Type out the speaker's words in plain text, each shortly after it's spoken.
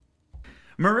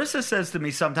Marissa says to me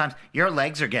sometimes, your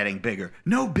legs are getting bigger.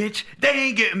 No, bitch, they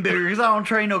ain't getting bigger because I don't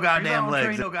train no goddamn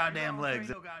legs.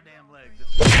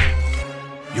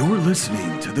 You're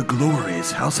listening to the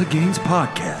Glorious House of Gains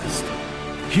podcast.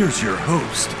 Here's your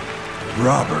host,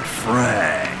 Robert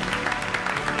Frank.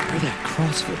 You're that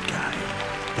CrossFit guy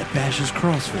that bashes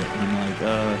CrossFit. And I'm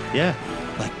like, yeah.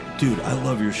 Like, dude, I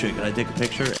love your shit. Can I take a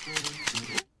picture?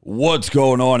 What's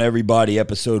going on, everybody?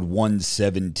 Episode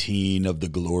 117 of the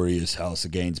Glorious House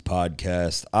of Gains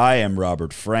podcast. I am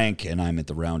Robert Frank, and I'm at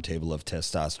the round table of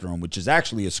testosterone, which is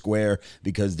actually a square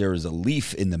because there is a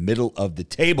leaf in the middle of the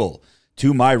table.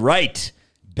 To my right,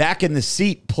 back in the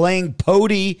seat, playing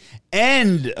Pody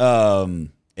and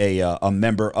a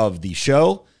member of the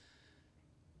show,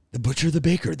 the butcher, the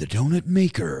baker, the donut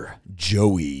maker,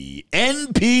 Joey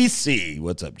NPC.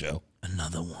 What's up, Joe?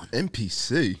 Another one.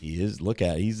 NPC. He is. Look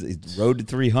at it. He's road to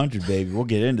 300, baby. We'll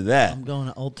get into that. I'm going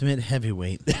to ultimate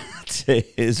heavyweight. To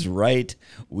his right,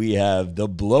 we have the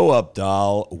blow-up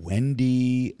doll,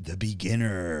 Wendy the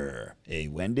Beginner. Hey,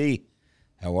 Wendy.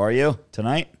 How are you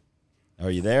tonight?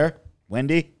 Are you there,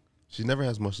 Wendy? She never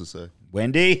has much to say.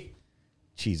 Wendy?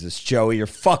 Jesus, Joey, you're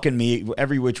fucking me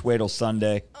every which way till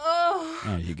Sunday. Oh.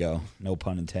 There you go. No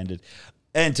pun intended.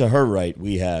 And to her right,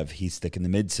 we have, he's thick in the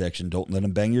midsection, don't let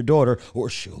him bang your daughter, or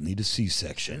she'll need a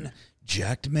C-section.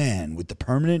 Jacked man with the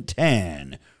permanent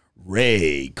tan,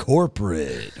 Ray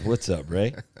Corporate. What's up,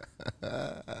 Ray?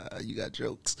 You got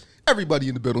jokes. Everybody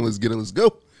in the building, let's get it, let's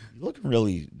go. You're looking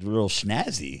real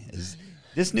snazzy. Is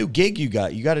this new gig you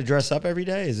got to dress up every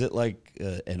day? Is it like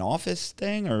an office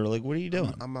thing, or like what are you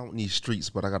doing? I'm out in these streets,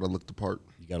 but I got to look the part.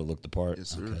 You got to look the part? Yes,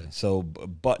 sir. Okay. So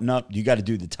button up, you got to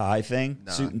do the tie thing,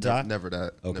 suit and tie? Never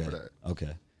that. Okay. Never that.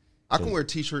 Okay. I can wear a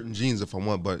T-shirt and jeans if I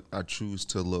want, but I choose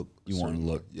to look. You want to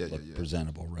look, yeah.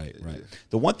 presentable, right? Yeah.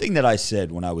 The one thing that I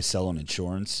said when I was selling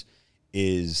insurance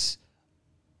is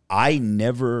I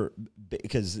never,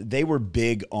 because they were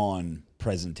big on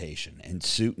presentation and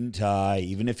suit and tie.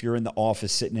 Even if you're in the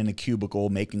office sitting in a cubicle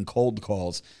making cold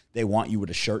calls, they want you with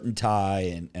a shirt and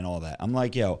tie and all that. I'm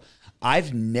like, yo,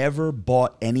 I've never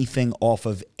bought anything off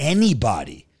of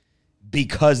anybody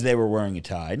because they were wearing a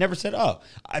tie. I never said, oh,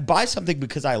 I buy something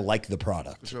because I like the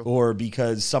product. Sure. Or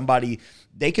because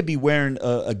they could be wearing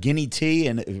a guinea tee,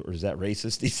 or is that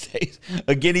racist these days?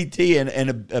 A guinea tee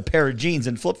and a pair of jeans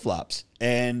and flip-flops.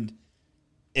 And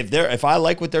if I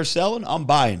like what they're selling, I'm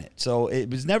buying it. So it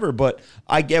was never, but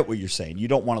I get what you're saying. You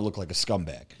don't want to look like a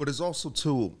scumbag. But it's also,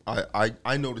 too,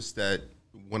 I noticed that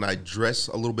when I dress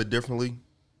a little bit differently,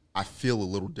 I feel a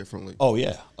little differently. Oh,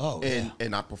 yeah.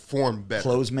 And I perform better.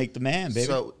 Clothes make the man, baby.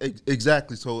 So,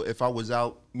 exactly. So, if I was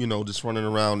out, just running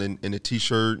around in a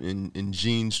T-shirt and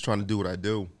jeans trying to do what I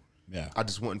do, yeah, I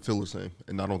just wouldn't feel the same.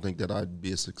 And I don't think that I'd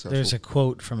be as successful. There's a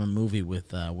quote from a movie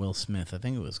with Will Smith. I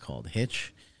think it was called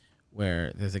Hitch,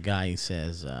 where there's a guy who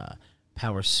says,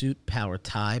 power suit, power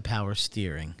tie, power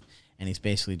steering. And he's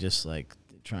basically just like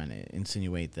trying to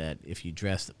insinuate that if you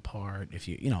dress the part, if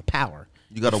you power.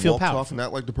 You got to walk, talk, and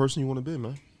act like the person you want to be,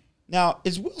 man. Now,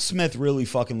 is Will Smith really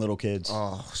fucking little kids?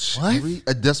 Oh,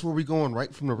 what? That's where we going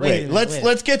right from the Wait,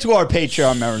 let's get to our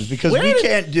Patreon members because we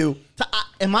can't do.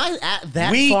 Am I at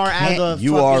that far out of?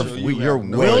 You're way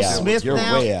Will out. Smith You're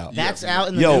now? way out. That's out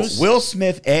in the news. Will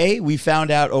Smith. We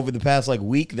found out over the past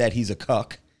week that he's a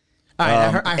cuck. All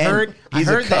right, I heard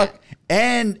that.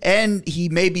 And he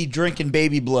may be drinking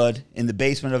baby blood in the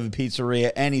basement of a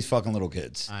pizzeria, and he's fucking little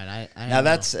kids. All right, now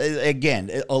that's again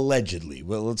allegedly.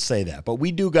 Well, let's say that, but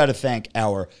we do got to thank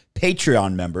our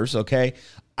Patreon members. Okay,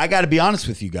 I got to be honest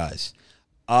with you guys.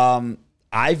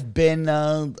 I've been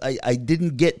I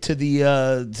didn't get to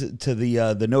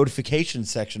the notification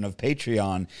section of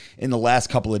Patreon in the last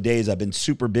couple of days. I've been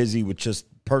super busy with just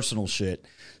personal shit,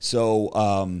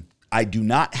 so. I do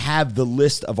not have the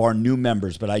list of our new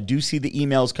members, but I do see the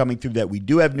emails coming through that we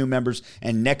do have new members,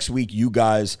 and next week you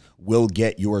guys will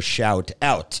get your shout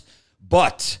out.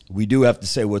 But we do have to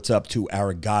say what's up to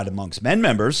our God Amongst Men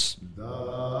members. Yeah.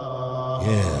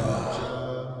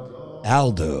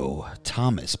 Aldo,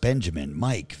 Thomas, Benjamin,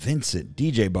 Mike, Vincent,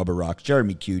 DJ Bubba Rock,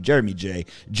 Jeremy Q, Jeremy J,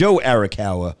 Joe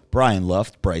Arakawa, Brian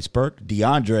Luft, Bryce Burke,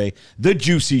 DeAndre, the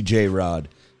Juicy J-Rod,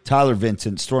 Tyler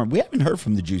Vincent, Storm. We haven't heard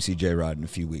from the Juicy J-Rod in a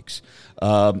few weeks.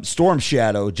 Storm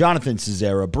Shadow, Jonathan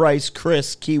Cesara, Bryce,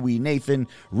 Chris, Kiwi, Nathan,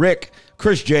 Rick,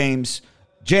 Chris James,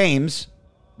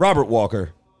 Robert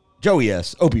Walker, Joey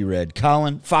S., Opie Red,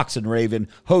 Colin, Fox and Raven,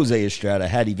 Jose Estrada,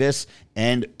 Hattie Viss,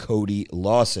 and Cody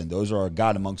Lawson. Those are our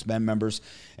God Amongst Men members.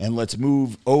 And let's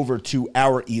move over to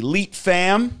our Elite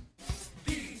fam.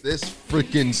 This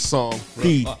freaking song.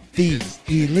 The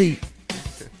Elite.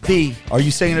 Are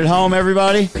you singing at home,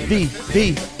 everybody?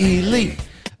 The Elite.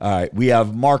 All right, we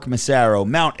have Mark Massaro,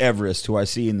 Mount Everest, who I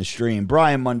see in the stream,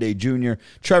 Brian Monday Jr.,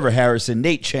 Trevor Harrison,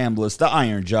 Nate Chambliss, the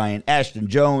Iron Giant, Ashton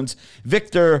Jones,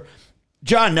 Victor,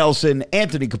 John Nelson,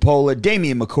 Anthony Capola,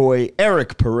 Damian McCoy,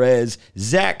 Eric Perez,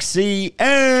 Zach C.,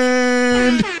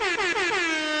 and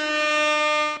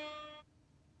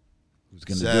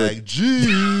Zach G.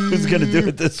 Who's going to do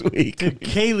it this week?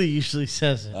 Kaylee usually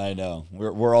says it. I know.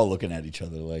 We're all looking at each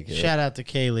other like it. Shout out to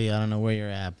Kaylee. I don't know where you're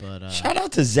at, but Shout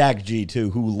out to Zach G, too,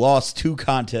 who lost 2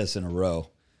 contests in a row.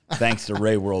 Thanks to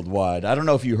Ray Worldwide. I don't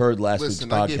know if you heard last week's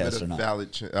I gave podcast it or a not.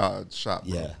 valid shot,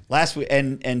 bro. Yeah, last week,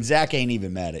 and Zach ain't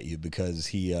even mad at you because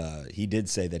he did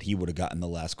say that he would have gotten the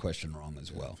last question wrong as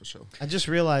well. For sure. I just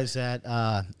realized that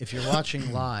if you're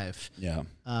watching live, Yeah,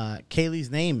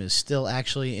 Kaylee's name is still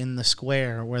actually in the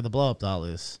square where the blow-up doll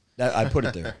is. I put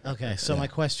it there. Okay, so my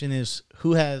question is,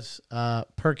 who has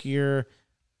perkier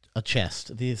a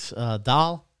chest, this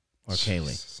doll or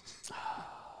Kaylee?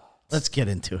 Let's get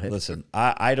into it. Listen,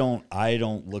 I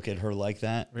don't look at her like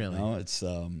that. Really? You know, it's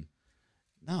no.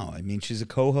 I mean, she's a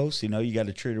co-host. You know, you got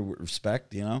to treat her with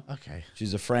respect. You know. Okay.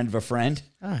 She's a friend of a friend.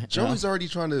 All right. Joey's already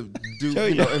trying to do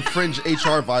Joey, infringe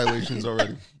HR violations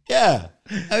already. Yeah.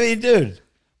 I mean, dude.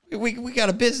 We got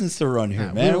a business to run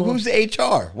here, man. Who's the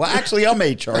HR? Well, actually, I'm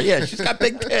HR. Yeah, she's got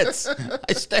big tits.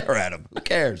 I stare at them. Who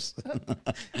cares? All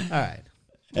right.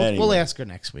 Anyway. We'll ask her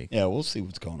next week. Yeah, we'll see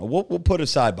what's going on. We'll put it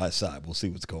side by side. We'll see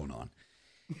what's going on.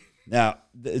 Now,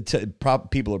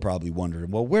 people are probably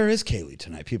wondering, well, where is Kaylee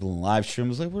tonight? People in the live stream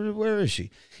was like, where is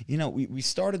she? You know, we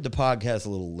started the podcast a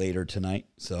little later tonight,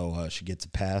 so she gets a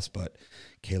pass. But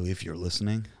Kaylee, if you're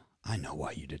listening, I know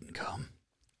why you didn't come.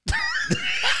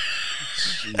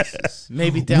 Jesus.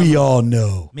 Maybe down. We all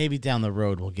know. Maybe down the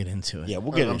road we'll get into it. Yeah,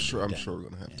 we'll get. I'm sure we're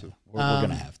gonna have to. We're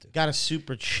gonna have to. Got a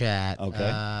super chat.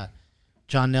 Okay.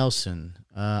 John Nelson.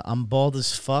 I'm bald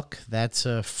as fuck. That's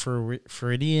a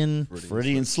Freudian.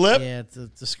 Freudian slip. Yeah,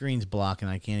 the screen's blocking.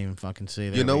 I can't even fucking see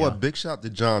that. You know what? Big shout to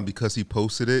John because he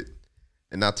posted it,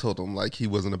 and I told him like he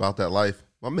wasn't about that life.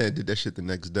 My man did that shit the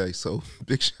next day. So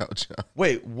big shout, John.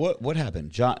 Wait, what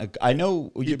happened, John? I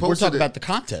know we're posted talking it. about the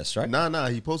contest, right? Nah.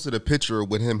 He posted a picture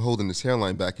with him holding his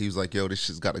hairline back. He was like, "Yo, this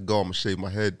shit's got to go. I'm gonna shave my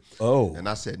head." Oh, and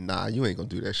I said, "Nah, you ain't gonna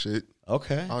do that shit."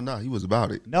 Okay. Oh no, he was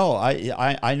about it. No,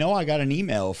 I know I got an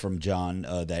email from John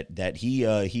that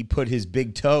he put his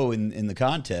big toe in the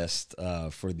contest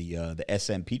for the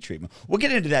SMP treatment. We'll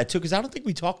get into that too because I don't think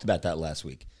we talked about that last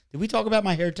week. Did we talk about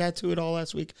my hair tattoo at all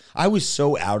last week? I was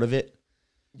so out of it.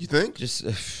 You think? Just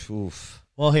oof.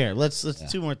 Well, here let's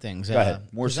 2 more things. Go ahead.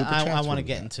 More 'cause super I chats. want to What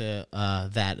get we into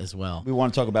that as well. We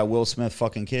want to talk about Will Smith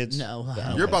fucking kids. No,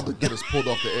 You're about to get us pulled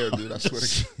off the air, dude. I swear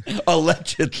to God.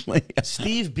 Allegedly.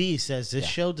 Steve B says this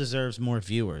show deserves more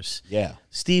viewers. Yeah.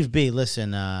 Steve B,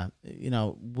 listen,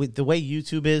 with the way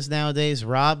YouTube is nowadays,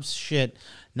 Rob's shit,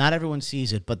 not everyone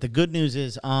sees it. But the good news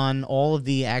is on all of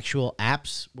the actual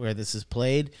apps where this is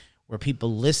played, where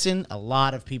people listen, a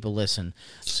lot of people listen.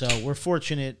 So we're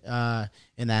fortunate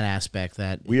in that aspect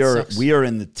that We are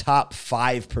in the top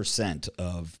 5%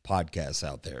 of podcasts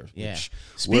out there. Yeah. Which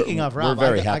Speaking of Rob, we're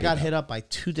very I happy got about. hit up by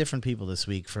 2 different people this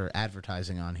week for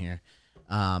advertising on here.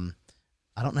 I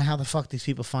don't know how the fuck these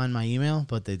people find my email,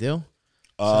 but they do.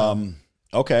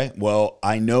 Okay. Well,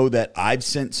 I know that I've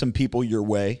sent some people your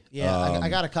way. Yeah, I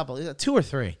got a couple, 2 or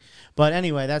 3. But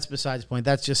anyway, that's besides the point.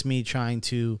 That's just me trying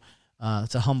to.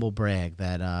 It's a humble brag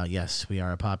that yes, we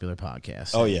are a popular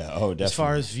podcast. Oh yeah. Oh, definitely. As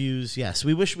far as views, yes,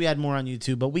 we wish we had more on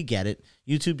YouTube, but we get it.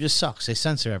 YouTube just sucks. They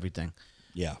censor everything.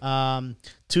 Yeah.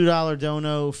 $2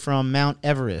 dono from Mount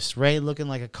Everest. Ray looking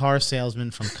like a car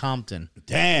salesman from Compton.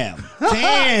 Damn.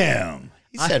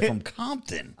 He said from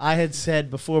Compton. I had said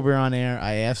before we were on air,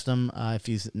 I asked him if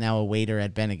he's now a waiter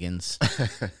at Bennigan's.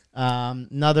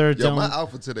 Another Yo, my dono.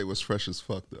 outfit today was fresh as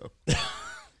fuck though.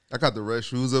 I got the red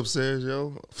shoes upstairs,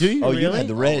 yo. Do you Oh, really? you had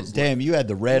the red. Damn, you had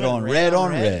the red on red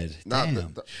on red. Not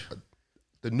Damn.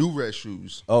 the new red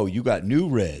shoes. Oh, you got new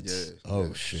reds. Yeah, Oh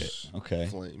yeah. shit. Okay.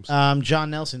 Flames. John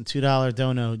Nelson, $2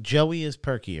 dono. Joey is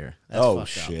perkier. That's Oh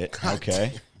fucked up. shit.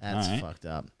 Okay. That's All right. fucked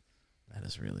up. That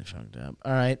is really fucked up.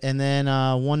 All right, and then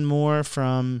one more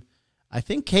from, I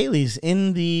think Kaylee's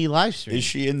in the live stream. Is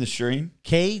she in the stream?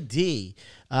 KD,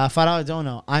 $5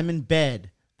 dono. I'm in bed.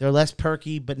 They're less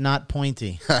perky, but not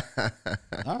pointy.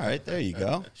 All right, there you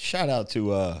go. Shout out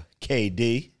to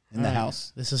KD in the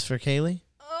house. This is for Kaylee.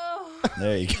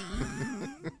 There you go.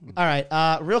 All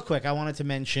right, real quick, I wanted to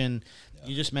mention.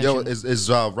 You just mentioned. Yo, is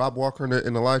Rob Walker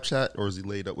in the live chat or is he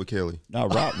laid up with Kaylee? No,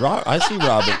 Rob. I see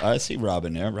Robin. I see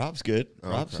Robin there. Rob's good.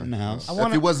 Rob's in the house.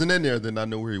 If he wasn't in there, then I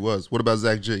know where he was. What about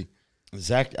Zach G?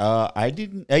 Zach, I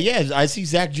didn't. Yeah, I see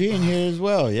Zach G in here as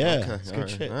well. Yeah, Okay, it's good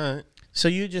shit. All right. So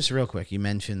you just real quick, you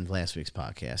mentioned last week's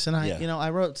podcast, and I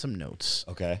wrote some notes.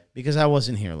 Okay. Because I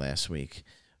wasn't here last week,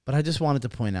 but I just wanted to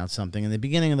point out something. In the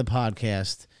beginning of the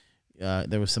podcast,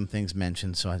 there was some things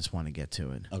mentioned, so I just want to get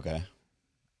to it. Okay.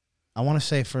 I want to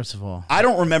say, first of all, I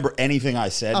don't remember anything I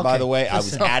said, by the way.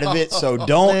 Listen. I was out of it, so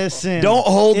don't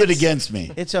hold it against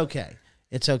me. It's okay.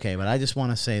 It's okay, but I just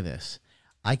want to say this.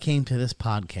 I came to this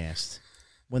podcast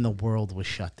when the world was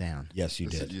shut down. Yes, you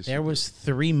did. There was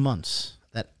 3 months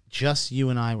that just you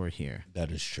and I were here. That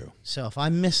is true. So if I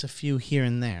miss a few here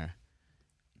and there,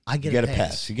 I get a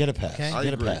pass. You get a pass. Okay? You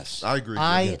get a pass. I agree.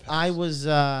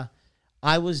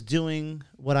 I was doing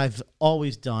what I've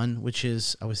always done, which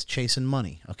is I was chasing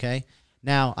money, okay?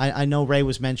 Now, I know Ray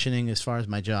was mentioning as far as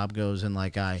my job goes, and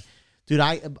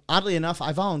oddly enough,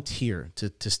 I volunteer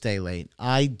to stay late.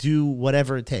 I do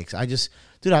whatever it takes. I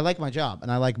like my job,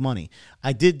 and I like money.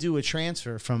 I did do a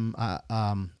transfer from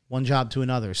one job to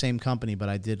another, same company, but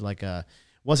I did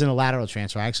wasn't a lateral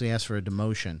transfer. I actually asked for a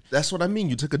demotion. That's what I mean.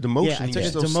 You took a demotion. Yeah, I took You're a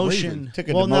still demotion. slaving. Took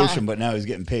a demotion, but now he's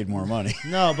getting paid more money.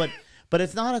 No, but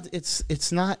it's not.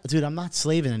 It's not, dude. I'm not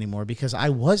slaving anymore because I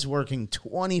was working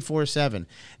 24/7.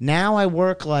 Now I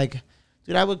work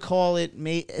I would call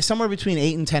it somewhere between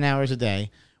 8 and 10 hours a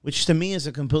day, which to me is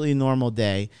a completely normal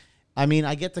day. I mean,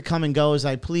 I get to come and go as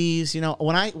I please.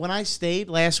 When I stayed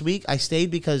last week, I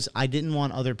stayed because I didn't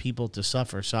want other people to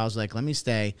suffer. So I was like, let me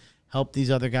stay, help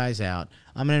these other guys out.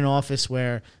 I'm in an office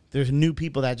where there's new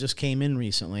people that just came in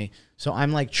recently, so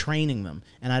I'm training them,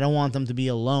 and I don't want them to be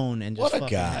alone and just What a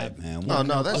guy, man.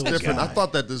 No, that's different. I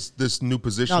thought that this new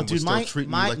position was still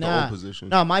treating you like the old position.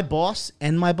 No, my boss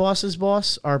and my boss's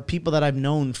boss are people that I've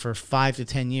known for 5 to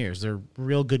 10 years. They're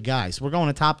real good guys. We're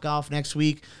going to Topgolf next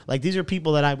week. These are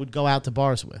people that I would go out to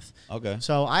bars with. Okay.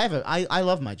 So I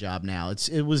love my job now.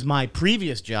 It was my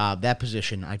previous job, that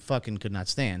position, I fucking could not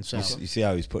stand. So You see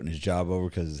how he's putting his job over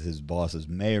because his bosses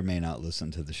may or may not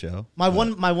listen to the show? My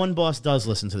one boss does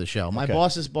listen to the show. My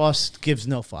boss's boss gives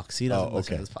no fucks. He doesn't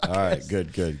listen to this podcast. All right,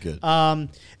 good.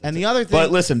 And the other thing,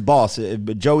 But listen, boss,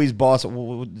 Joey's boss,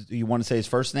 you want to say his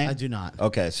first name? I do not.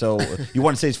 Okay, so you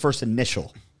want to say his first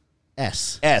initial?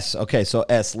 S. Okay, so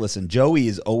S. Listen, Joey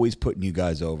is always putting you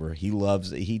guys over.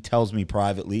 He tells me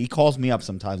privately. He calls me up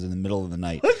sometimes in the middle of the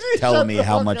night telling me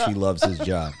how much he loves his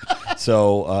job.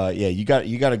 So, you got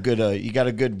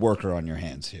a good worker on your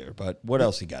hands here. But what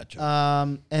else you got, Joey?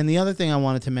 And the other thing I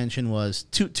wanted to mention was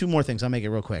two more things. I'll make it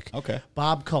real quick. Okay.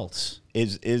 Bob Colts.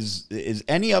 Is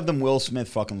any of them Will Smith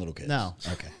fucking little kids? No.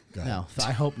 Okay. Go ahead. No,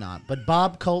 I hope not. But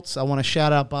Bob Colts, I want to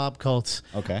shout out Bob Colts.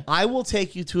 Okay. I will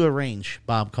take you to a range,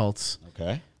 Bob Colts.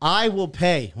 Okay. I will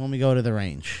pay when we go to the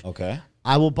range. Okay.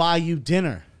 I will buy you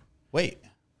dinner. Wait.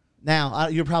 Now,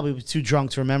 you're probably too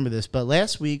drunk to remember this, but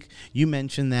last week you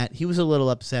mentioned that he was a little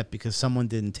upset because someone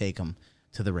didn't take him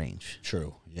to the range.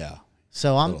 True. Yeah.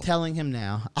 So I'm telling him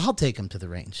now, I'll take him to the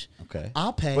range. Okay.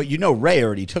 I'll pay. But Ray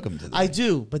already took him to the range. I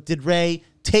do, but did Ray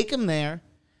take him there?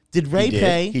 Did Ray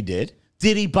pay? He did.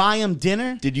 Did he buy him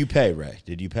dinner? Did you pay, Ray?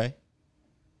 Did you pay?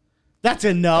 That's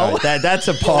a no. All right, that's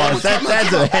a pause.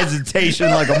 That's a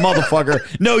hesitation like a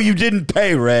motherfucker. No, you didn't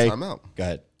pay, Ray. Time out. Go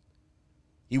ahead.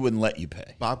 He wouldn't let you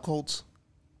pay. Bob Colts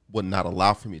would not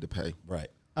allow for me to pay. Right.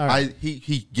 All right.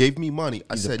 He gave me money.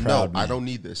 I He's a said, proud no, I man. don't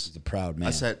need this. He's a proud man.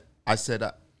 I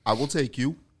said, I will take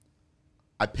you.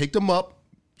 I picked him up.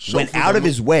 Went out of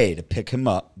his way to pick him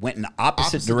up. Went in the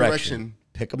opposite direction.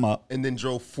 Pick him up. And then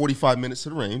drove 45 minutes to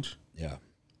the range. Yeah.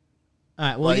 All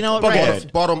right. Well, you know what, but Ray? go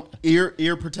ahead. Bought him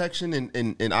ear protection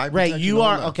and eye Ray, protection. you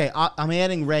are okay. I'm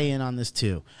adding Ray in on this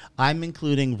too. I'm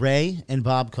including Ray and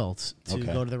Bob Colts to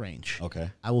Okay. go to the range. Okay.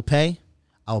 I will pay.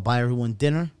 I will buy everyone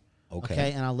dinner.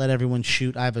 Okay. And I'll let everyone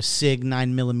shoot. I have a SIG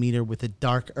 9mm with a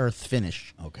dark earth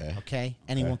finish. Okay. Okay.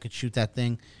 Anyone could shoot that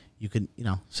thing. You could,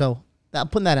 So I'm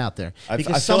putting that out there I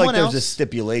because feel like someone there's else. a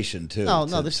stipulation too. No,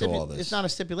 to all this. it's not a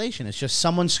stipulation. It's just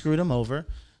someone screwed him over.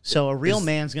 So a real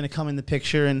man's going to come in the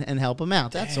picture and help him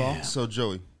out. That's all. So,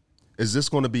 Joey, is this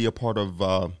going to be a part of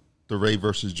the Ray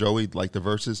versus Joey, like the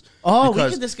verses? Oh,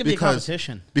 this could be a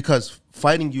competition. Because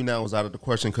fighting you now is out of the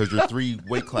question because you're 3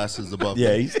 weight classes above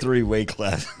Yeah, me. he's 3 weight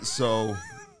class. So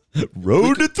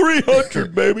Road to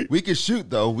 300, baby. we can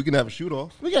shoot, though. We can have a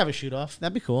shoot-off. We could have a shoot off.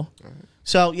 That'd be cool.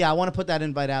 So yeah, I want to put that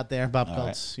invite out there, Bob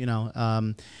Colts.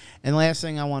 And the last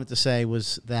thing I wanted to say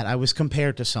was that I was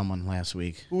compared to someone last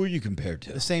week, Who are you compared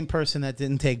to? the same person that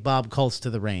didn't take Bob Colts to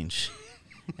the range.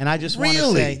 And I just want to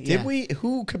Really? say, Did yeah. we?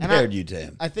 Who And compared you to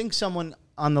him? I think someone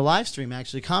on the live stream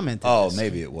actually commented. Oh, this.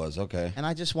 maybe it was. Okay. And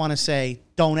I just want to say,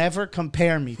 don't ever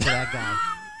compare me to that guy.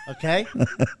 Okay?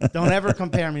 Don't ever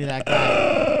compare me to that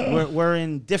guy. We're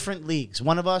in different leagues.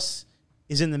 One of us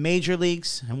is in the major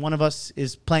leagues, and one of us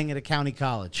is playing at a county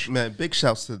college. Man, big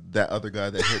shouts to that other guy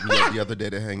that hit me up the other day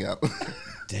to hang out.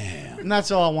 Damn. And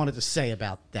that's all I wanted to say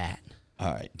about that.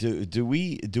 All right. Do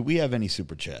we have any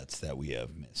super chats that we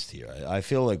have missed here? I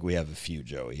feel like we have a few,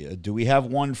 Joey. Do we have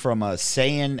one from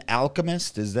Saiyan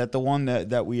Alchemist? Is that the one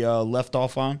that we left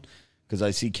off on? Because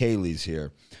I see Kaylee's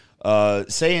here.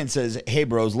 Saiyan says, "Hey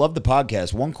bros, love the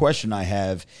podcast. One question I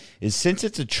have is, since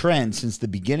it's a trend since the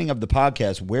beginning of the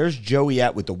podcast, where's Joey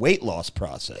at with the weight loss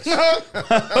process?"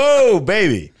 Oh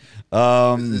baby,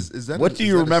 Is that what a- do is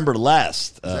you that a- remember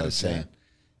last? that a Saiyan?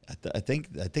 I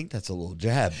think that's a little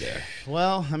jab there.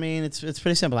 Well, I mean, it's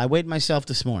pretty simple. I weighed myself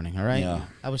this morning, all right? Yeah.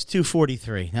 I was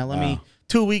 243. Now,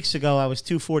 2 weeks ago, I was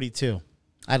 242.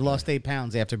 I'd lost 8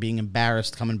 pounds after being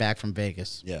embarrassed coming back from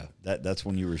Vegas. Yeah, that's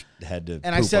when you had to.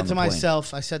 And I said to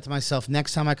myself,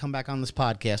 next time I come back on this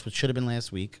podcast, which should have been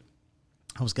last week,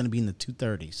 I was going to be in the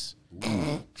 230s.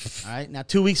 All right? Now,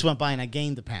 2 weeks went by and I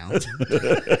gained a pound.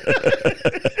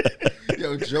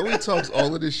 Yo, Joey talks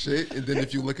all of this shit, and then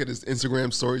if you look at his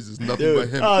Instagram stories, it's nothing Dude. but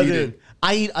him Oh, eating. dude.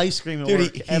 I eat ice cream at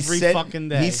work every fucking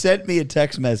day. He sent me a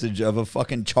text message of a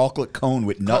fucking chocolate cone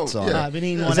with nuts on yeah. it. I've been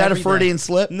eating one Is that a every Freudian day.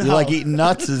 slip? No. You like eating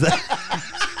nuts? Is that?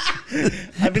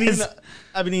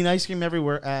 I've been eating ice cream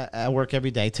everywhere at work every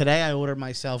day. Today I ordered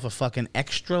myself a fucking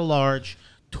extra large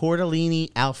tortellini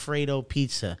Alfredo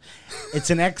pizza. It's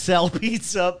an XL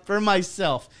pizza for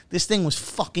myself. This thing was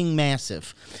fucking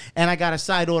massive, and I got a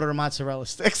side order of mozzarella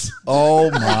sticks. Oh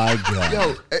my god!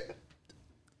 Yo,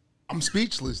 I'm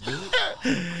speechless, dude.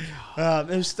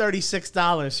 It was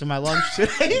 $36 for my lunch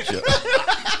today.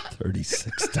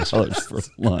 $36 for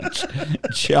lunch.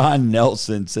 John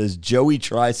Nelson says, "Joey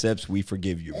triceps, we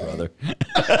forgive you, brother."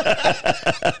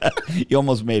 You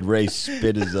almost made Ray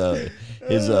spit his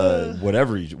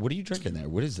whatever. What are you drinking there?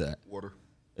 What is that? Water.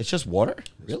 It's just water.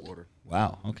 Really? water.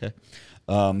 Wow. Okay.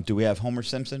 Do we have Homer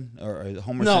Simpson or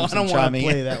Homer No, I Simpson don't want to chiming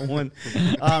play in? that one.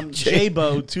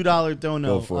 J-Bo, $2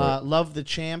 dono. Go for it. Love the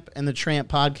Champ and the Tramp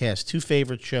podcast. 2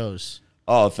 favorite shows.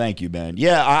 Oh, thank you, man.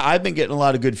 Yeah, I've been getting a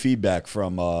lot of good feedback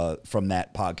from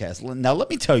that podcast. Now, let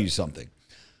me tell you something.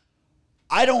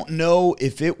 I don't know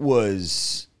if it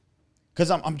was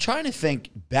because I'm trying to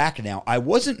think back now. I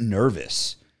wasn't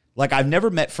nervous. Like, I've never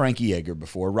met Frankie Yeager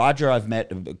before. Roger, I've met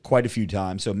quite a few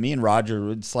times. So me and Roger,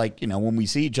 it's like, when we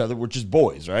see each other, we're just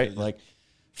boys, right? Like,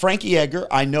 Frankie Yeager,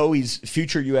 I know he's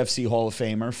future UFC Hall of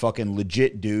Famer, fucking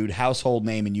legit dude, household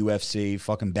name in UFC,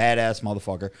 fucking badass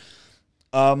motherfucker.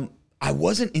 I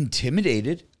wasn't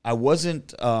intimidated. I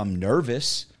wasn't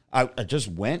nervous. I just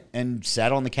went and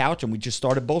sat on the couch and we just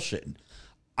started bullshitting.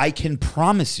 I can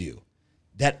promise you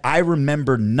that I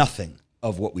remember nothing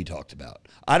of what we talked about.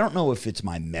 I don't know if it's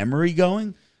my memory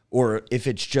going or if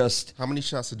it's just... How many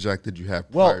shots of Jack did you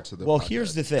have prior to the podcast?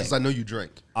 Here's the thing. Because I know you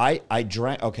drank. I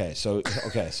drank... Okay, so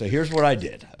here's what I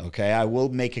did. Okay, I will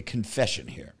make a confession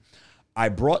here. I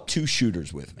brought 2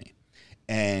 shooters with me.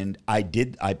 And I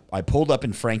pulled up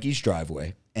in Frankie's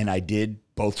driveway, and I did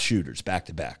both shooters back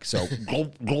to back. So,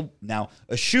 gulp, gulp. Now,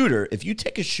 a shooter, if you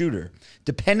take a shooter,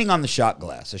 depending on the shot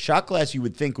glass, a shot glass you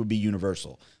would think would be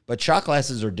universal, but shot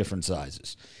glasses are different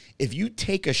sizes. If you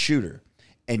take a shooter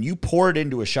and you pour it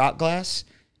into a shot glass,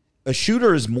 a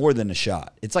shooter is more than a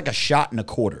shot. It's like a shot and a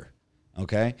quarter,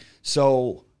 okay?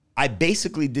 So I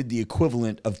basically did the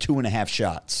equivalent of 2.5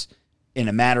 shots in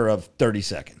a matter of 30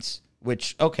 seconds.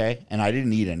 Which, okay, and I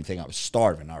didn't eat anything. I was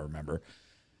starving, I remember.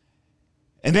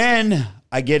 And then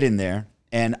I get in there,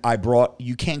 and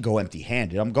you can't go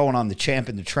empty-handed. I'm going on the Champ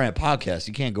and the Tramp podcast.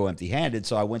 You can't go empty-handed.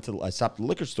 So I stopped at the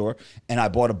liquor store, and I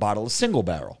bought a bottle of Single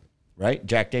Barrel, right?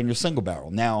 Jack Daniel's Single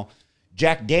Barrel. Now,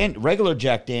 regular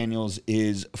Jack Daniel's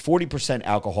is 40%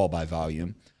 alcohol by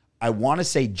volume. I want to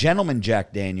say Gentleman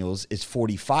Jack Daniel's is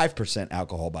 45%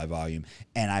 alcohol by volume.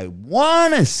 And I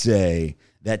want to say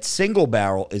that Single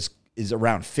Barrel is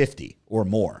around 50 or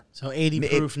more. So 80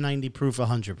 proof, 90 proof,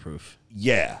 100 proof.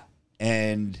 Yeah.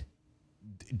 And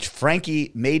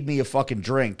Frankie made me a fucking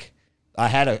drink. I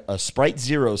had a Sprite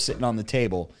Zero sitting on the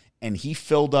table, and he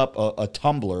filled up a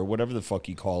tumbler, whatever the fuck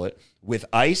you call it, with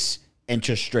ice and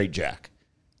just straight Jack.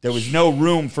 There was no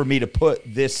room for me to put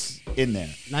this in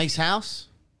there. Nice house?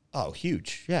 Oh,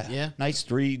 huge. Yeah. Yeah. Nice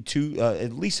at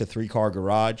least a 3-car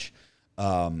garage.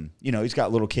 He's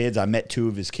got little kids. I met 2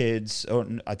 of his kids. Oh,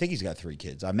 I think he's got 3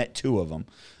 kids. I met 2 of them.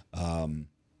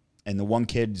 And the one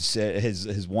kid said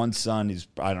his one son is,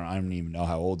 I don't even know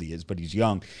how old he is, but he's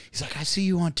young. He's like, "I see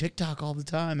you on TikTok all the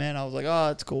time, man." I was like, "Oh,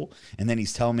 that's cool." And then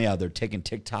he's telling me how they're taking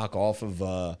TikTok off of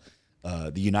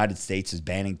the United States is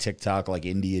banning TikTok like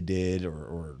India did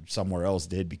or somewhere else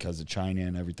did because of China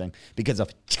and everything. Because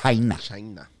of China.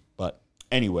 China. But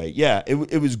anyway, yeah,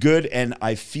 it was good, and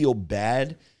I feel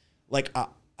bad. Like,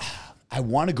 I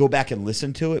want to go back and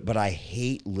listen to it, but I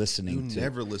hate listening to it. You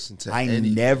never listen to I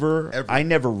never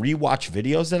rewatch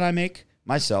videos that I make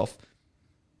myself.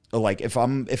 Like, if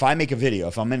I make a video,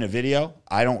 if I'm in a video,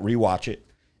 I don't rewatch it.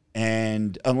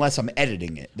 And unless I'm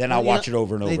editing it, then I'll watch it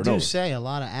over and over and over. They do say, a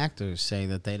lot of actors say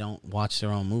that they don't watch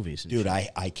their own movies. Dude,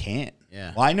 I can't.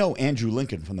 Yeah. Well, I know Andrew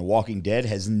Lincoln from The Walking Dead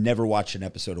has never watched an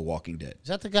episode of Walking Dead. Is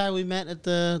that the guy we met at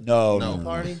the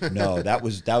party? No, that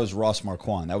was Ross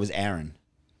Marquand. That was Aaron.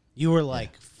 You were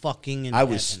like fucking in I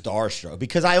was starstruck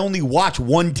because I only watch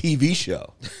one TV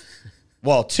show.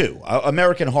 Well, two.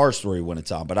 American Horror Story when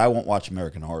it's on, but I won't watch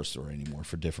American Horror Story anymore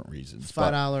for different reasons.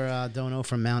 $5 dono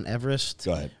from Mount Everest.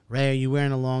 Go ahead. Ray, are you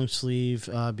wearing a long sleeve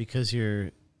because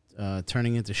you're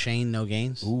turning into Shane No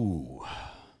Gains? Ooh.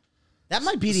 That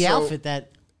might be the outfit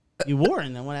that you wore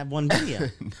in that one video.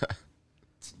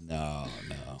 No.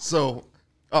 So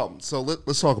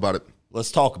let's talk about it.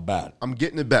 Let's talk about it. I'm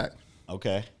getting it back.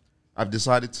 Okay. I've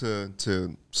decided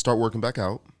to start working back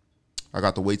out. I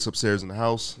got the weights upstairs in the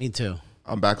house. Me too.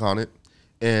 I'm back on it.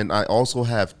 And I also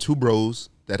have two bros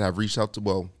that have reached out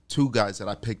to, two guys that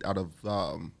I picked out of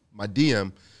my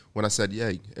DM when I said,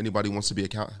 yeah, anybody wants to be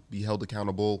held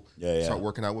accountable, start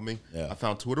working out with me. Yeah. I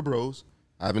found two of the bros.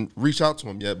 I haven't reached out to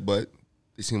them yet, but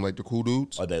they seem like they're cool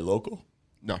dudes. Are they local?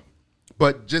 No.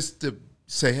 But just to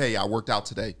say, hey, I worked out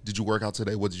today. Did you work out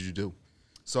today? What did you do?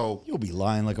 So you'll be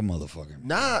lying like a motherfucker.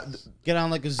 Nah. Get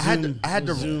on like a Zoom. I had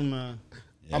to Zoom.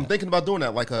 I'm thinking about doing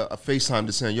that, like a FaceTime,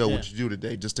 just saying, yo, what you do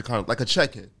today? Just to kind of, like a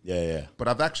check-in. Yeah. But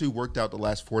I've actually worked out the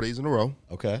last 4 days in a row.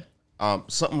 Okay.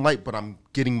 Something light, but I'm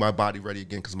getting my body ready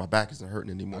again because my back isn't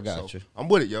hurting anymore. I got you. I'm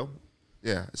with it, yo.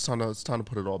 Yeah, it's time to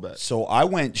put it all back. So I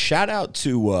went, shout out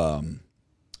to,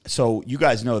 so you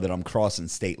guys know that I'm crossing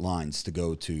state lines to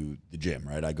go to the gym,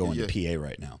 right? I go into PA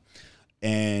right now.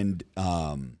 And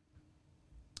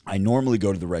I normally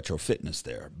go to the Retro Fitness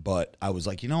there, but I was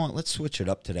like, you know what, let's switch it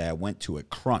up today. I went to a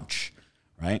Crunch,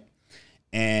 right?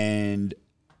 And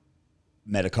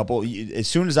met a couple. As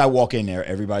soon as I walk in there,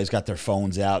 everybody's got their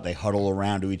phones out. They huddle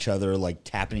around to each other, like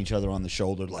tapping each other on the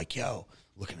shoulder, like, yo,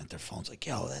 looking at their phones, like,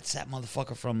 yo, that's that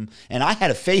motherfucker from. And I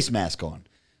had a face mask on.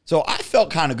 So I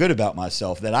felt kind of good about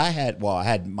myself that I had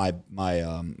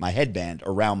my headband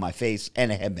around my face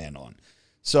and a headband on.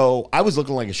 So I was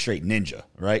looking like a straight ninja,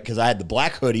 right? Because I had the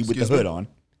black hoodie with the hood on.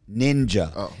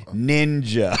 Ninja.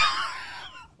 Ninja.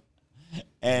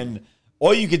 And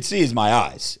all you could see is my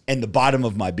eyes and the bottom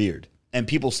of my beard. And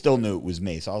people still knew it was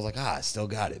me. So I was like, I still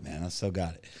got it, man. I still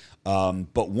got it.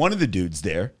 But one of the dudes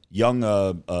there, young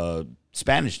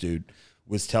Spanish dude,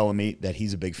 was telling me that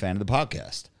he's a big fan of the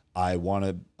podcast. I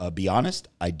want to be honest.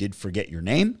 I did forget your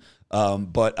name.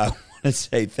 But I want to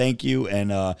say thank you,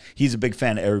 and he's a big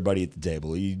fan of everybody at the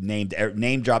table. He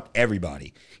name dropped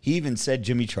everybody. He even said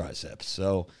Jimmy Triceps.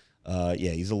 So,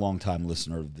 he's a longtime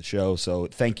listener of the show. So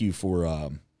thank you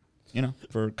for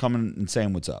for coming and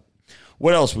saying what's up.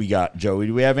 What else we got, Joey?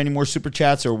 Do we have any more super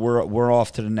chats, or we're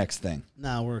off to the next thing?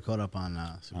 No, we're caught up on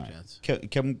super chats.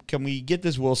 Can we get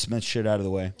this Will Smith shit out of the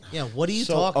way? Yeah, what are you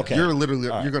talking? Okay. You're literally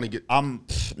you're gonna get. No.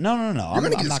 You're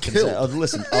gonna get killed.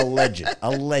 Listen,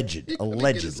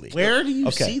 allegedly. Where do you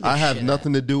see this? I have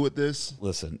nothing to do with this.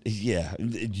 Listen, yeah,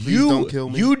 Please don't kill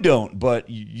me. You don't, but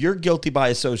you're guilty by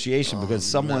association because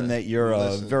someone that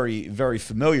you're very, very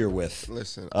familiar with.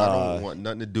 Listen, I don't want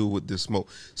nothing to do with this smoke.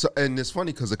 So, and it's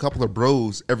funny because a couple of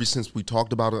bros, ever since we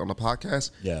talked about it on the podcast,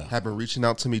 have been reaching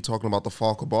out to me talking about the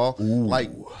fall cabal. Ooh.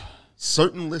 Like,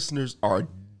 certain listeners are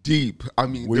deep. I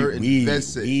mean, they're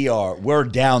invested. We're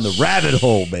down the rabbit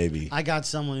hole, baby. I got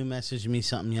someone who messaged me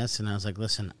something yesterday, and I was like,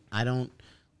 listen, I don't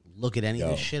look at any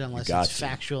of this shit unless it's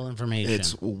factual information.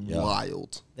 It's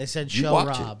wild. They said show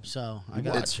Rob, so I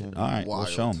got it. All right, well,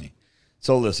 show me.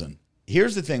 So listen,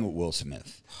 here's the thing with Will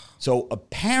Smith. So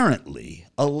apparently,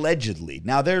 allegedly,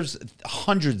 now there's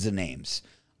hundreds of names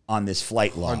on this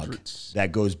flight log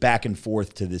that goes back and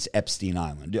forth to this Epstein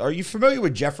Island. Are you familiar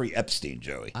with Jeffrey Epstein,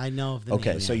 Joey? I know of the name.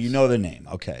 Okay, so you know the name.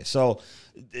 Okay, so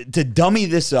to dummy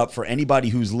this up for anybody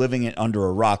who's living it under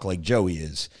a rock like Joey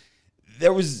is,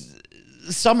 there was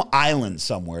some island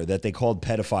somewhere that they called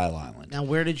Pedophile Island. Now,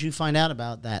 where did you find out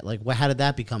about that? Like, how did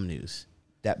that become news?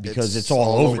 That because it's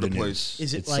all over the place.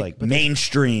 Is it it's like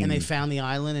mainstream? And they found the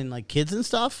island and like kids and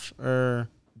stuff, or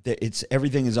it's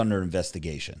everything is under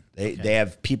investigation. They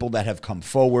have people that have come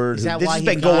forward. Is that this why has he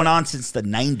been got- going on since the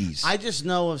 90s. I just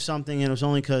know of something, and it was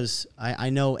only because I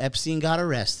know Epstein got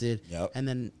arrested and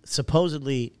then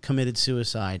supposedly committed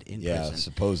suicide in prison.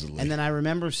 Supposedly. And then I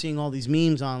remember seeing all these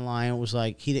memes online. It was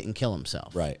like he didn't kill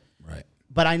himself. Right.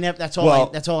 But I never. That's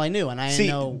all I knew, and I see,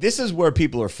 know this is where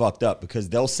people are fucked up because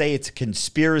they'll say it's a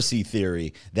conspiracy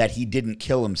theory that he didn't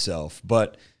kill himself.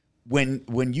 But when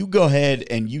you go ahead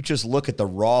and you just look at the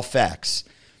raw facts,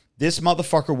 this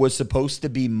motherfucker was supposed to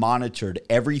be monitored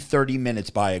every 30 minutes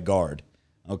by a guard.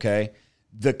 Okay,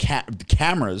 the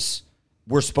cameras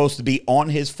were supposed to be on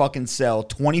his fucking cell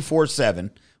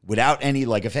 24/7. Without any,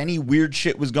 like, if any weird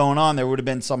shit was going on, there would have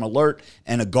been some alert,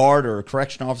 and a guard or a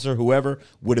correction officer, whoever,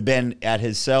 would have been at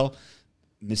his cell.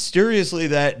 Mysteriously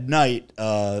that night,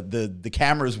 the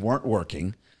cameras weren't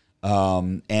working,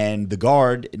 and the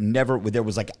guard never, there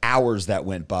was like hours that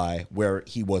went by where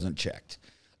he wasn't checked.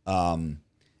 It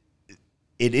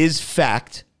is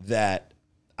fact that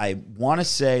I want to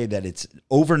say that it's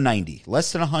over 90,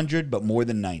 less than 100, but more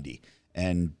than 90.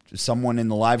 And someone in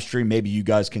the live stream, maybe you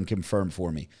guys can confirm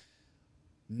for me.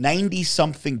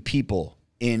 90-something people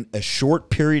in a short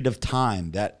period of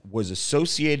time that was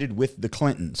associated with the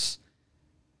Clintons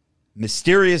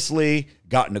mysteriously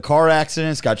got into car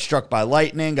accidents, got struck by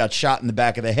lightning, got shot in the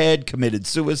back of the head, committed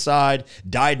suicide,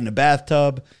 died in a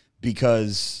bathtub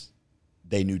because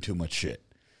they knew too much shit.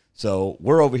 So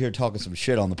we're over here talking some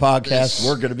shit on the podcast.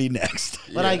 We're going to be next.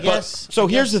 But I guess...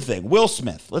 Here's the thing. Will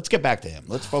Smith. Let's get back to him.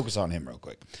 Let's focus on him real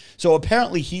quick. So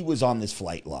apparently he was on this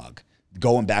flight log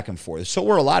going back and forth. So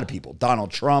were a lot of people. Donald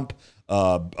Trump,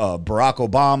 Barack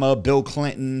Obama, Bill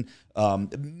Clinton,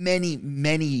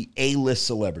 many A-list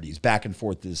celebrities back and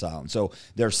forth to this island. So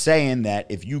they're saying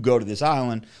that if you go to this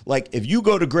island, like if you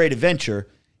go to Great Adventure...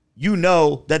 you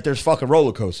know that there's fucking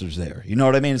roller coasters there. You know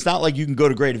what I mean? It's not like you can go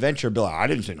to Great Adventure and be like, I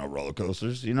didn't see no roller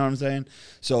coasters. You know what I'm saying?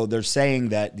 So they're saying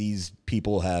that these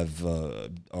people have,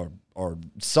 are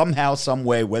somehow, some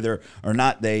way, whether or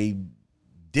not they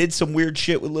did some weird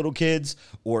shit with little kids,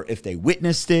 or if they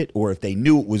witnessed it, or if they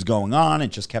knew it was going on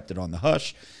and just kept it on the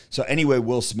hush. So anyway,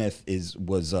 Will Smith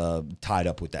was tied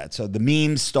up with that. So the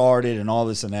memes started and all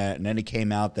this and that, and then it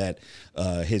came out that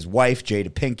his wife, Jada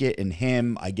Pinkett, and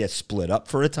him, I guess, split up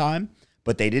for a time,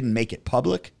 but they didn't make it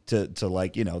public to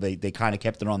like, you know, they kind of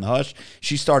kept it on the hush.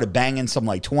 She started banging some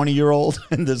like 20-year-old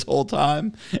this whole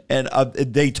time, and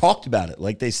they talked about it.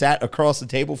 Like they sat across the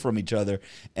table from each other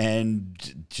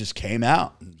and just came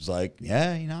out. It was like,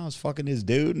 yeah, you know, I was fucking his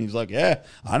dude. And he was like, yeah,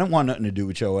 I don't want nothing to do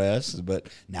with your ass. But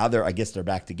now I guess they're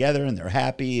back together and they're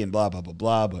happy and blah, blah, blah,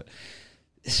 blah. But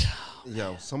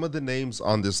yo, some of the names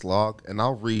on this log, and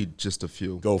I'll read just a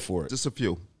few. Go for it. Just a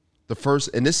few. The first,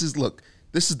 and this is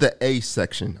the A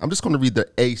section. I'm just going to read the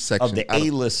A section. Of the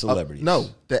A-list celebrities. No,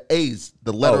 the A's,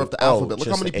 the letter of the alphabet. Look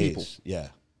how many A's. people. Yeah.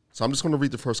 So I'm just going to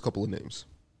read the first couple of names.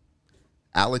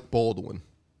 Alec Baldwin.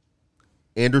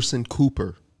 Anderson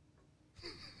Cooper.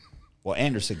 Well,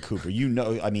 Anderson Cooper, you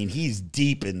know, I mean, he's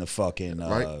deep in the fucking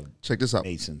right? Check this out.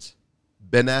 Masons.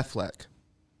 Ben Affleck.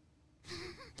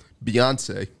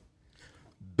 Beyonce.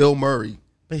 Bill Murray.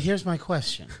 But here's my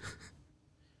question.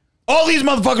 All these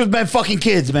motherfuckers been fucking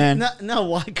kids, man. No,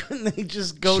 why couldn't they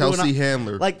just go Chelsea to an...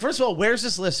 Handler. Like, first of all, where's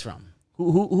this list from?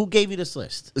 Who gave you this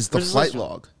list? It's the Where's this flight list from?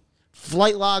 log.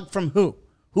 Flight log from who?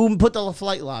 Who put the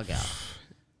flight log out?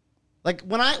 Like,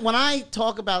 when I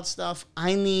talk about stuff,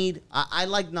 I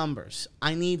like numbers.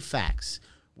 I need facts.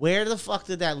 Where the fuck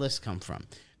did that list come from?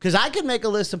 Because I could make a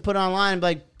list and put it online and be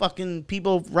like, fucking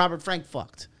people Robert Frank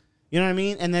fucked. You know what I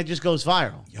mean? And that just goes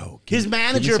viral. Yo, his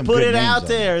manager put it out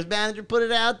there. His manager put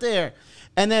it out there.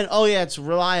 And then, oh, yeah, it's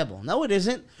reliable. No, it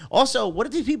isn't. Also, what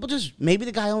if these people just, maybe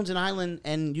the guy owns an island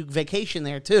and you vacation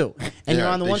there too. And you're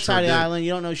on the one side of the island,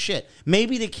 you don't know shit.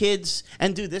 Maybe the kids,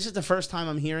 and dude, this is the first time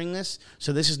I'm hearing this,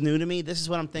 so this is new to me. This is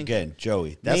what I'm thinking. Again,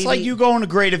 Joey, that's like you going to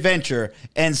Great Adventure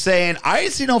and saying, I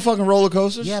didn't see no fucking roller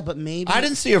coasters. Yeah, but maybe. I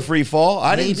didn't see a free fall.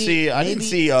 I didn't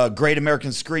see a Great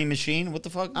American Scream Machine. What the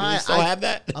fuck? Do they still have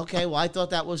that? Okay, well, I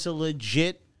thought that was a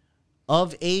legit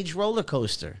of-age roller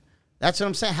coaster. That's what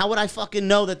I'm saying. How would I fucking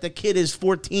know that the kid is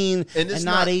 14 and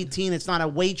not 18? It's not a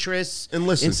waitress. And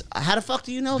listen, how the fuck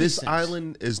do you know this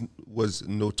island was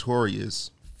notorious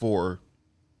for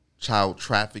child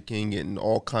trafficking and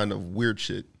all kind of weird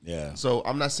shit. Yeah. So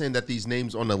I'm not saying that these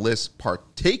names on the list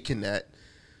partake in that,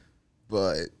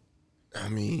 but I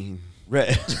mean,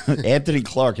 Anthony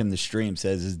Clark in the stream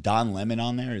says, "Is Don Lemon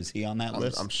on there? Is he on that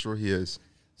list?" I'm sure he is.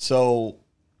 So.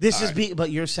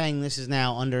 But you're saying this is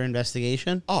now under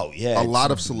investigation? Oh, yeah. A lot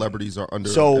of celebrities are under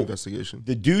investigation.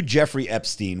 The dude Jeffrey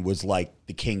Epstein was like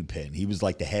the kingpin. He was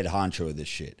like the head honcho of this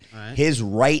shit. Right. His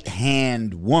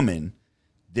right-hand woman,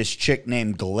 this chick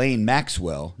named Ghislaine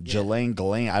Maxwell, Ghislaine,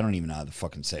 I don't even know how to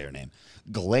fucking say her name.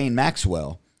 Ghislaine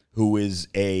Maxwell, who is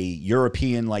a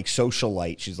European like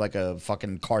socialite. She's like a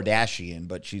fucking Kardashian,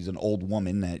 but she's an old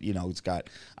woman that, you know, it's got,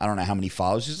 I don't know how many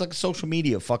followers. She's like a social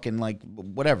media fucking like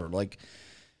whatever. Like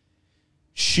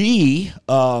she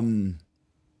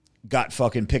got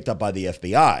fucking picked up by the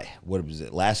FBI. What was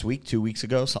it, last week, 2 weeks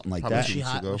ago, something like Probably that? 2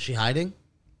 weeks ago. Was she hiding?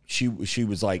 She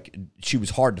was like, she was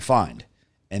hard to find.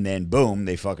 And then boom,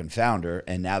 they fucking found her,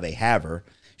 and now they have her.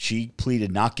 She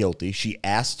pleaded not guilty. She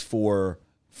asked for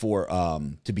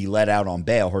to be let out on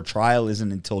bail. Her trial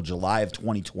isn't until July of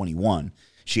 2021.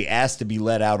 She asked to be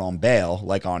let out on bail,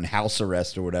 like on house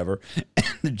arrest or whatever. And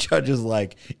the judge is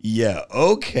like, yeah,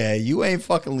 okay, you ain't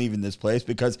fucking leaving this place,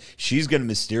 because she's going to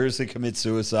mysteriously commit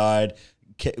suicide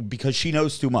because she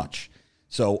knows too much.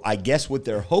 So I guess what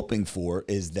they're hoping for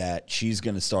is that she's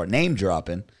going to start name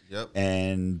dropping. Yep.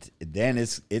 And then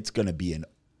it's going to be an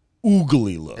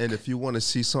oogly look. And if you want to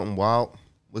see something wild,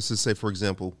 let's just say, for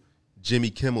example, Jimmy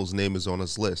Kimmel's name is on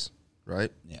his list,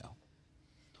 right? Yeah.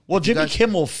 Well, Jimmy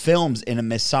Kimmel films in a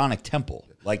Masonic temple,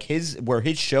 like where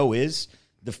his show is.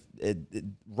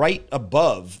 Right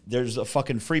above, there's a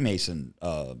fucking Freemason.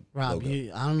 Rob, logo.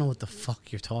 I don't know what the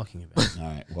fuck you're talking about. All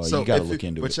right. Well, So you got to if look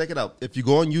into But it. check it out. If you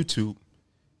go on YouTube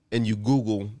and you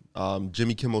Google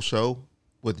Jimmy Kimmel Show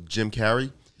with Jim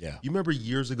Carrey, Yeah. you remember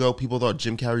years ago people thought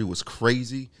Jim Carrey was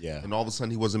crazy, Yeah. and all of a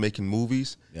sudden he wasn't making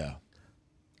movies. Yeah.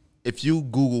 If you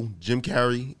Google Jim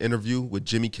Carrey interview with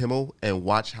Jimmy Kimmel and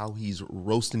watch how he's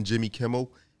roasting Jimmy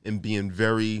Kimmel and being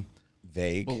very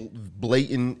Vague.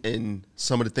 blatant in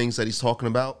some of the things that he's talking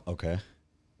about, Okay.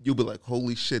 you'll be like,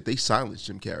 holy shit, they silenced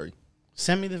Jim Carrey.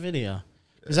 Send me the video.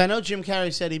 Because I know Jim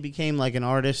Carrey said he became like an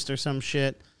artist or some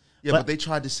shit. Yeah, but they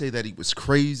tried to say that he was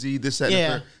crazy, this, that, Yeah.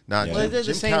 and the third. Nah, Yeah. Well, they did the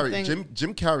Jim same Carrey, thing.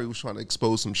 Jim Carrey was trying to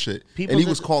expose some shit. People And he did-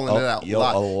 was calling it out Yo, a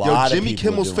lot. a lot of Jimmy people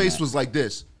Kimmel's doing face that. was like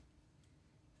this.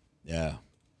 Yeah.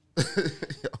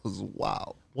 It was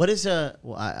wow. What is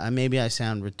maybe I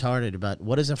sound retarded about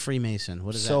what is a Freemason?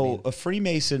 What does that mean? So a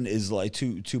Freemason is like,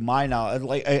 to my knowledge,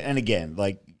 like, and again,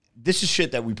 like, this is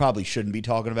shit that we probably shouldn't be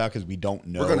talking about because we don't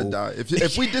know. We're gonna die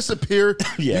if we disappear.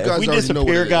 Yeah, you guys if we already know what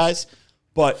disappear, it is. guys.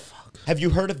 But have you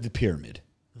heard of the pyramid?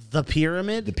 The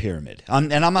pyramid? The pyramid.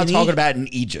 And I'm not In talking Egypt? about in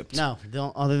Egypt. No,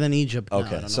 don't, other than Egypt. no, I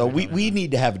Okay, don't know so what you're we talking about.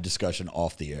 need to have a discussion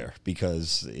off the air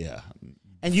because, yeah.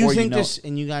 And you Before think know- this?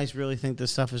 And you guys really think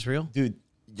this stuff is real? Dude,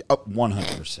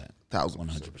 100%.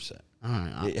 1,000%. All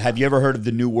right. Have you ever heard of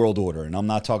the New World Order? And I'm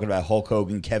not talking about Hulk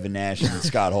Hogan, Kevin Nash, and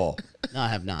Scott Hall. No, I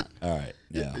have not. All right,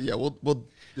 yeah. Yeah, we'll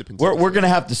dip into We're this. going to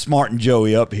have to smarten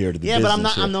Joey up here to the Yeah, but I'm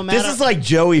business not- I'm shit. no This matter- is like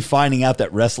Joey finding out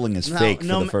that wrestling is No, fake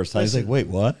no, for the first time. He's listen. like, wait,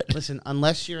 what? Listen,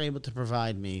 unless you're able to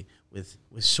provide me with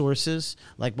sources,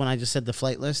 like when I just said the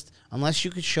flight list, unless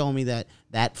you could show me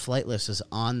that flight list is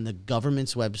on the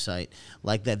government's website,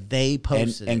 like that they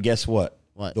posted. And guess what?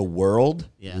 What? The world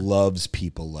Yeah. loves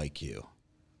people like you.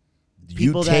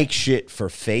 People You that- take shit for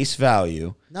face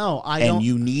value. No, I and don't.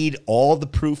 you need all the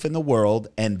proof in the world,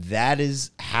 and that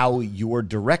is how you're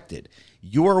directed.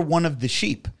 You're one of the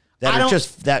sheep I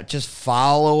don't- that just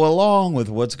follow along with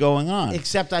what's going on.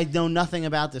 Except I know nothing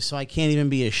about this, so I can't even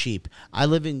be a sheep. I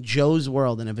live in Joe's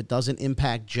world, and if it doesn't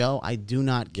impact Joe, I do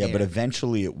not care. Yeah, but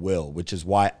eventually it will, which is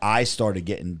why I started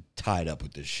getting tied up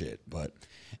with this shit. But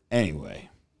anyway,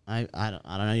 I don't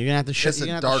know. You're gonna have to show. It's you're a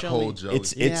gonna have dark to show hole, me. Joe.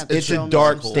 it's You have to it's show a me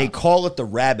dark. some They stuff. call it the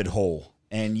rabbit hole,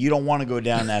 and you don't want to go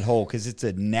down that hole because it's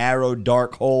a narrow,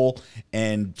 dark hole,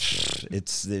 and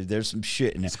there's some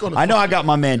shit in it. I know I got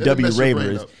my man it'll W. mess your Raber. brain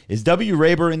Is, up. is W.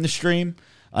 Raber in the stream?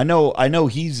 I know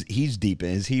he's deep.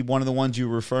 Is he one of the ones you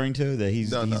were referring to? That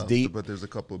he's No, deep. but there's a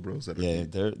couple of bros that are Yeah,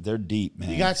 deep. they're deep, man.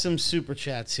 You got some super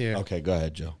chats here. Okay, go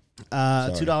ahead, Joe.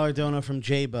 $2 dono from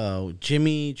J-Bo.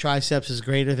 Jimmy triceps is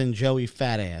greater than Joey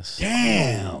fat ass.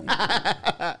 Damn.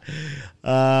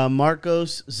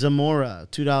 Marcos Zamora,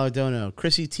 $2 dono.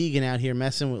 Chrissy Teigen out here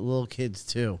messing with little kids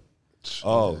too.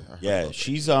 Oh yeah,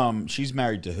 she's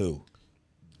married to who?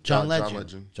 John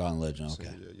Legend. John Legend. Okay.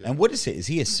 yeah. And what is he? Is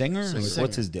he a singer? Singer.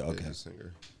 What's his deal? Yeah, Okay. he's a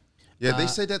singer. Yeah, they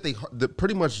say that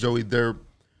pretty much, Joey,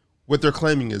 what they're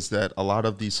claiming is that a lot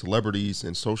of these celebrities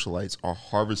and socialites are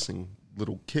harvesting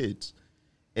little kids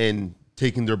and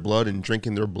taking their blood and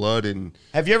drinking their blood, and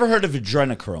Have you ever heard of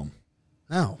adrenochrome?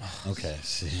 No. Okay.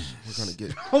 See. we're gonna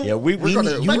get. Yeah, we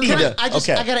gonna- need, you But need can to. I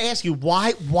okay. gotta ask you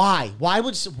why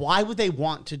would they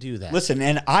want to do that? Listen,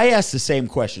 and I ask the same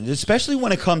question, especially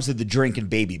when it comes to the drinking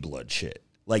baby blood shit.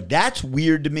 Like, that's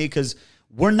weird to me because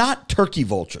we're not turkey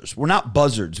vultures. We're not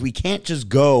buzzards. We can't just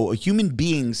go, human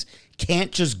beings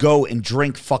can't just go and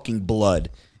drink fucking blood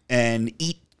and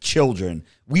eat children.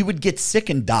 We would get sick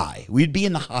and die. We'd be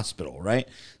in the hospital, right?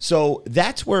 So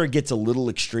that's where it gets a little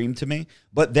extreme to me.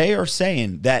 But they are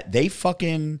saying that they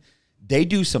They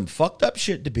do some fucked up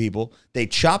shit to people. They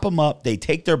chop them up. They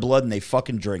take their blood and they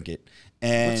fucking drink it.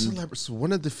 And So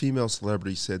one of the female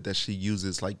celebrities said that she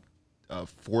uses like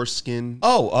foreskin.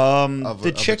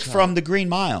 the chick from the Green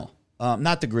Mile.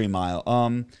 Not the Green Mile.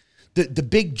 The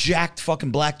big jacked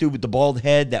fucking black dude with the bald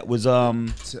head that was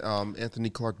Anthony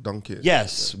Clark Duncan.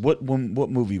 Yes. What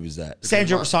movie was that?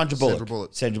 Sandra Bullock.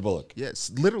 Sandra Bullock.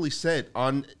 Yes, literally said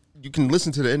on. You can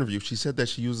listen to the interview. She said that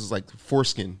she uses like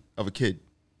foreskin of a kid.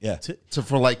 Yeah.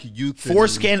 For like youth.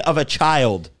 Foreskin of a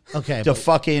child. Okay. To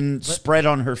fucking spread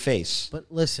on her face.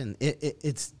 But listen,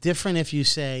 it's different if you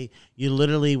say you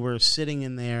literally were sitting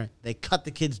in there, they cut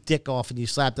the kid's dick off and you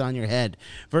slapped it on your head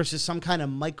versus some kind of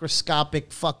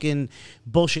microscopic fucking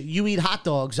bullshit. You eat hot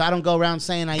dogs. I don't go around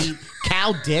saying I eat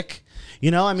cow dick. You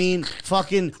know, I mean,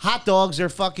 fucking hot dogs are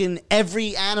fucking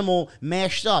every animal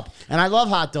mashed up. And I love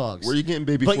hot dogs. Where are you getting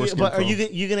baby foreskin but from? Are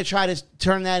you going to try to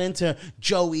turn that into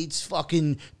Joe eats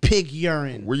fucking pig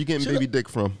urine? Where are you getting baby dick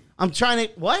from? I'm trying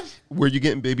to, what? Where are you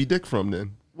getting baby dick from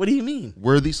then? What do you mean?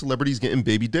 Where are these celebrities getting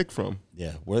baby dick from?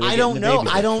 Yeah. I don't know.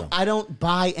 I don't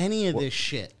buy any of this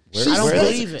shit. I don't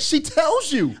believe it. She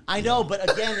tells you. I know, but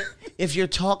again, if you're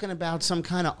talking about some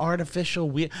kind of artificial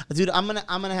weird, dude, I'm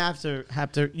gonna have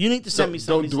to. You need to send me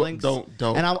some of these links. Don't.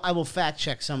 And I will fact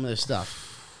check some of this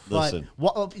stuff. Listen.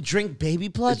 But what, drink baby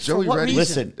blood Is Joey for what ready?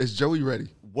 reason? Listen. Is Joey ready?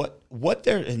 What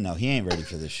they're no, he ain't ready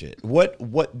for this shit. What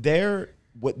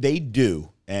they do,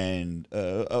 and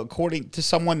according to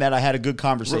someone that I had a good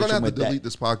conversation We're gonna have with, to delete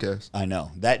this podcast. I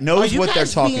know that knows Are you what they're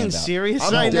guys talking being about. serious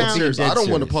I'm right dead now? serious. Dead I don't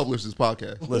want to serious. publish this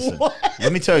podcast. Listen,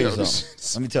 let me tell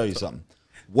you something.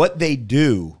 What they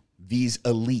do, these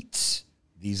elites,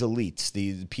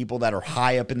 these people that are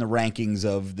high up in the rankings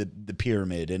of the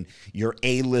pyramid, and your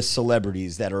A-list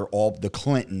celebrities that are all the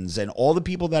Clintons and all the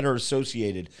people that are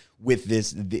associated with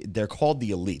this, they're called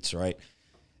the elites, right?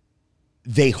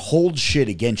 They hold shit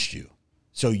against you.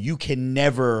 So you can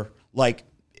never, like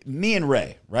me and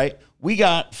Ray, right? We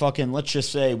got fucking, let's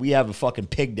just say we have a fucking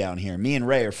pig down here. Me and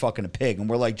Ray are fucking a pig. And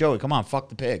we're like, Joey, come on, fuck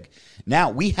the pig. Now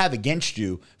we have against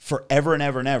you forever and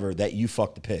ever and ever that you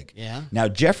fuck the pig. Yeah. Now,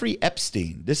 Jeffrey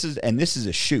Epstein, this is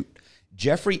a shoot.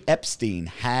 Jeffrey Epstein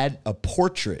had a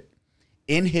portrait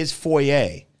in his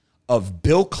foyer of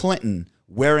Bill Clinton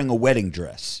wearing a wedding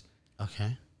dress.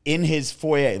 Okay. In his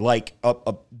foyer, like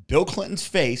a Bill Clinton's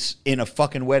face in a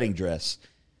fucking wedding dress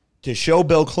to show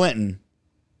Bill Clinton,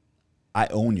 I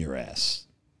own your ass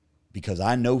because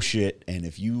I know shit. And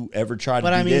if you ever try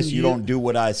to do this, you don't do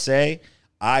what I say.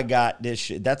 I got this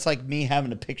shit. That's like me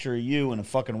having a picture of you in a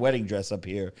fucking wedding dress up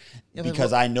here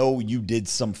because I know you did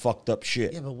some fucked up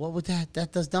shit. Yeah, but what would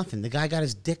that does nothing. The guy got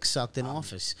his dick sucked in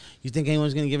office. You think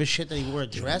anyone's going to give a shit that he wore a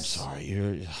dress? I'm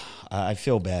sorry. I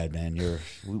feel bad, man.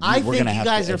 I think you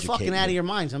guys are fucking out of your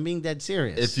minds. I'm being dead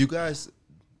serious. If you guys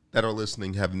that are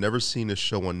listening have never seen a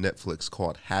show on Netflix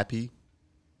called Happy,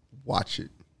 watch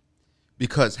it.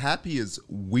 Because Happy is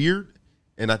weird,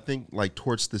 and I think like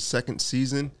towards the second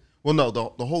season, well, no,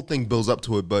 the whole thing builds up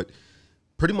to it, but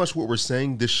pretty much what we're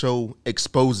saying, this show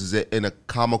exposes it in a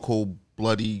comical,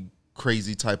 bloody,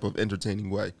 crazy type of entertaining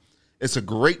way. It's a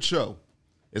great show.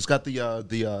 It's got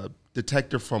the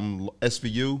detective from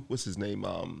SVU. What's his name?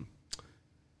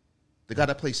 The guy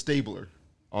that plays Stabler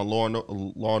on Law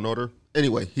and Order.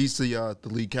 Anyway, he's the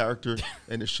lead character,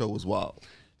 and the show is wild.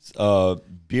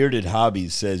 Bearded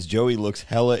Hobbies says Joey looks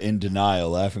hella in denial,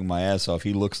 laughing my ass off.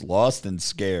 He looks lost and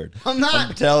scared. I'm not.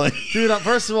 I'm telling you. Dude,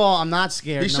 first of all, I'm not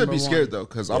scared. He should be scared though,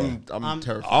 because I'm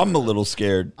terrified. I'm a little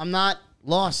scared. I'm not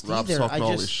lost Rob's either. talking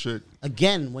all this shit.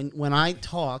 Again, when I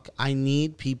talk, I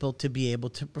need people to be able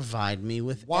to provide me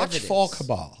with Watch evidence. Fall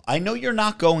Cabal. I know you're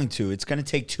not going to. It's going to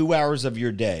take 2 hours of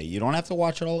your day. You don't have to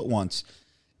watch it all at once.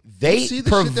 They See the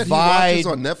provide. shit that he watches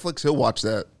on Netflix? He'll watch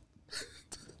that.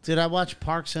 Did I watch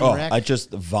Parks and Oh, Rec? I just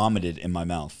vomited in my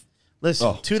mouth. Listen,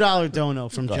 Oh. $2 dono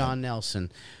from Go John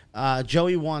Nelson.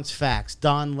 Joey wants facts.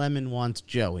 Don Lemon wants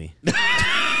Joey.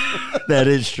 That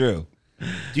is true.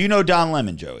 Do you know Don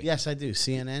Lemon, Joey? Yes, I do.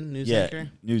 CNN news Yeah,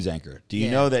 anchor. news anchor. Do you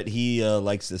Yeah. know that he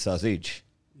likes the sausage?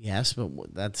 Yes,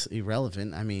 but that's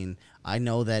irrelevant. I mean, I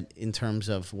know that in terms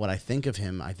of what I think of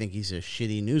him, I think he's a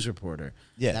shitty news reporter.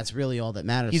 Yeah. That's really all that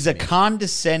matters. He's to a me.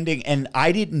 condescending, and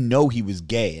I didn't know he was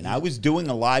gay. And I was doing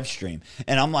a live stream,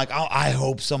 and I'm like, oh, I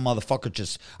hope some motherfucker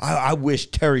just, I wish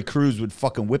Terry Crews would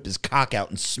fucking whip his cock out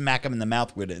and smack him in the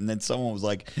mouth with it. And then someone was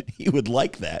like, he would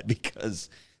like that because,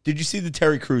 did you see the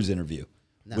Terry Crews interview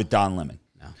with Don Lemon?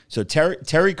 No. So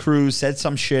Terry Crews said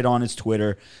some shit on his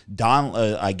Twitter. Don,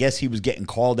 I guess he was getting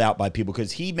called out by people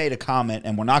because he made a comment,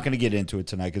 and we're not going to get into it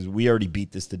tonight because we already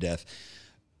beat this to death.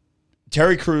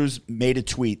 Terry Crews made a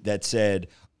tweet that said,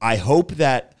 I hope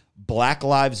that Black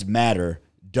Lives Matter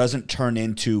doesn't turn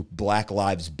into Black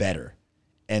Lives Better.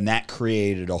 And that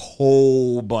created a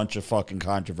whole bunch of fucking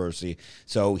controversy.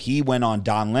 So he went on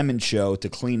Don Lemon's show to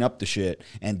clean up the shit.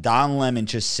 And Don Lemon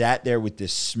just sat there with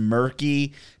this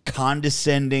smirky,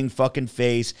 condescending fucking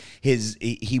face.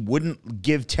 He wouldn't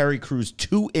give Terry Crews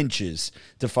 2 inches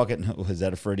to fucking, was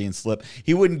that a Freudian slip?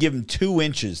 He wouldn't give him 2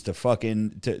 inches to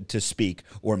fucking, to speak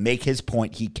or make his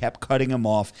point. He kept cutting him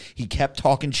off. He kept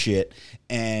talking shit.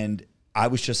 And I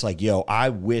was just like, yo, I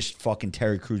wish fucking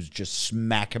Terry Crews would just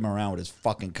smack him around with his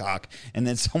fucking cock. And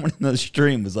then someone in the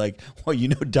stream was like, well, you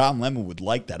know, Don Lemon would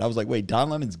like that. I was like, wait, Don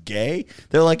Lemon's gay?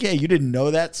 They're like, yeah, you didn't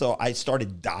know that? So I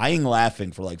started dying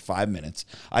laughing for like 5 minutes.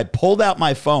 I pulled out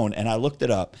my phone and I looked it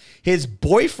up. His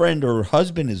boyfriend or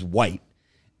husband is white.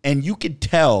 And you could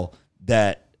tell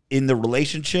that in the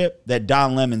relationship that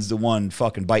Don Lemon's the one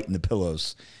fucking biting the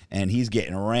pillows. And he's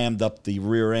getting rammed up the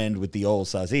rear end with the old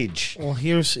sausage. Well,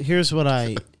 here's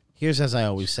as I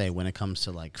always say when it comes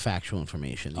to like factual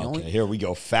information. Here we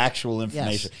go. Factual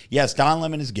information. Yes, Don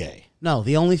Lemon is gay. No,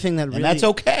 the only thing that really, and that's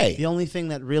okay. The only thing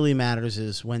that really matters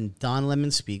is when Don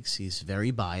Lemon speaks, he's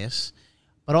very biased,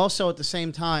 but also at the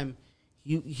same time,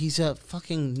 he's a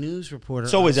fucking news reporter.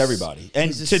 So is everybody.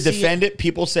 And to defend it,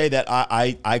 people say that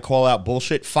I call out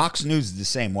bullshit. Fox News is the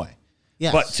same way.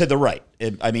 Yes. But to the right.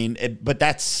 But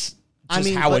that's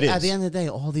just how it is. At the end of the day,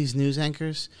 all these news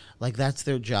anchors, like that's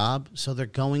their job. So they're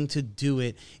going to do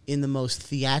it in the most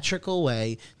theatrical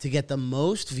way to get the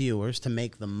most viewers, to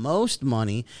make the most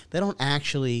money. They don't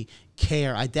actually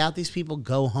care. I doubt these people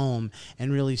go home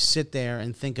and really sit there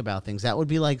and think about things. That would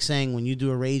be like saying when you do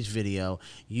a rage video,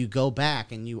 you go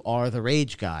back and you are the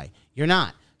rage guy. You're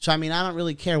not. So, I don't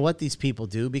really care what these people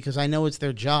do because I know it's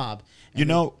their job. You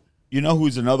know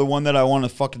who's another one that I want to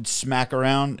fucking smack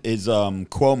around is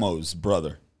Cuomo's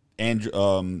brother, Andrew.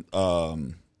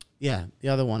 Yeah, the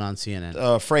other one on CNN.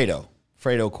 Fredo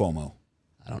Cuomo.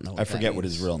 I don't know. I forget what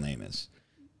his real name is.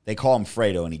 They call him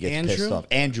Fredo, and he gets pissed off.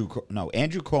 Andrew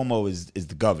Cuomo is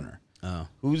the governor. Oh,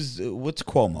 what's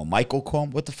Cuomo? Michael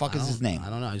Cuomo? What the fuck is his name? I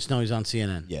don't know. I just know he's on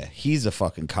CNN. Yeah, he's a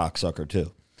fucking cocksucker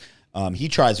too. He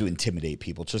tries to intimidate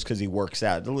people just because he works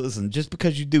out. Listen, just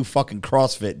because you do fucking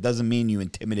CrossFit doesn't mean you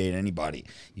intimidate anybody,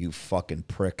 you fucking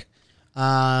prick.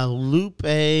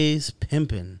 Lupe's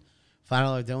pimpin'.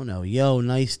 $5 dono. Yo,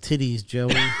 nice titties,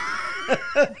 Joey.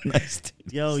 Nice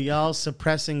titties. Yo, y'all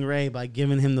suppressing Ray by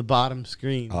giving him the bottom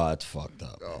screen. Oh, that's fucked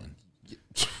up, man.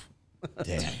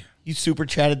 Damn. You super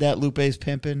chatted that Lupe's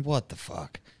pimpin'? What the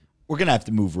fuck? We're going to have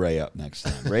to move Ray up next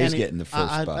time. Ray's getting the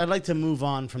first spot. I'd like to move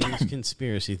on from these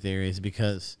conspiracy theories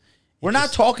because... We're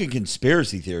not talking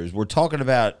conspiracy theories. We're talking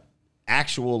about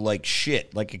actual, like,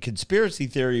 shit. Like, a conspiracy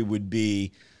theory would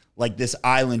be, like, this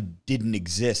island didn't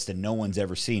exist and no one's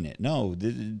ever seen it. No,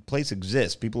 the place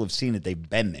exists. People have seen it. They've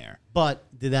been there. But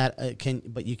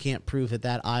but you can't prove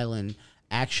that island...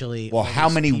 Actually, well, how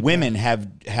many women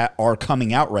are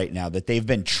coming out right now that they've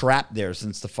been trapped there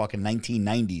since the fucking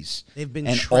 1990s? They've been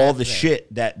and trapped all the there. shit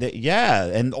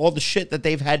and all the shit that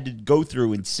they've had to go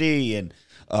through and see, and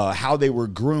how they were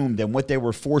groomed and what they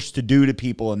were forced to do to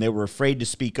people, and they were afraid to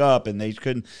speak up, and they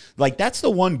couldn't. Like, that's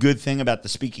the one good thing about the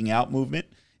speaking out movement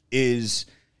is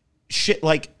shit.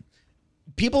 Like,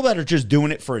 people that are just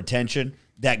doing it for attention,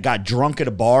 that got drunk at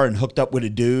a bar and hooked up with a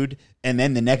dude, and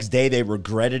then the next day they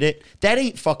regretted it, that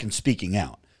ain't fucking speaking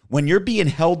out. When you're being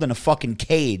held in a fucking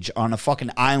cage on a fucking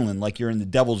island like you're in the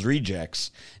Devil's Rejects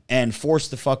and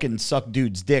forced to fucking suck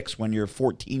dudes' dicks when you're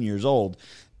 14 years old,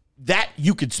 that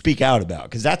you could speak out about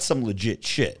because that's some legit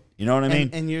shit. You know what I mean?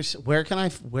 And you're where's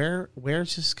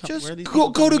this? Just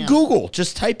go to Google.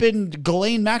 Just type in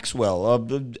Ghislaine Maxwell, a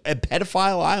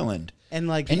pedophile island. And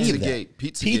like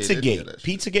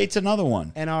Pizzagate's another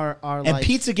one. And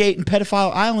Pizzagate and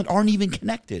Pedophile Island aren't even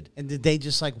connected. And did they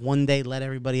just like one day let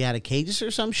everybody out of cages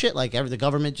or some shit? Like the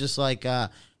government just like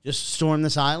just stormed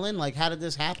this island? Like how did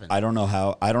this happen? I don't know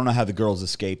how the girls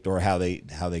escaped or how they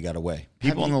got away.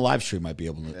 People on the live stream might be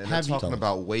able to. And they're talking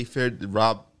about Wayfair.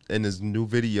 Rob in his new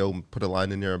video put a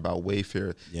line in there about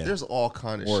Wayfair. Yeah. There's all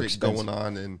kind of shit going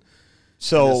on and.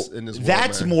 So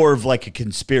that's more of like a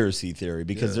conspiracy theory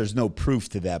because there's no proof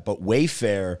to that. But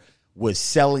Wayfair was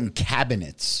selling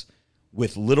cabinets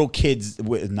with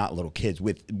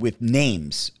with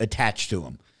names attached to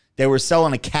them. They were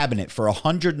selling a cabinet for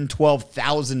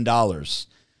 $112,000,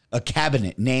 a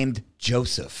cabinet named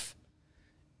Joseph,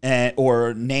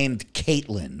 or named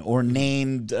Caitlin, or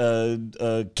named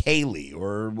Kaylee,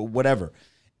 or whatever.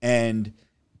 And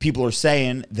people are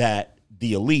saying that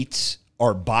the elites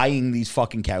are buying these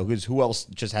fucking cows, because who else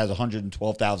just has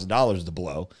 $112,000 to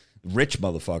blow? Rich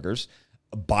motherfuckers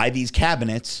buy these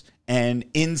cabinets, and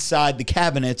inside the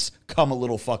cabinets come a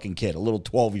little fucking kid, a little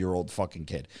 12-year-old fucking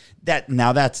kid.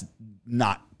 That's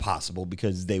not possible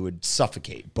because they would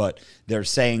suffocate. But they're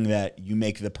saying that you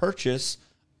make the purchase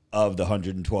of the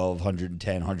 $112,000, $110,000,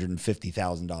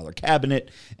 $150,000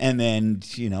 cabinet, and then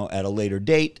at a later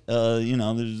date, there's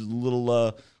a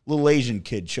little Asian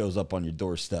kid shows up on your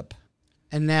doorstep.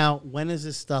 And now, when is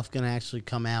this stuff going to actually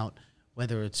come out,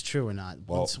 whether it's true or not?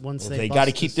 Once they got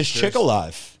to keep this chick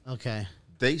alive. Okay.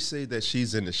 They say that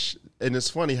she's in and it's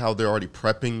funny how they're already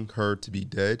prepping her to be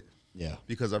dead. Yeah.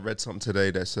 Because I read something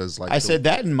today that says I said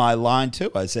that in my line too.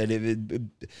 I said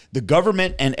the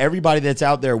government and everybody that's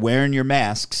out there wearing your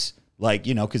masks,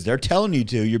 because they're telling you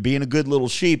to, you're being a good little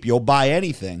sheep, you'll buy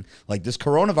anything. Like, this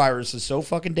coronavirus is so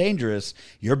fucking dangerous.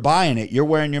 You're buying it. You're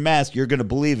wearing your mask. You're going to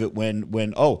believe it when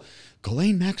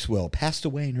Ghislaine Maxwell passed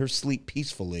away in her sleep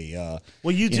peacefully.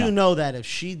 Well, you do know that if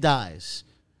she dies,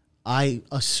 I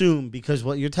assume, because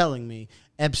what you're telling me,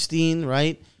 Epstein,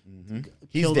 right? Mm-hmm.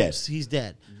 He's dead. He's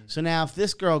dead. Mm-hmm. So now if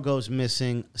this girl goes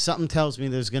missing, something tells me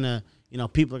there's going to,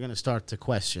 people are going to start to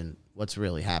question what's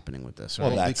really happening with this, right?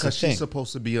 Well, that's because she's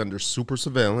supposed to be under super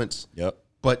surveillance. Yep.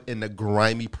 But in a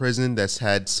grimy prison that's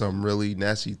had some really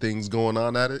nasty things going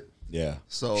on at it. Yeah.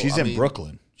 So she's in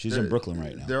Brooklyn. She's in Brooklyn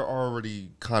right now. They're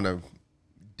already kind of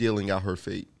dealing out her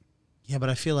fate. Yeah, but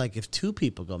I feel like if two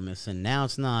people go missing, now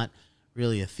it's not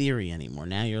really a theory anymore.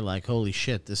 Now you're like, holy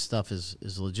shit, this stuff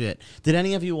is legit. Did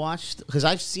any of you watch? Because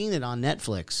I've seen it on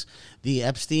Netflix, the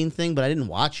Epstein thing, but I didn't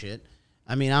watch it.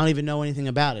 I mean, I don't even know anything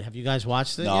about it. Have you guys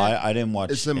watched it? No, yet? I didn't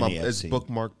watch. It's in it's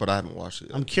bookmarked, but I haven't watched it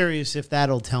yet. I'm curious if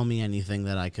that'll tell me anything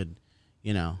that I could,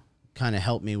 kind of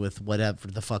help me with whatever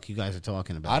the fuck you guys are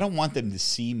talking about. I don't want them to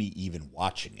see me even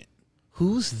watching it.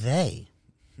 Who's they?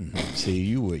 See,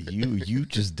 you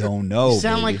just don't know. You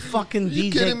sound baby. like fucking You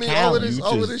DJ kidding me? Khaled.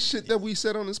 All of this shit that we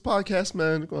said on this podcast,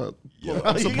 man. I'm You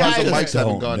surprised the guys mics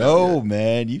haven't gone know, out yet.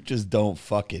 man. You just don't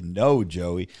fucking know,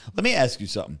 Joey. Let me ask you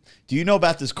something. Do you know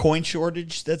about this coin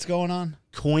shortage that's going on?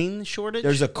 Coin shortage?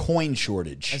 There's a coin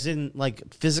shortage. As in,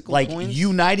 like, physical like coins?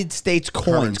 United States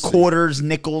coins, Currency. quarters,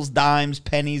 nickels, dimes,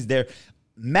 pennies. They're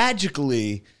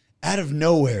magically out of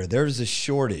nowhere. There's a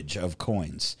shortage of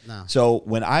coins. No. So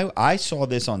when I saw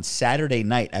this on Saturday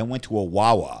night, I went to a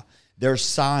Wawa. There's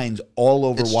signs all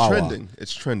over It's Wawa. trending.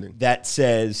 It's trending. That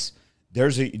says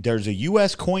there's a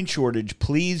U.S. coin shortage.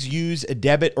 Please use a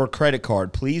debit or credit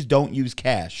card. Please don't use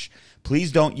cash.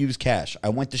 Please don't use cash. I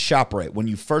went to ShopRite. When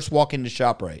you first walk into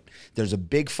ShopRite, there's a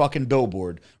big fucking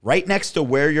billboard right next to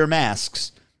wear your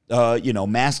masks.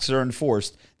 Masks are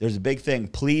enforced. There's a big thing.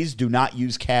 Please do not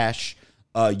use cash.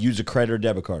 Use a credit or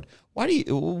debit card. Why do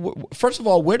you? First of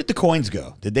all, where did the coins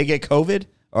go? Did they get COVID?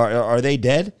 Are they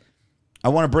dead? I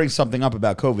want to bring something up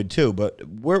about COVID too, but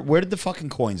where did the fucking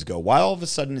coins go? Why all of a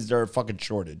sudden is there a fucking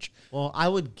shortage? Well, I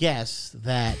would guess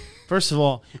that first of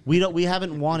all, we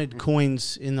haven't wanted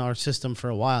coins in our system for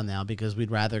a while now because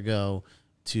we'd rather go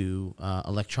to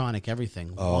electronic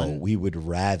everything. We would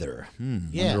rather.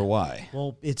 Wonder why.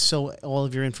 Well, it's so all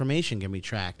of your information can be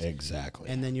tracked.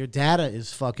 Exactly. And then your data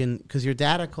is fucking because your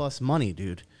data costs money,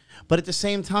 dude. But at the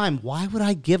same time, why would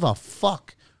I give a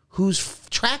fuck who's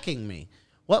tracking me?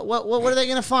 What are they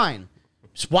gonna find?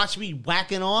 Just watch me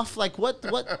whacking off? Like what?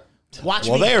 Watch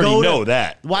well, me they already go know to,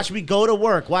 that. Watch me go to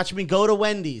work. Watch me go to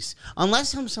Wendy's.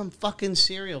 Unless I'm some fucking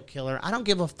serial killer, I don't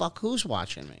give a fuck who's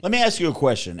watching me. Let me ask you a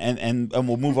question, and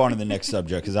we'll move on to the next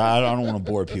subject because I don't want to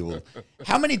bore people.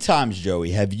 How many times,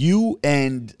 Joey, have you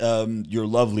and your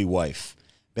lovely wife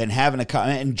been having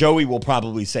and Joey will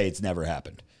probably say it's never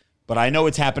happened. But I know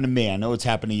it's happened to me. I know it's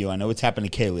happened to you. I know it's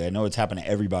happened to Kaylee. I know it's happened to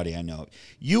everybody I know.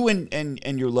 You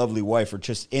and your lovely wife are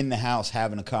just in the house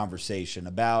having a conversation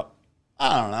about,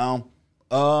 I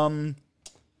don't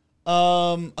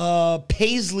know,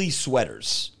 Paisley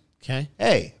sweaters. Okay.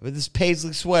 Hey, with this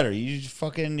Paisley sweater, you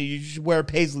should wear a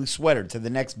Paisley sweater to the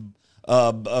next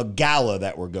gala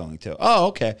that we're going to. Oh,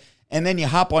 okay. And then you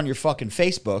hop on your fucking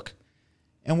Facebook,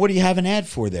 and what do you have an ad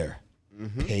for there?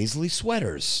 Mm-hmm. Paisley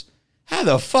sweaters. How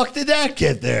the fuck did that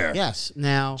get there? Yes.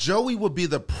 Now, Joey would be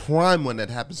the prime when that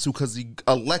happens too, because he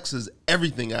Alexa's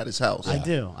everything at his house. I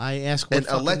do. I ask. And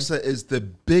Alexa is the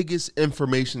biggest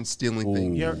information stealing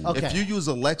thing. Okay. If you use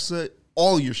Alexa,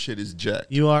 all your shit is jacked.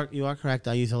 You are correct.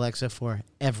 I use Alexa for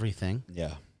everything.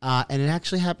 Yeah. And it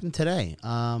actually happened today.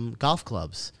 Golf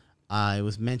clubs. I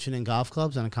was mentioning golf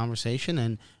clubs on a conversation,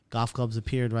 and golf clubs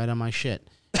appeared right on my shit.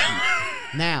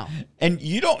 Now, and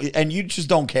you just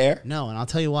don't care? No, and I'll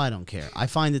tell you why I don't care. I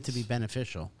find it to be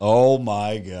beneficial. Oh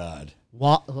my God.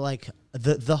 Like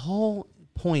the whole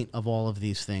point of all of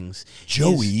these things.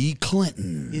 Joey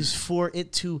Clinton. Is for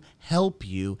it to help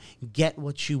you get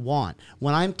what you want.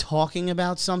 When I'm talking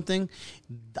about something,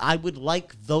 I would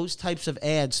like those types of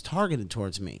ads targeted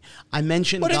towards me. I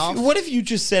mentioned golf. What if you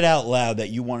just said out loud that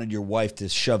you wanted your wife to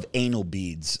shove anal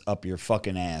beads up your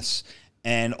fucking ass,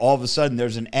 and all of a sudden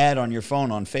there's an ad on your phone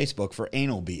on Facebook for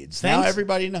anal beads? Now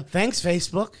everybody knows. Thanks,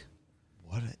 Facebook.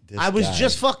 I was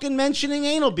just fucking mentioning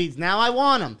anal beads. Now I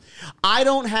want them. I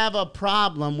don't have a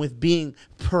problem with being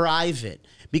private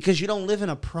because you don't live in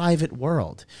a private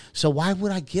world. So why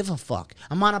would I give a fuck?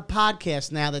 I'm on a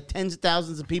podcast now that tens of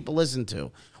thousands of people listen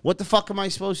to. What the fuck am I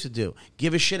supposed to do?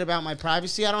 Give a shit about my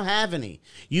privacy? I don't have any.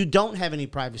 You don't have any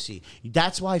privacy.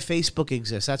 That's why Facebook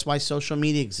exists. That's why social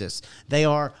media exists. They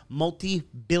are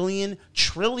multi-billion,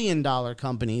 trillion-dollar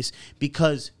companies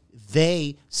because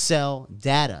they sell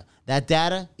data. That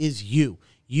data is you.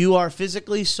 You are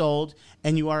physically sold,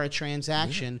 and you are a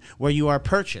transaction where you are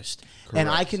purchased. Correct. And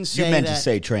I can say you meant to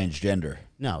say transgender.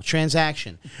 No,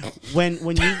 transaction. When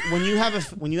you have a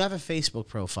Facebook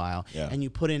profile and you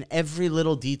put in every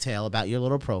little detail about your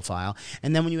little profile,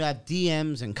 and then when you have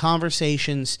DMs and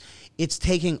conversations, it's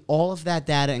taking all of that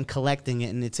data and collecting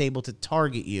it, and it's able to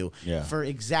target you for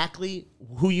exactly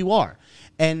who you are.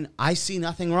 And I see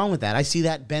nothing wrong with that. I see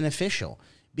that beneficial.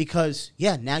 Because,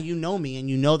 now you know me, and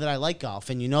you know that I like golf,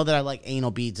 and you know that I like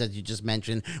anal beads, as you just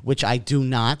mentioned, which I do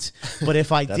not. But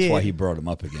if I That's did... why he brought him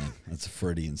up again. That's a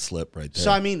Freudian slip right there. So,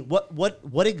 I mean,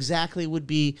 what exactly would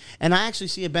be... And I actually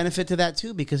see a benefit to that,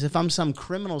 too, because if I'm some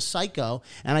criminal psycho,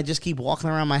 and I just keep walking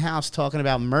around my house talking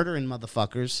about murdering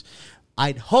motherfuckers...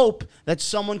 I'd hope that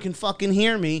someone can fucking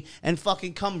hear me and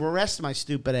fucking come arrest my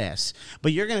stupid ass.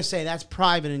 But you're going to say that's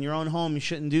private in your own home. You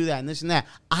shouldn't do that and this and that.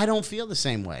 I don't feel the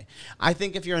same way. I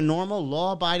think if you're a normal,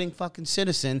 law-abiding fucking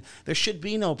citizen, there should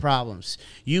be no problems.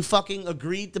 You fucking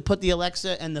agreed to put the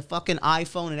Alexa and the fucking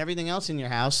iPhone and everything else in your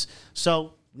house.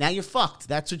 So now you're fucked.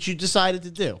 That's what you decided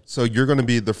to do. So you're going to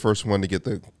be the first one to get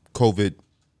the COVID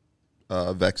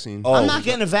vaccine? I'm not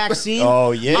getting a vaccine.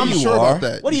 Oh, yeah, I'm sure are. about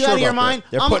that. What are you out of your mind?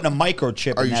 They're putting a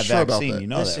microchip in that vaccine. You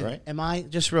know Listen, that, right? Am I,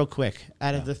 just real quick,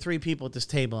 out of the three people at this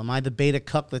table, am I the beta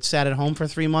cuck that sat at home for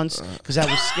 3 months because I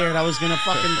was scared I was going to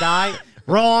fucking die?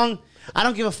 Wrong. I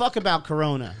don't give a fuck about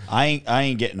corona. I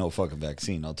ain't getting no fucking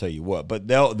vaccine, I'll tell you what. But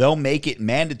they'll make it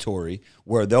mandatory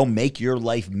where they'll make your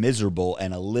life miserable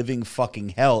and a living fucking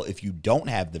hell if you don't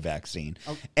have the vaccine.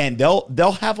 Okay. And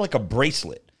they'll have like a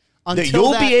bracelet.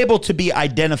 You'll be able to be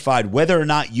identified whether or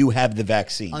not you have the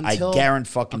vaccine. I guarantee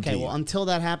fucking to you. Well, until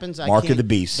that happens, Mark of the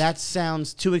beast. That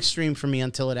sounds too extreme for me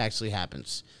until it actually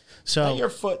happens. So is that your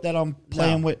foot that I'm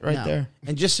playing with right there?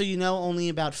 And just so you know, only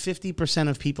about 50%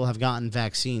 of people have gotten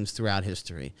vaccines throughout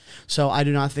history. So I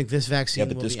do not think this vaccine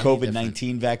will be this any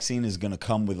COVID-19 vaccine is going to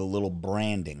come with a little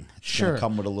branding. It's going to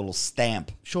come with a little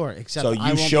stamp. Sure, except so I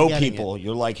you won't show be getting people, it.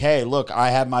 You're like, hey, look, I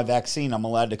have my vaccine. I'm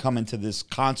allowed to come into this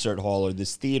concert hall or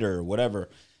this theater or whatever.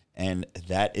 And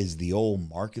that is the old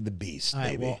mark of the beast, All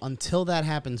right, baby. well, until that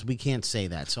happens, we can't say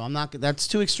that. So I'm not. That's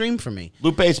too extreme for me.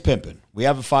 Lupe's pimping. We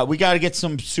have a fight. We got to get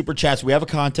some super chats. We have a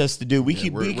contest to do. We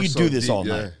could do this all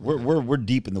night. We're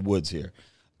deep in the woods here.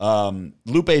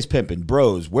 Lupe's pimping.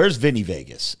 Bros, where's Vinny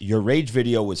Vegas? Your rage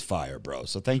video was fire, bro.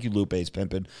 So thank you, Lupe's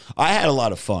pimping. I had a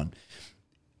lot of fun.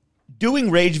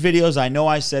 Doing rage videos, I know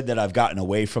I said that I've gotten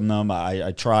away from them.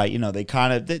 I try,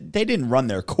 they didn't run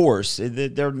their course.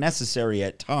 They're necessary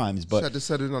at times, but just had to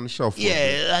set it on the shelf.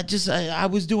 I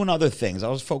was doing other things. I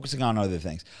was focusing on other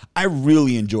things. I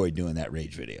really enjoyed doing that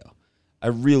rage video. I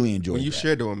really enjoyed it. When you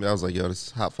shared it with me, I was like, yo, this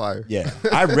is hot fire. Yeah.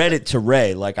 I read it to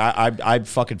Ray. Like, I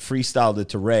fucking freestyled it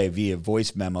to Ray via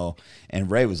voice memo, and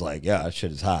Ray was like, yeah, that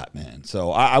shit is hot, man. So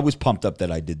I was pumped up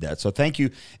that I did that. So thank you.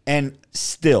 And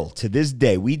still, to this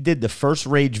day, we did the first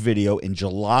Rage video in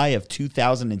July of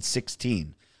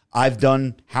 2016. I've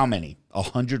done how many?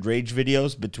 100 Rage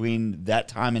videos between that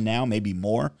time and now, maybe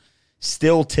more.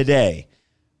 Still today,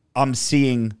 I'm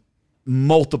seeing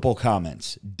multiple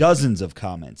comments, dozens of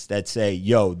comments that say,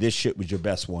 yo, this shit was your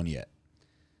best one yet.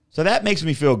 So that makes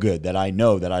me feel good that I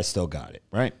know that I still got it,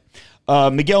 right?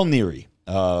 Miguel Neary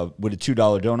with a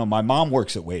 $2 dono. My mom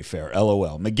works at Wayfair,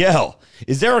 LOL. Miguel,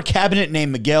 is there a cabinet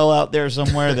named Miguel out there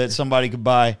somewhere that somebody could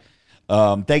buy?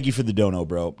 Thank you for the dono,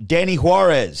 bro. Danny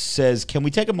Juarez says, can we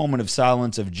take a moment of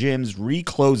silence of gyms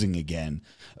reclosing again?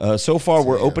 So far,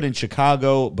 we're open in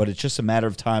Chicago, but it's just a matter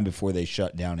of time before they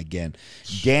shut down again.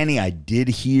 Danny, I did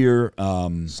hear...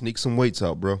 sneak some weights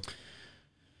out, bro.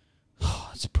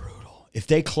 It's brutal. If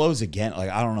they close again,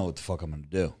 I don't know what the fuck I'm going to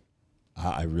do.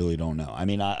 I really don't know. I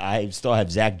mean, I still have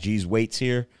Zach G's weights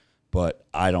here. but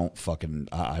I don't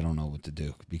know what to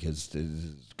do because this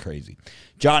is crazy.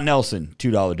 John Nelson,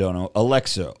 $2 dono.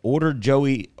 Alexa, order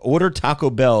Taco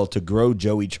Bell to grow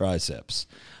Joey triceps.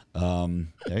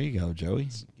 There you go, Joey.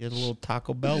 Get a little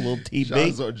Taco Bell, a little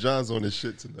TB. John's on his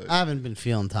shit tonight. I haven't been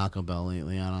feeling Taco Bell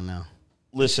lately. I don't know.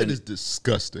 Listen, it is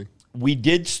disgusting. We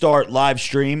did start live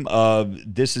stream.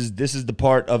 This is the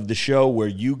part of the show where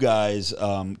you guys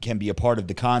can be a part of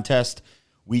the contest.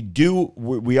 We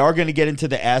are going to get into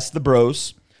the Ask the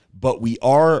Bros, but we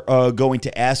are going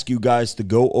to ask you guys to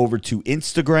go over to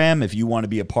Instagram if you want to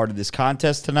be a part of this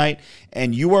contest tonight,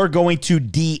 and you are going to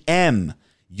DM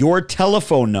your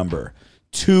telephone number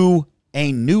to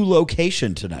a new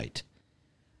location tonight.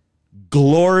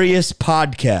 Glorious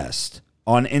Podcast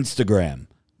on Instagram.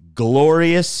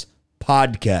 Glorious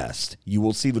Podcast. You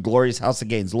will see the Glorious House of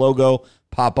Gains logo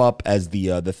pop up as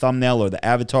the thumbnail or the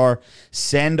avatar.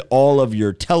 Send all of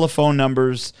your telephone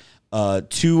numbers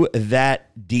to that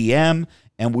DM,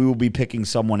 and we will be picking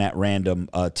someone at random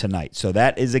tonight. So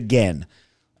that is, again,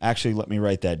 actually, let me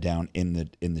write that down in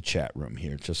the chat room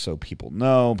here, just so people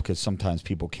know, because sometimes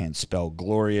people can't spell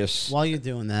glorious. While you're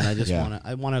doing that, I just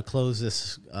want to close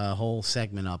this whole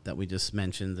segment up that we just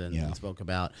mentioned and spoke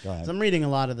about. So I'm reading a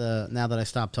lot of now that I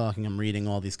stopped talking, I'm reading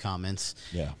all these comments.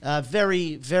 Yeah.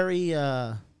 Very, very.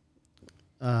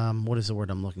 What is the word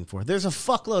I'm looking for? There's a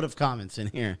fuckload of comments in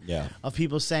here. Yeah. Of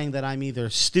people saying that I'm either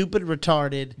stupid,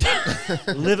 retarded,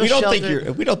 we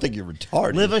don't think you're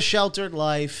retarded. Live a sheltered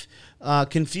life.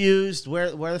 Confused.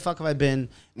 Where the fuck have I been?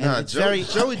 And Joey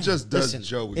just does listen,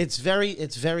 Joey. It's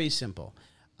very simple.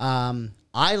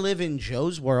 I live in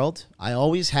Joe's world. I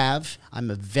always have. I'm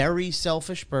a very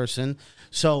selfish person.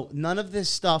 So none of this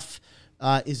stuff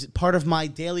is part of my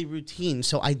daily routine.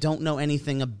 So I don't know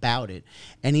anything about it.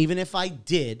 And even if I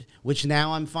did, which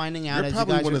now I'm finding out, as you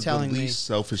guys are telling me, one of the least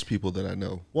selfish people that I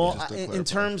know. Well, in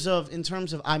terms of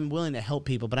I'm willing to help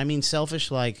people, but I mean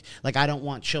selfish like I don't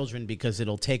want children because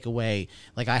it'll take away,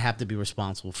 like I have to be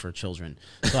responsible for children.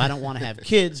 So I don't want to have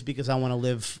kids because I want to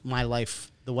live my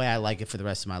life the way I like it for the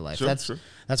rest of my life. Sure,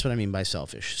 that's what I mean by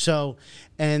selfish. So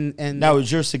and now,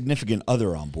 is your significant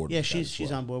other on board? Yeah,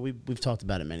 she's on board. We've talked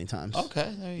about it many times.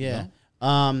 Okay, there you go.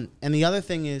 And the other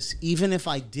thing is, even if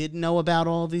I did know about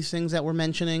all of these things that we're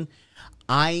mentioning,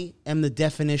 I am the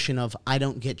definition of I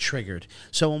don't get triggered.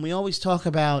 So when we always talk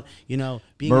about, being an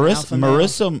alpha male,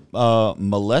 Marissa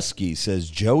Molesky says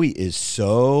Joey is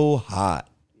so hot.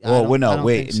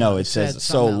 It says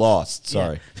so lost.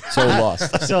 Sorry. So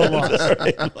lost. So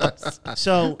lost.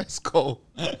 So it's cold.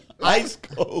 Ice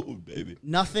cold, baby.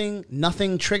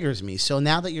 Nothing triggers me. So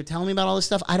now that you're telling me about all this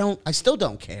stuff, I still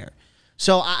don't care.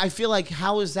 So I feel like,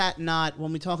 how is that not,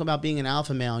 when we talk about being an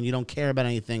alpha male and you don't care about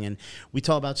anything, and we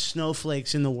talk about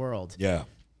snowflakes in the world. Yeah.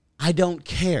 I don't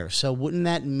care. So wouldn't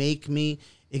that make me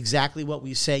exactly what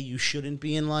we say you shouldn't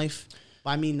be in life?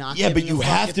 By me not giving but you a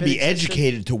fuck have if to it be existed?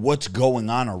 educated to what's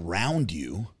going on around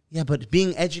you. Yeah, but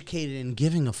being educated and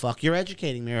giving a fuck, you're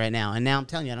educating me right now, and now I'm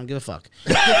telling you I don't give a fuck.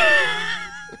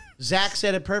 Zach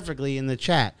said it perfectly in the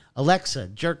chat. Alexa,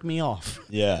 jerk me off.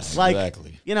 Yes, like,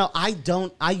 exactly.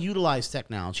 I utilize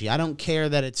technology. I don't care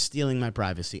that it's stealing my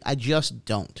privacy. I just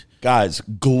don't. Guys,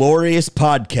 Glorious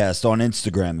Podcast on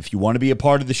Instagram. If you want to be a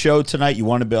part of the show tonight, you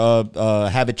want to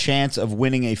have a chance of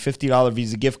winning a $50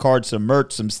 Visa gift card, some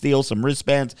merch, some steel, some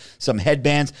wristbands, some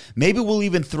headbands. Maybe we'll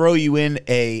even throw you in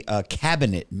a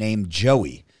cabinet named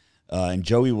Joey. And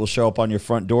Joey will show up on your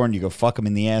front door, and you go fuck him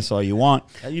in the ass all you want.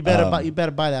 You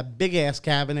better buy that big ass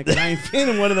cabinet, because I ain't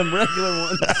feeling one of them regular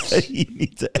ones. He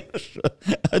needs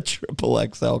a triple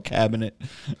XL cabinet.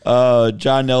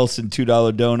 John Nelson,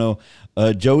 $2 dono.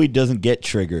 Joey doesn't get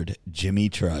triggered. Jimmy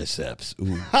triceps.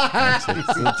 Ooh, that's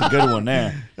a good one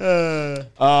there.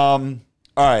 All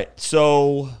right,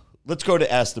 so let's go to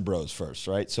Ask the Bros first,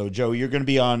 right? So, Joey, you're going to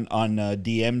be on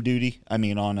DM duty. I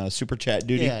mean, on super chat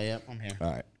duty. Yeah, I'm here.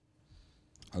 All right.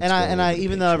 I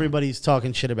even though everybody's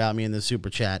talking shit about me in the super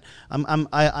chat,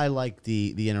 I like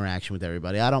the interaction with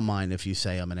everybody. I don't mind if you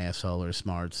say I'm an asshole or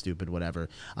smart, stupid, whatever.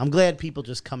 I'm glad people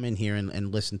just come in here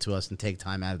and listen to us and take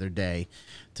time out of their day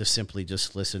to simply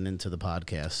just listen into the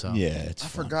podcast. So yeah, I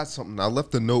forgot something. I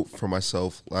left a note for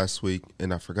myself last week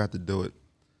and I forgot to do it.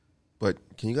 But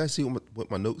can you guys see what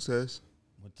my note says?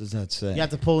 What does that say? You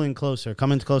have to pull in closer.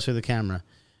 Come in closer to the camera.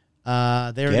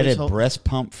 There Get it is. a breast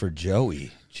pump for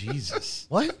Joey. Jesus.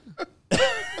 What?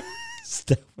 Is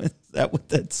that what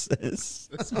that says?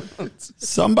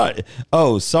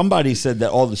 Somebody said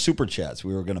that all the super chats,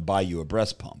 we were going to buy you a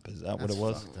breast pump. Is that what it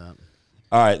was?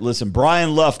 All right, listen,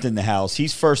 Brian Luft in the house.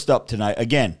 He's first up tonight.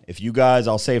 Again, if you guys,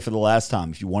 I'll say it for the last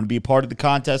time, if you want to be a part of the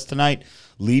contest tonight,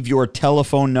 leave your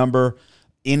telephone number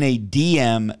in a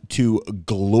DM to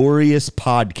Glorious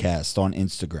Podcast on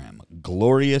Instagram.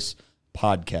 Glorious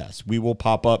Podcast. We will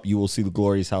pop up. You will see the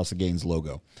Glorious House of Gains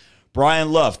logo.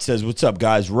 Brian Luft says, what's up,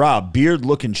 guys? Rob, beard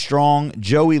looking strong.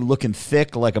 Joey looking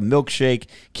thick like a milkshake.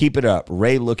 Keep it up.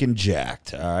 Ray looking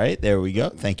jacked. All right, there we go.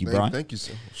 Thank you, Brian. Thank you,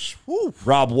 sir.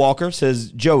 Rob Walker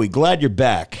says, Joey, glad you're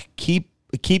back. Keep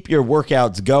your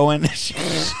workouts going.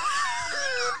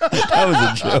 That was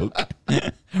a joke.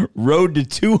 Road to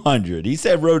 200. He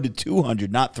said road to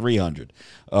 200, not 300.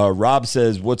 Rob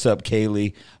says, what's up,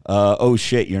 Kaylee? Oh,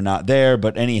 shit, you're not there.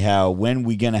 But anyhow, when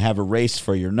we going to have a race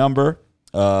for your number?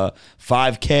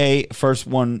 5K, first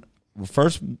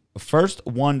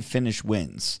one finish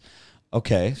wins.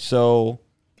 Okay, so,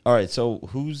 all right, so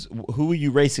who are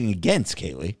you racing against,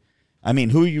 Kaylee? I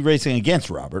mean, who are you racing against,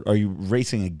 Robert? Are you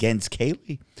racing against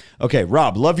Kaylee? Okay,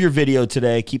 Rob, love your video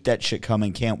today. Keep that shit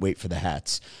coming. Can't wait for the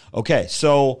hats. Okay,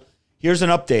 so here's an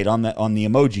update on the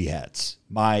emoji hats.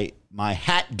 My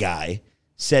hat guy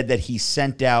said that he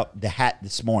sent out the hat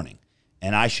this morning,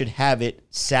 and I should have it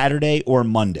Saturday or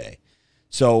Monday.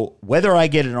 So whether I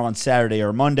get it on Saturday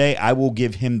or Monday, I will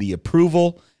give him the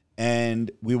approval, and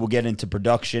we will get into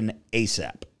production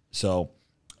ASAP. So,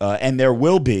 and there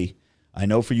will be, I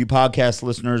know for you podcast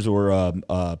listeners or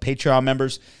Patreon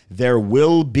members, there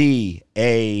will be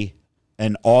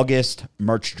an August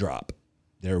merch drop.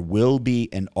 There will be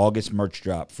an August merch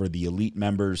drop for the elite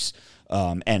members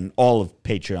and all of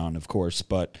Patreon, of course,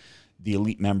 but the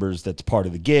elite members that's part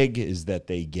of the gig is that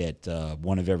they get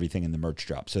one of everything in the merch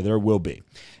drop. So there will be.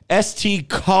 ST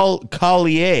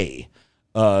Collier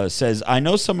says, I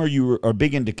know some of you are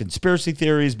big into conspiracy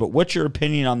theories, but what's your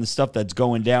opinion on the stuff that's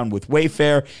going down with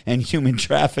Wayfair and human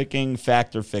trafficking,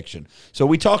 fact or fiction? So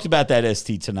we talked about that,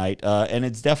 ST, tonight, and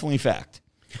it's definitely fact.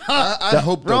 I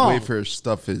hope the wrong. Wayfair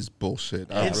stuff is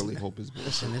bullshit. I really hope it's bullshit.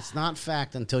 Listen, it's not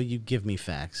fact until you give me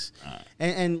facts.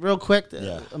 And real quick,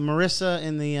 Marissa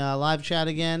in the live chat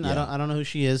again. Yeah. I don't know who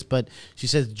she is, but she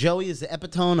says Joey is the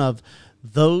epitome of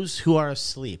those who are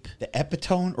asleep. The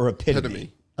epitome or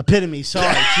epitome? Epitome.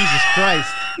 Sorry, Jesus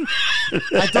Christ.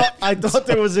 I thought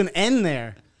there was an N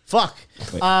there. Fuck.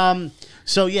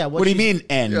 So yeah, What do you mean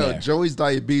N Yo, there? Joey's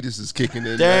diabetes is kicking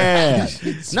in. Damn.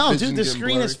 No, dude, Vision the getting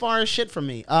screen blurry. is far as shit from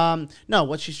me. No,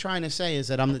 what she's trying to say is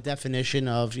that I'm the definition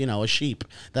of, a sheep,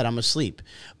 that I'm asleep.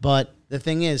 But the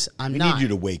thing is, I'm We not. need you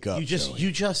to wake up,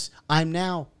 You just, I'm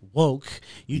now woke.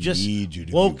 You just need you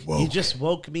to be woke. woke. You just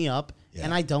woke me up. Yeah.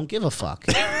 And I don't give a fuck.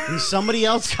 And somebody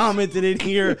else commented in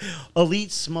here,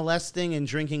 elites molesting and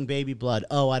drinking baby blood.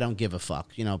 Oh, I don't give a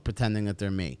fuck. Pretending that they're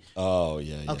me. Oh,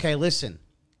 yeah. Okay, listen.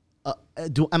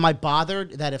 Am I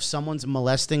bothered that if someone's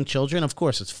molesting children? Of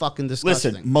course, it's fucking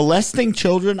disgusting. Listen, molesting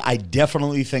children, I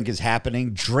definitely think is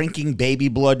happening. Drinking baby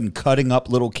blood and cutting up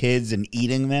little kids and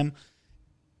eating them,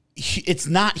 it's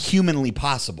not humanly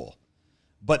possible.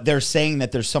 But they're saying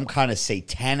that there's some kind of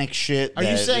satanic shit. Are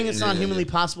you saying it's not humanly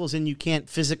possible as in you can't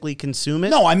physically consume it?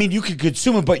 No, I mean, you could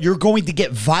consume it, but you're going to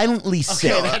get violently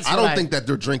sick. that's I don't right. think that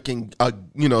they're drinking,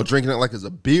 drinking it like it's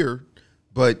a beer,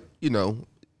 but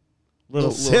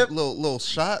Little sip. little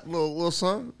shot, little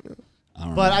something.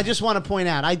 But I just want to point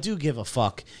out, I do give a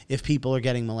fuck if people are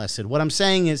getting molested. What I'm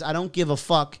saying is I don't give a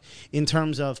fuck in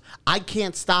terms of I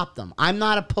can't stop them. I'm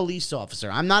not a police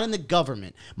officer. I'm not in the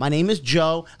government. My name is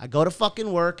Joe. I go to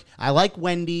fucking work. I like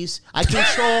Wendy's. I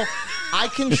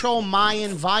control my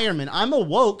environment. I'm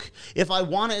awoke. If I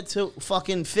wanted to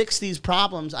fucking fix these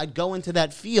problems, I'd go into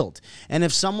that field. And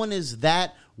if someone is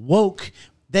that woke,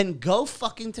 then go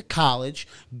fucking to college,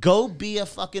 go be a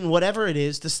fucking whatever it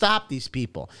is to stop these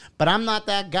people. But I'm not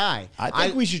that guy. I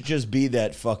think we should just be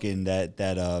that fucking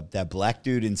that black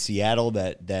dude in Seattle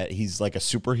that he's like a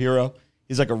superhero.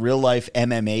 He's like a real life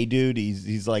MMA dude.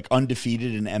 He's like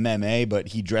undefeated in MMA, but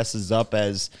he dresses up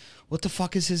as, what the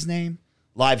fuck is his name?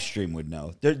 Livestream would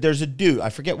know. There's a dude, I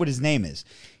forget what his name is,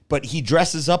 but he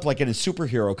dresses up like in a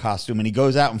superhero costume and he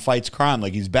goes out and fights crime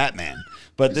like he's Batman.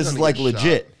 But this is gonna like get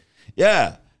legit. shot.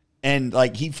 Yeah. And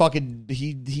like he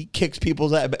kicks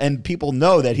people's ass, and people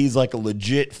know that he's like a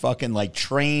legit fucking like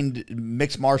trained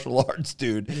mixed martial arts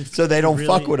dude, so they don't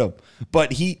fuck with him.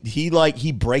 But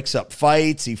he breaks up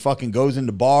fights. He fucking goes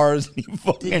into bars. And he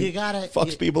fucking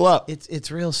fucks people up.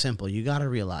 It's real simple. You got to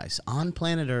realize on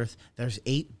planet Earth, there's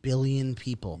 8 billion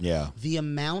people. Yeah. The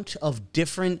amount of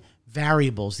different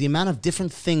variables, the amount of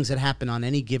different things that happen on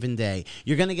any given day.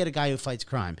 You're going to get a guy who fights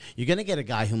crime. You're going to get a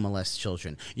guy who molests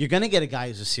children. You're going to get a guy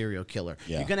who's a serial killer.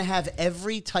 Yeah. You're going to have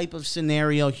every type of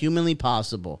scenario humanly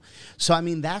possible. So, I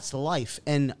mean, that's life.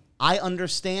 And I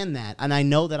understand that. And I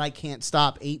know that I can't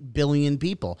stop 8 billion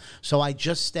people. So I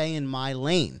just stay in my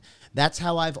lane. That's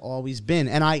how I've always been.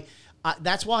 And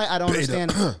That's why I don't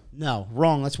understand. No,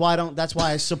 wrong. That's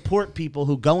why I support people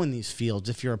who go in these fields.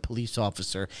 If you're a police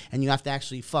officer and you have to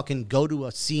actually fucking go to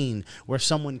a scene where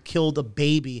someone killed a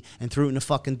baby and threw it in a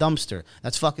fucking dumpster,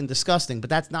 that's fucking disgusting. But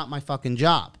that's not my fucking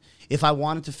job. If I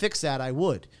wanted to fix that, I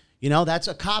would. You know, that's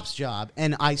a cop's job,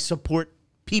 and I support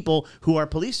people who are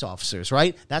police officers,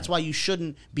 right? That's why you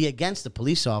shouldn't be against a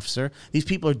police officer. These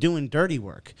people are doing dirty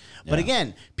work. But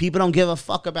again, people don't give a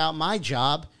fuck about my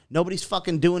job. Nobody's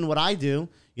fucking doing what I do,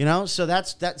 you know? So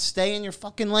stay in your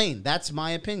fucking lane. That's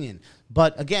my opinion.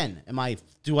 But again,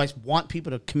 do I want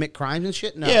people to commit crimes and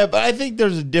shit? No. Yeah, but I think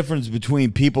there's a difference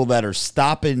between people that are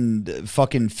stopping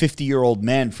fucking 50-year-old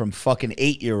men from fucking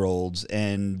 8-year-olds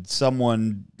and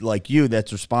someone like you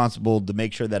that's responsible to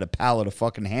make sure that a pallet of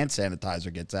fucking hand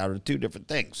sanitizer gets out, are two different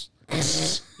things.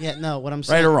 Yeah, no, what I'm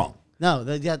saying. Right or wrong?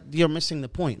 No, you're missing the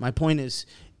point. My point is,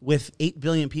 with 8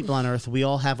 billion people on Earth, we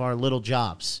all have our little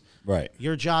jobs. Right.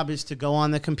 Your job is to go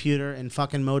on the computer and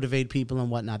fucking motivate people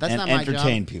and whatnot. That's not my job.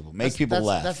 Entertain people. Make people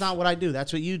laugh. That's not what I do.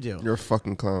 That's what you do. You're a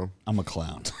fucking clown. I'm a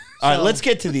clown. All right, let's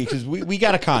get to because we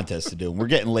got a contest to do. And we're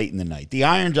getting late in the night. The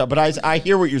Iron Giant, but I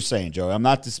hear what you're saying, Joe. I'm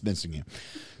not dismissing you.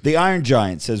 The Iron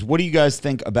Giant says, what do you guys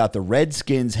think about the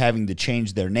Redskins having to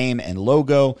change their name and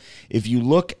logo? If you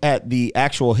look at the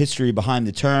actual history behind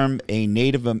the term, a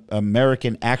Native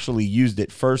American actually used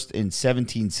it first in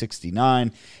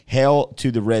 1769. Hail to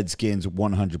the Redskins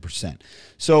 100%.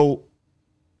 So,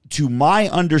 to my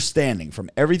understanding,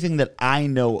 from everything that I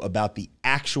know about the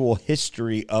actual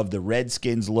history of the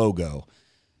Redskins logo,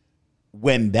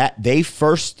 when they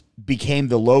first became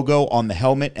the logo on the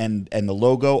helmet and the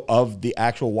logo of the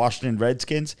actual Washington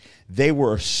Redskins, they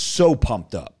were so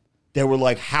pumped up. They were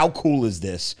like, how cool is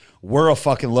this? We're a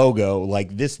fucking logo.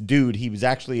 Like, this dude, he was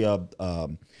actually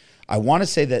I want to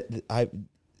say that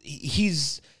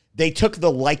they took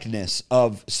the likeness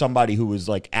of somebody who was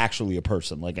like actually a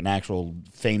person, like an actual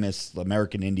famous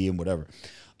American Indian, whatever.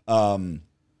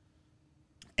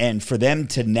 And for them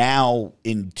to now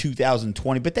in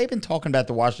 2020, but they've been talking about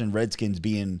the Washington Redskins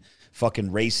being fucking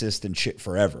racist and shit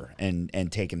forever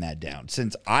and taking that down.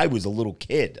 Since I was a little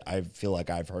kid, I feel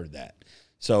like I've heard that.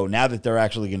 So now that they're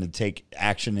actually going to take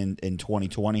action in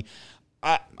 2020,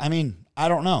 I mean, I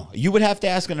don't know. You would have to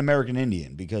ask an American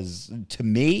Indian because to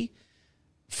me,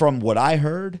 from what I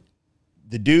heard,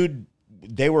 the dude,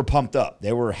 they were pumped up.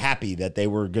 They were happy that they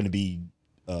were going to be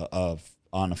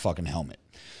on a fucking helmet.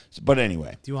 But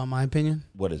anyway. Do you want my opinion?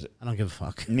 What is it? I don't give a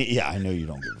fuck. Yeah, I know you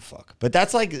don't give a fuck. But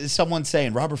that's like someone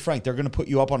saying, Robert Frank, they're going to put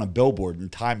you up on a billboard in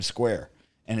Times Square.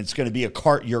 And it's going to be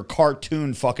your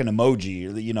cartoon fucking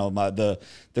emoji. Or you know,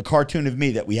 the cartoon of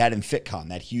me that we had in FitCon,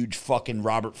 that huge fucking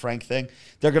Robert Frank thing.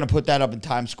 They're going to put that up in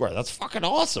Times Square. That's fucking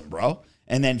awesome, bro.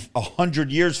 And then 100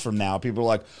 years from now, people are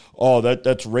like, oh,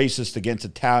 that's racist against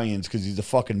Italians because he's a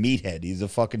fucking meathead. He's a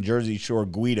fucking Jersey Shore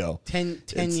Guido. 10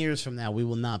 years from now, we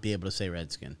will not be able to say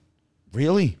Redskin.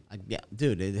 Really? Yeah,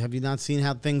 dude, have you not seen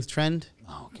how things trend?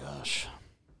 Oh, gosh.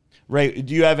 Ray,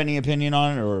 do you have any opinion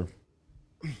on it? Or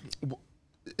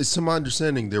It's to my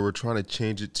understanding they were trying to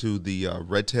change it to the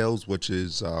Red Tails, which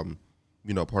is,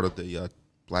 part of the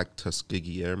Black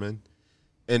Tuskegee Airmen.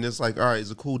 And it's like, all right,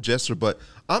 it's a cool gesture, but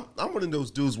I'm one of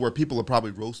those dudes where people will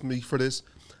probably roast me for this.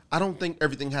 I don't think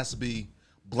everything has to be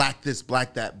black this,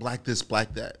 black that, black this,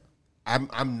 black that.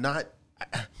 I'm not.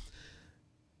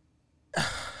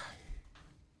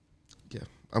 Yeah,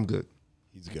 I'm good.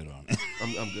 He's good on it.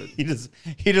 I'm good.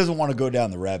 He doesn't want to go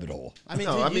down the rabbit hole. I mean,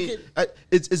 No,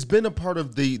 it's been a part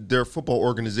of their football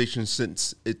organization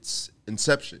since its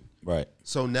inception. Right.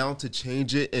 So now to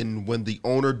change it, and when the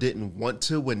owner didn't want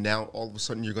to, when now all of a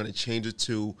sudden you're going to change it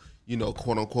to,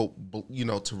 quote unquote,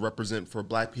 to represent for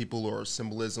black people or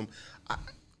symbolism,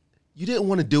 you didn't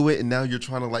want to do it, and now you're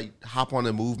trying to like hop on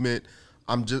a movement.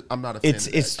 I'm not a fan.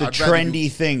 It's the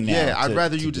trendy thing now. Yeah, I'd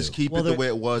rather you just keep it the way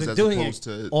it was as opposed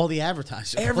to all the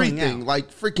advertising. Everything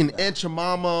like freaking Aunt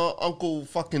Jemima, Uncle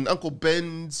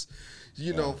Ben's,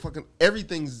 fucking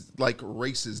everything's like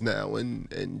races now,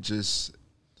 and just.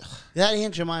 That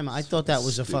Aunt Jemima, I thought that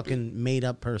was a fucking made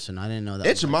up person. I didn't know that.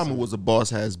 Aunt Jemima was a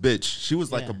boss ass bitch. She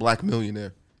was like a black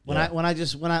millionaire. When I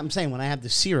had the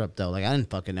syrup though, like I didn't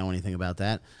fucking know anything about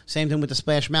that. Same thing with the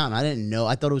Splash Mountain. I didn't know.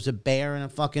 I thought it was a bear and a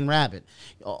fucking rabbit.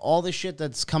 All this shit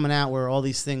that's coming out where all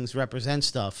these things represent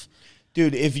stuff.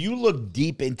 Dude, if you look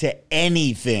deep into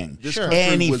anything,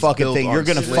 any fucking thing, you're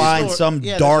going to find some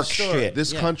dark shit.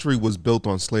 This country was built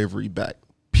on slavery back.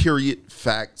 Period.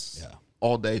 Facts. Yeah.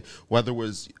 All day. Whether it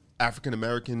was African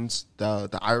Americans,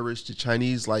 the Irish, the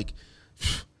Chinese, like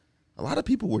a lot of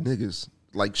people were niggas.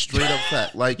 Like straight up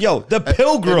fat. Like Yo, the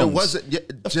Pilgrims. And it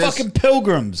wasn't the fucking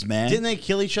Pilgrims, man. Didn't they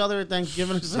kill each other at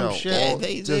Thanksgiving or some shit? Yeah,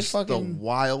 they just fucking- the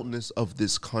wildness of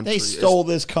this country. They stole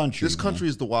this country. This country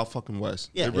is the wild fucking West.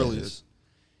 Yeah, it really it is.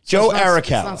 Joe It's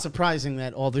Arakawa. not surprising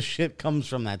that all the shit comes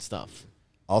from that stuff.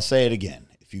 I'll say it again.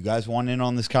 If you guys want in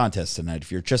on this contest tonight, if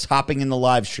you're just hopping in the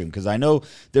live stream, because I know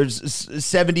there's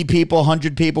 70 people,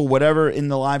 100 people, whatever in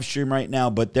the live stream right now,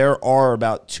 but there are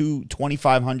about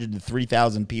 2,500 to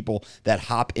 3,000 people that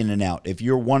hop in and out. If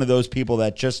you're one of those people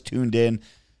that just tuned in,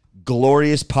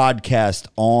 Glorious Podcast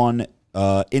on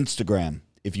Instagram.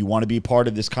 If you want to be part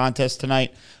of this contest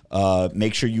tonight,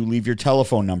 make sure you leave your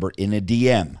telephone number in a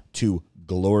DM to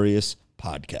Glorious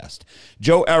Podcast.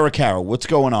 Joe Arakawa, what's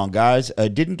going on, guys?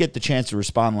 Didn't get the chance to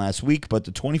respond last week, but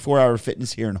the 24-Hour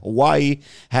Fitness here in Hawaii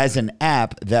has an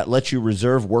app that lets you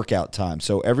reserve workout time.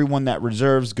 So everyone that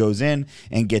reserves goes in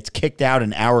and gets kicked out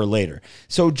an hour later.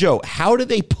 So, Joe, how do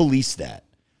they police that?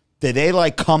 Do they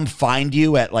like come find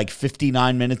you at like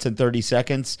 59 minutes and 30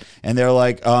 seconds? And they're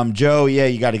like, Joe, yeah,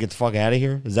 you got to get the fuck out of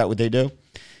here. Is that what they do?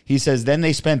 He says, then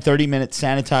they spend 30 minutes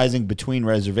sanitizing between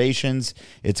reservations.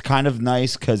 It's kind of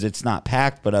nice because it's not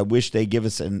packed, but I wish they give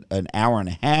us an hour and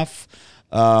a half.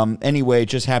 Anyway,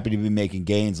 just happy to be making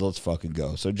gains. Let's fucking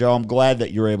go. So, Joe, I'm glad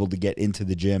that you're able to get into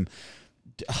the gym.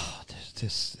 Oh,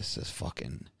 this is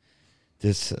fucking...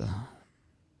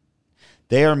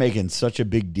 They are making such a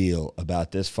big deal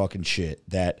about this fucking shit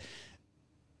that...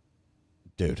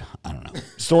 Dude, I don't know.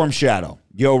 Storm Shadow.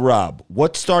 Yo, Rob,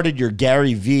 what started your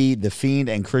Gary V, The Fiend,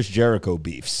 and Chris Jericho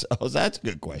beefs? Oh, that's a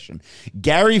good question.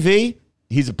 Gary V,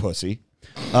 he's a pussy.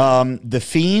 The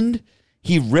Fiend,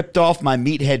 he ripped off my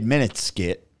Meathead Minutes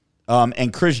skit.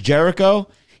 And Chris Jericho,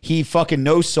 he fucking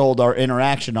no-sold our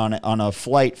interaction on a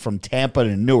flight from Tampa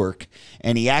to Newark,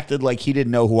 and he acted like he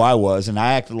didn't know who I was, and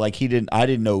I acted like I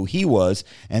didn't know who he was,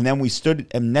 and then we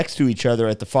stood next to each other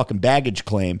at the fucking baggage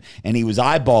claim, and he was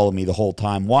eyeballing me the whole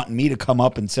time, wanting me to come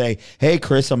up and say, hey,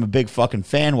 Chris, I'm a big fucking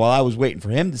fan, while I was waiting for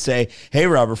him to say, hey,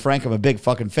 Robert Frank, I'm a big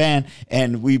fucking fan,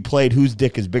 and we played Whose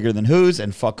Dick is Bigger Than Whose,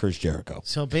 and fuck Chris Jericho.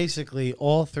 So basically,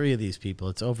 all three of these people,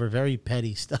 it's over very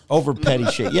petty stuff. Over petty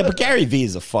shit. Yeah, but Gary V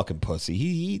is a fucking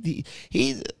pussy.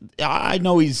 He's I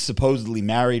know he's supposedly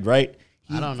married, right?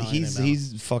 I don't know.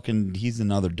 He's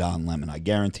another Don Lemon. I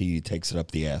guarantee you he takes it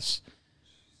up the ass.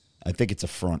 I think it's a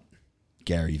front,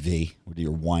 Gary V, with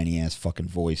your whiny ass fucking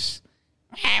voice.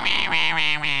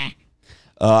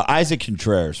 Isaac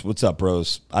Contreras, what's up,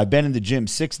 bros? I've been in the gym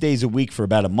 6 days a week for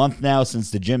about a month now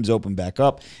since the gym's opened back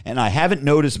up, and I haven't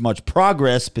noticed much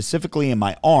progress, specifically in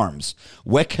my arms.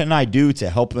 What can I do to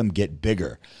help them get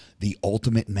bigger? The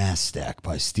Ultimate Mass Stack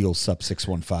by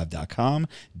SteelSup615.com.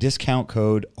 Discount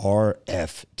code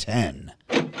RF10.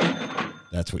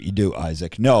 That's what you do,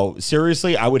 Isaac. No,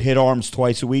 seriously, I would hit arms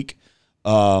twice a week.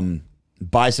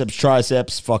 Biceps,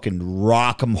 triceps, fucking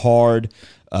rock them hard.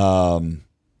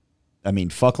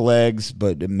 Fuck legs,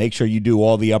 but make sure you do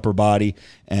all the upper body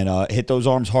and hit those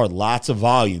arms hard. Lots of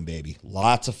volume, baby.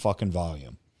 Lots of fucking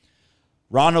volume.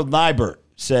 Ronald Nybert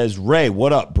says, Ray,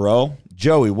 what up, bro?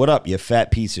 Joey, what up, you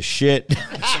fat piece of shit?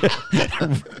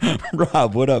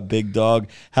 Rob, what up, big dog?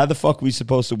 How the fuck we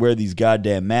supposed to wear these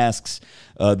goddamn masks?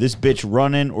 This bitch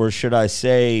running, or should I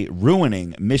say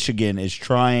ruining, Michigan is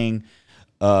trying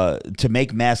to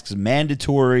make masks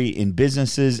mandatory in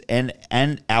businesses and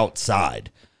outside.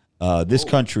 This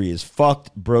country is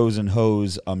fucked, bros and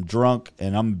hoes. I'm drunk,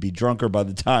 and I'm going to be drunker by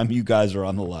the time you guys are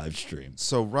on the live stream.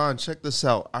 So, Ron, check this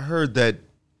out. I heard that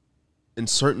in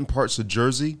certain parts of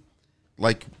Jersey,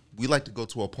 like we like to go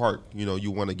to a park. You know, you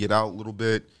want to get out a little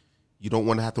bit. You don't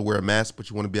want to have to wear a mask, but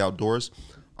you want to be outdoors.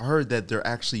 I heard that they're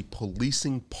actually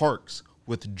policing parks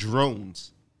with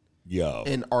drones. Yo.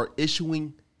 And are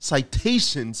issuing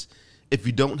citations if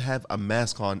you don't have a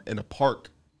mask on in a park.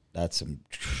 That's some...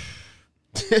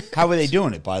 How are they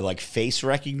doing it? By like face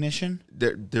recognition?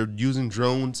 They're using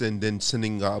drones and then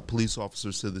sending police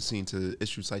officers to the scene to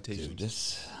issue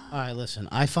citations. All right, listen,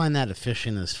 I find that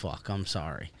efficient as fuck. I'm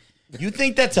sorry. You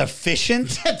think that's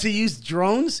efficient? To use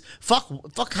drones? Fuck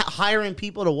hiring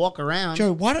people to walk around.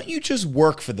 Joey, why don't you just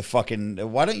work for the fucking?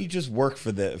 Why don't you just work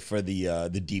for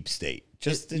the deep state?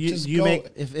 Just go.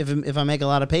 If I make a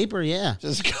lot of paper, yeah.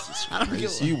 Just go. I don't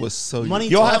give You was so money.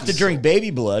 You'll have to drink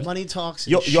baby blood. Money talks.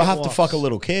 You'll have to fuck a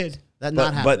little kid. That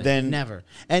not happening. But then never.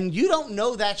 And you don't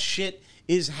know that shit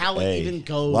is how it even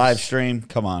goes. Live stream.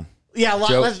 Come on. Yeah,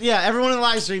 everyone in the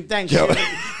live stream, thanks. You're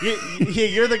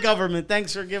the government.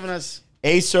 Thanks for giving us...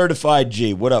 A Certified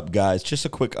G. What up, guys? Just a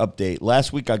quick update.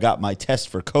 Last week, I got my test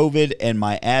for COVID, and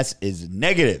my ass is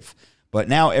negative. But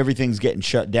now everything's getting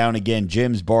shut down again.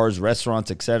 Gyms, bars,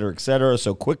 restaurants, et cetera, et cetera.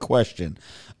 So quick question.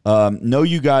 Know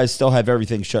you guys still have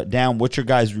everything shut down. What's your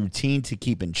guys' routine to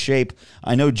keep in shape?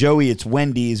 I know, Joey, it's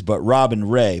Wendy's, but Rob and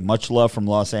Ray, much love from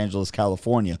Los Angeles,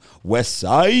 California. West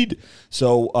Side.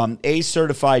 So A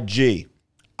certified G.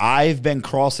 I've been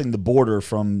crossing the border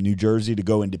from New Jersey to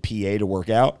go into PA to work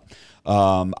out.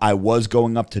 I was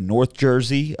going up to North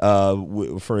Jersey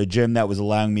for a gym that was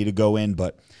allowing me to go in,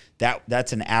 but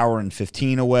that's an hour and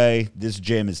 15 away. This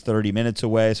gym is 30 minutes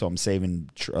away, so I'm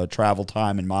saving travel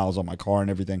time and miles on my car and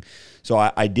everything. So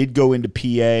I did go into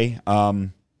PA,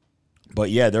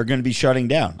 but yeah, they're going to be shutting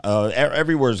down.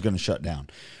 Everywhere is going to shut down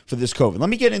for this COVID. Let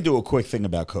me get into a quick thing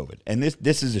about COVID, and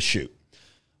this is a shoot.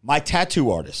 My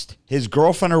tattoo artist, his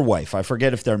girlfriend or wife, I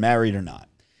forget if they're married or not,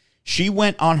 she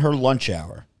went on her lunch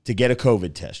hour to get a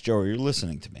COVID test. Joey, you're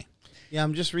listening to me. Yeah,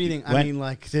 I'm just reading. I mean,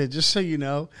 like, just so you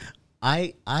know,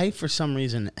 I for some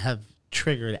reason have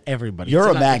triggered everybody. You're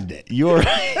a magnet. You're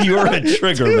a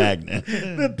trigger magnet.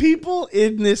 The people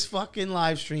in this fucking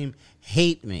live stream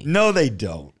hate me. No, they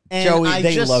don't. And Joey,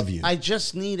 they love you. I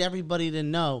just need everybody to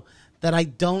know that I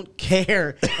don't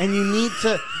care, and you need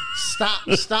to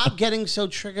stop getting so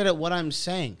triggered at what I'm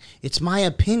saying. It's my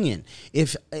opinion.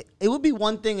 If it would be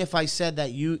one thing if I said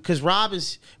that because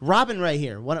Rob and Ray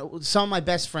here, some of my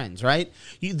best friends, right?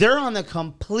 They're on the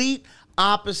complete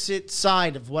opposite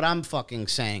side of what I'm fucking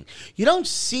saying. You don't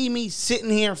see me sitting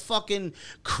here fucking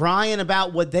crying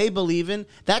about what they believe in.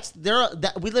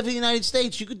 We live in the United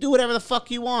States. You could do whatever the fuck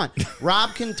you want.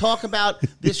 Rob can talk about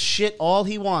this shit all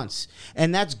he wants,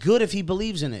 and that's good if he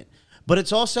believes in it. But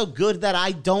it's also good that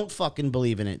I don't fucking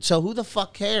believe in it. So who the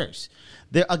fuck cares?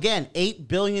 There again, 8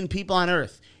 billion people on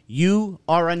Earth. You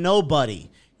are a nobody.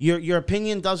 Your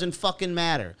opinion doesn't fucking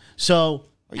matter. So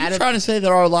are you trying to say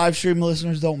that our live stream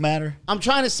listeners don't matter? I'm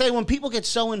trying to say when people get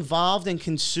so involved and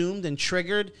consumed and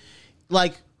triggered,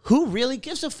 like, who really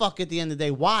gives a fuck at the end of the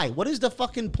day? Why? What is the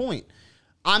fucking point?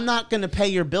 I'm not going to pay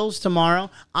your bills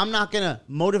tomorrow. I'm not going to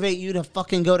motivate you to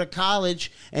fucking go to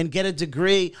college and get a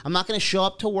degree. I'm not going to show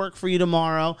up to work for you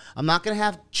tomorrow. I'm not going to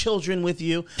have children with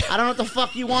you. I don't know what the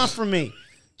fuck you want from me.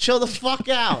 Chill the fuck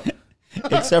out.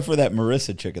 Except for that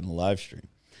Marissa chick in the live stream.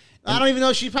 I don't even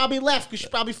know. She probably left because she's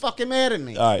probably fucking mad at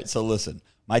me. All right, so listen.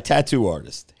 My tattoo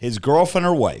artist, his girlfriend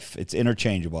or wife, it's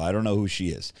interchangeable. I don't know who she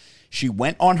is. She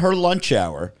went on her lunch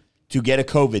hour to get a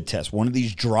COVID test, one of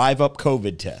these drive-up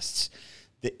COVID tests.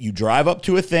 That you drive up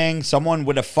to a thing, someone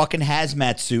with a fucking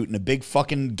hazmat suit and a big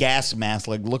fucking gas mask,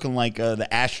 like looking like the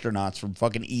astronauts from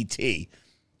fucking E.T.,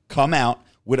 come out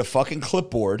with a fucking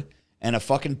clipboard and a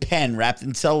fucking pen wrapped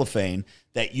in cellophane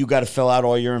that you got to fill out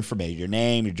all your information, your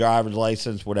name, your driver's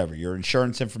license, whatever, your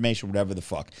insurance information, whatever the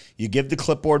fuck. You give the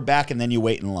clipboard back and then you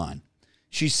wait in line.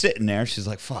 She's sitting there. She's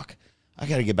like, fuck, I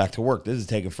got to get back to work. This is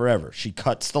taking forever. She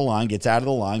cuts the line, gets out of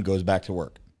the line, goes back to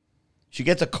work. She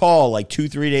gets a call like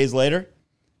 2-3 days later.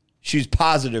 She's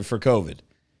positive for COVID.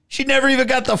 She never even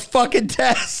got the fucking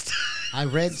test. I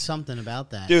read something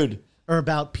about that. Dude. Or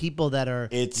about people that are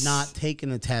not taking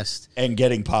the test. And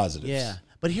getting positives. Yeah.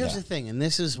 But here's the thing, and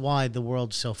this is why the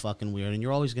world's so fucking weird, and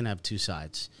you're always going to have two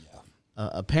sides. Yeah.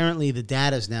 Apparently, the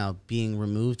data is now being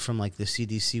removed from, like, the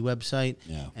CDC website.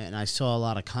 Yeah. And I saw a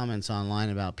lot of comments online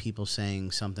about people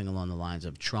saying something along the lines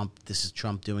of this is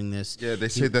Trump doing this. Yeah, they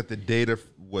say that the data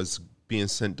was being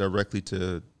sent directly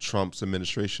to Trump's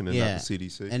administration and not the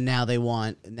CDC. And now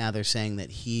they're saying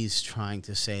that he's trying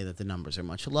to say that the numbers are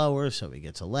much lower, so he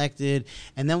gets elected.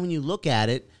 And then when you look at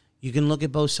it, you can look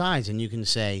at both sides and you can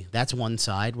say that's one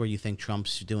side where you think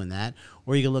Trump's doing that,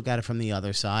 or you can look at it from the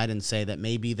other side and say that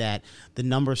maybe that the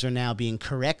numbers are now being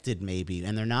corrected maybe,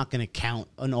 and they're not going to count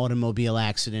an automobile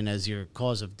accident as your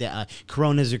cause of death,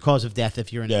 corona as your cause of death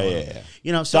if you're in yeah.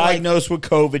 You know, so diagnosed with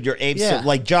COVID, you're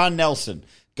like John Nelson.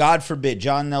 God forbid,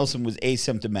 John Nelson was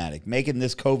asymptomatic, making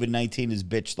this COVID-19 his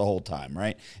bitch the whole time,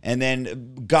 right? And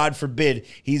then, God forbid,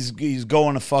 he's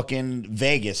going to fucking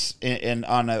Vegas and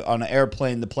on an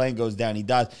airplane, the plane goes down, he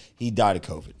dies. He died of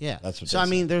COVID. Yeah. That's what. So I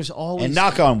mean, there's always, and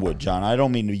knock on wood, John. I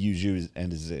don't mean to use you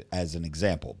as an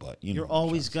example, but you're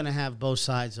always going to have both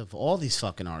sides of all these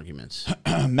fucking arguments.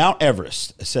 Mount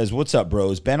Everest says, "What's up,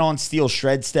 bros? Been on steel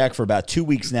shred stack for about 2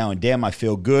 weeks now, and damn, I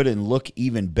feel good and look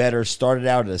even better. Started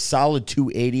out at a solid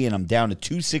 280, and I'm down to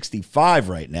 265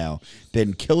 right now.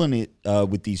 Been killing it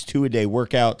with these 2-a-day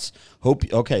workouts.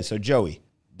 Okay, so Joey,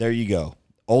 there you go.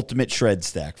 Ultimate shred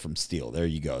stack from Steel. There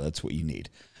you go. That's what you need.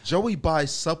 Joey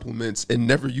buys supplements and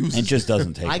never uses and just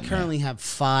doesn't take I them. currently have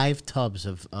 5 tubs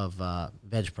of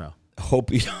Veg Pro.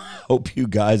 Hope you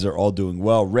guys are all doing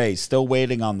well. Ray, still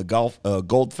waiting on the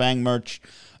Gold Fang merch.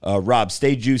 Rob,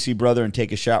 stay juicy, brother, and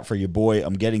take a shot for your boy.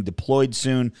 I'm getting deployed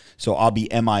soon, so I'll be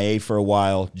MIA for a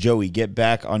while. Joey, get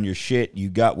back on your shit. You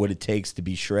got what it takes to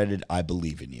be shredded. I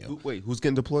believe in you. Wait, who's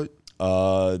getting deployed?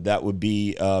 That would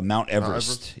be Mount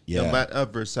Everest. Yeah, Mount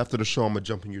Everest. After the show, I'm going to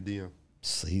jump in your DM.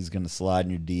 So he's going to slide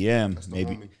in your DM. That's the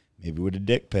Maybe. homie. Maybe with a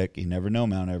dick pic. You never know,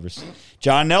 Mount Everest.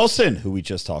 John Nelson, who we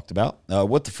just talked about.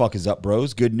 What the fuck is up,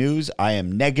 bros? Good news. I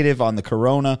am negative on the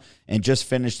corona and just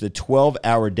finished the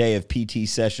 12-hour day of PT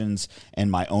sessions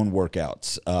and my own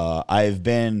workouts. I've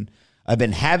been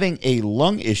having a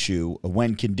lung issue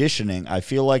when conditioning. I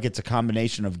feel like it's a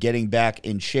combination of getting back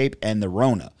in shape and the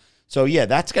Rona. So, yeah,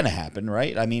 that's going to happen,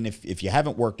 right? I mean, if you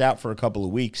haven't worked out for a couple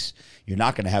of weeks, you're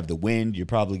not going to have the wind. You're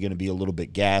probably going to be a little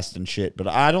bit gassed and shit. But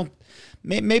I don't...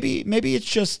 Maybe it's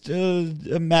just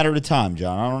a matter of time,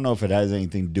 John. I don't know if it has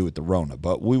anything to do with the Rona,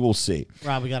 but we will see.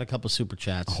 Rob, we got a couple super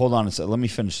chats. Hold on a second. Let me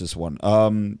finish this one.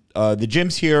 The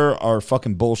gyms here are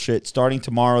fucking bullshit. Starting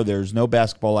tomorrow, there's no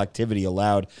basketball activity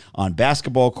allowed on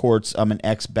basketball courts. I'm an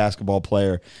ex-basketball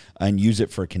player and use it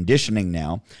for conditioning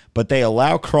now. But they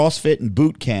allow CrossFit and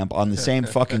boot camp on the same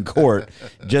fucking court,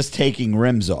 just taking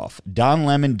rims off. Don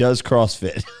Lemon does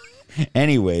CrossFit.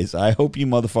 Anyways, I hope you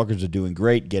motherfuckers are doing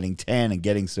great, getting tan and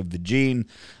getting some Vagine.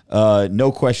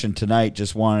 No question tonight.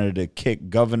 Just wanted to kick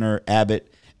Governor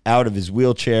Abbott out of his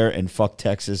wheelchair and fuck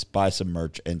Texas, buy some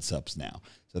merch and subs now.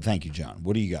 So thank you, John.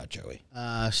 What do you got, Joey?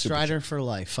 Strider for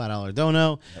life, $5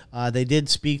 dono. They did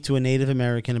speak to a Native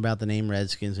American about the name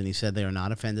Redskins, and he said they are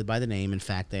not offended by the name. In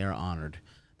fact, they are honored.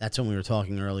 That's when we were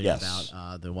talking earlier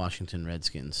about the Washington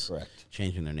Redskins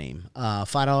changing their name.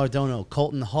 $5 dono,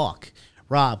 Colton Hawk.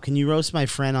 Rob, can you roast my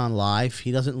friend on live?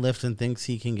 He doesn't lift and thinks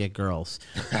he can get girls.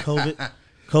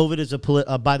 COVID is a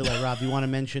by the way, Rob, you want to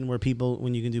mention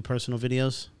when you can do personal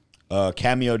videos?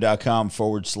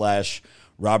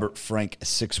 Cameo.com/Robert Frank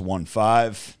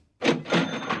 615.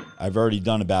 I've already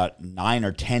done about 9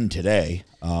 or 10 today.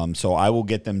 So I will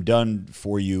get them done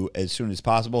for you as soon as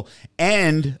possible.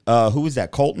 And who is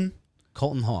that? Colton?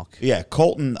 Colton Hawk. Yeah,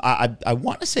 Colton. I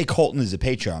want to say Colton is a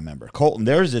Patreon member. Colton,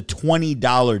 there's a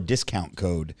 $20 discount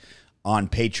code on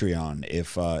Patreon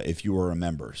if you were a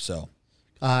member. So,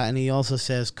 and he also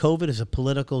says COVID is a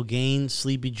political gain.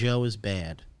 Sleepy Joe is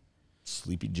bad.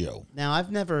 Sleepy Joe. Now I've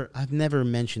never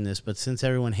mentioned this, but since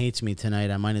everyone hates me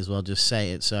tonight, I might as well just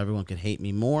say it so everyone could hate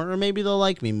me more, or maybe they'll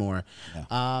like me more.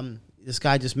 Yeah. This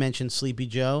guy just mentioned Sleepy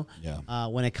Joe. Yeah.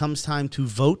 When it comes time to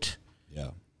vote.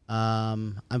 Yeah.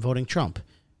 I'm voting Trump.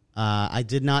 I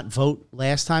did not vote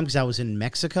last time because I was in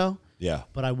Mexico. Yeah.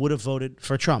 But I would have voted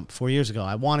for Trump 4 years ago.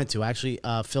 I wanted to. I actually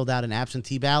filled out an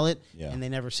absentee ballot, and they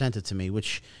never sent it to me,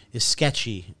 which is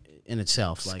sketchy in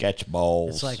itself. Sketch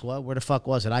balls. It's like, what? Where the fuck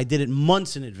was it? I did it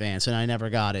months in advance, and I never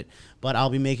got it. But I'll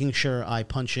be making sure I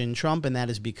punch in Trump, and that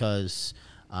is because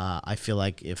I feel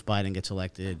like if Biden gets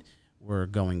elected, we're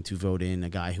going to vote in a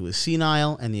guy who is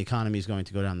senile, and the economy is going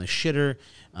to go down the shitter,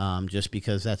 just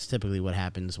because that's typically what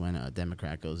happens when a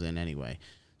Democrat goes in anyway.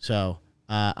 So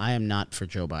I am not for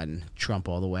Joe Biden. Trump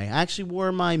all the way. I actually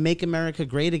wore my Make America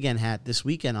Great Again hat this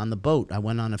weekend on the boat. I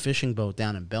went on a fishing boat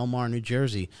down in Belmar, New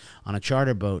Jersey, on a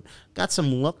charter boat. Got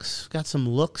some looks.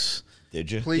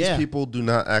 Did you? Please, people, do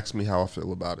not ask me how I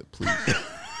feel about it, please.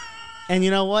 And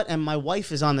you know what? And my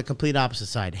wife is on the complete opposite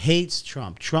side. Hates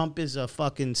Trump. Trump is a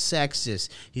fucking sexist.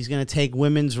 He's going to take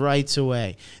women's rights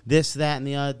away. This, that, and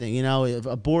the other thing. You know,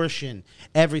 abortion,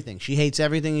 everything. She hates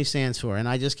everything he stands for. And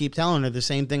I just keep telling her the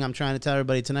same thing I'm trying to tell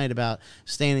everybody tonight about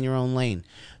staying in your own lane.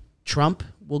 Trump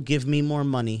will give me more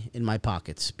money in my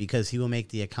pockets because he will make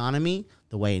the economy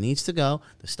the way it needs to go.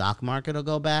 The stock market will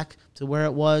go back to where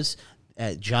it was.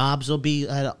 Jobs will be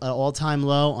at an all-time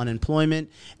low. Unemployment.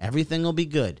 Everything will be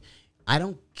good. I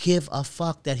don't give a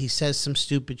fuck that he says some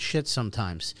stupid shit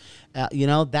sometimes. You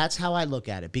know, that's how I look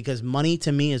at it, because money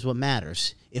to me is what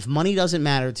matters. If money doesn't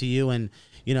matter to you and,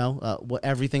 you know, what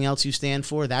everything else you stand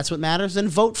for, that's what matters, then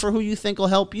vote for who you think will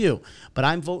help you. But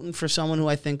I'm voting for someone who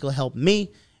I think will help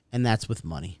me, and that's with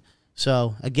money.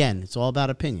 So, again, it's all about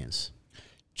opinions.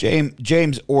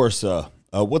 James Orsa.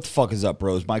 What the fuck is up,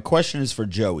 bros? My question is for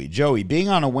Joey. Joey, being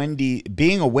a Wendy's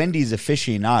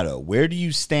aficionado, where do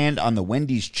you stand on the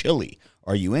Wendy's chili?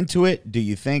 Are you into it? Do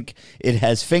you think it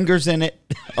has fingers in it?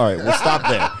 All right, we'll stop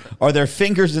there. Are there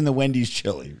fingers in the Wendy's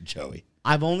chili, Joey?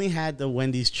 I've only had the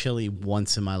Wendy's chili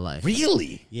once in my life.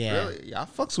 Really? Yeah. Really? Yeah, I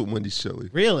fucks with Wendy's chili.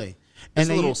 Really? It's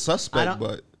a little suspect,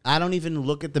 but I don't even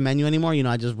look at the menu anymore. You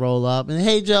know, I just roll up and,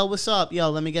 hey, Joe, what's up? Yo,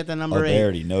 let me get that number 8. They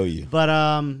already know you. But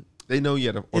they know you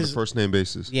on a first name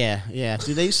basis. Yeah.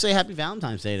 Dude, they used to say Happy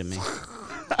Valentine's Day to me.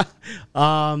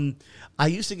 I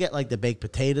used to get like the baked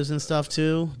potatoes and stuff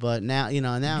too, but now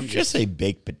now I'm just say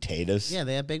baked potatoes. Yeah,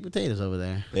 they have baked potatoes over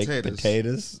there. Baked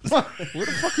potatoes. Where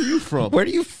the fuck are you from? Where are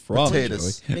you from?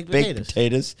 Potatoes. Baked Baked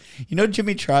potatoes. You know,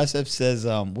 Jimmy Triceps says,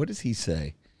 what does he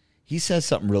say? He says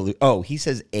something really. Oh, he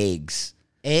says eggs.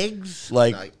 Eggs?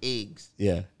 Like eggs.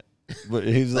 yeah. But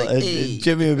he's like, eggs.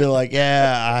 Jimmy would be like,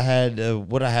 yeah, I had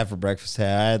what I had for breakfast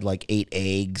today. I had like 8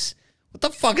 eggs. What the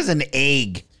fuck is an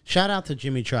egg? Shout out to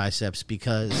Jimmy Triceps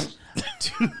because,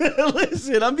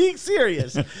 listen, I'm being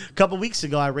serious. A couple weeks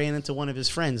ago, I ran into one of his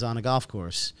friends on a golf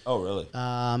course. Oh, really?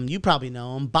 You probably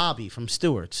know him, Bobby from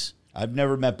Stewart's. I've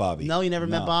never met Bobby. No, you never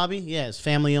met Bobby? Yeah, it's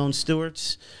family-owned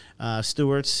Stewart's.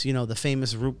 Stewart's, the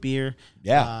famous root beer.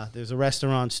 Yeah. There's a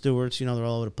restaurant, Stewart's. They're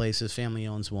all over the place. His family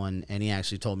owns one, and he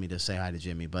actually told me to say hi to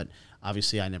Jimmy. But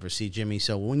obviously, I never see Jimmy.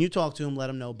 So when you talk to him, let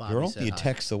him know Bobby Girl, said you hi.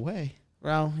 text away.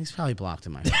 Well, he's probably blocked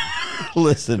in my phone.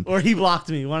 Listen. Or he blocked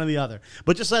me, one or the other.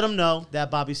 But just let him know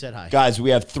that Bobby said hi. Guys, we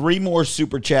have 3 more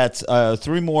super chats,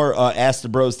 3 more Ask the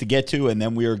Bros to get to, and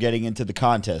then we are getting into the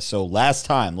contest. So last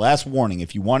warning,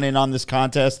 if you want in on this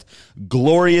contest,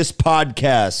 Glorious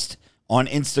Podcast on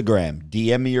Instagram.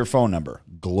 DM me your phone number,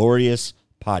 Glorious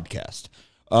Podcast.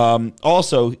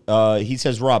 Also, he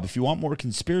says, Rob, if you want more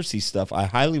conspiracy stuff, I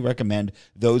highly recommend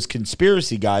those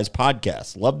Conspiracy Guys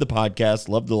podcasts. Love the podcast,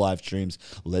 love the live streams.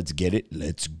 Let's get it.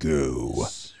 Let's go.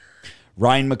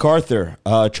 Ryan MacArthur,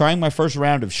 trying my first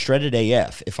round of Shredded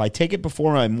AF. If I take it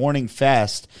before my morning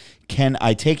fast, can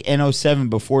I take NO7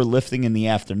 before lifting in the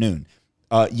afternoon?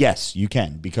 Yes, you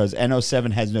can, because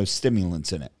NO7 has no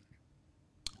stimulants in it.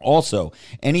 Also,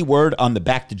 any word on the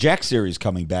Back to Jack series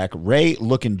coming back? Ray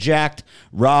looking jacked.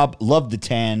 Rob, love the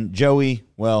tan. Joey,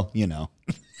 well, God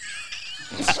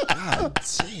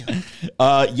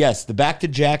damn. Yes, the Back to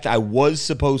Jack, I was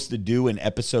supposed to do an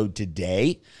episode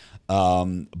today,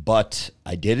 but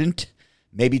I didn't.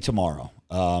 Maybe tomorrow,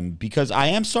 because I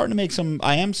am starting to make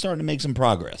some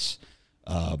progress,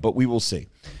 but we will see.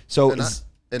 So.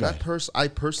 I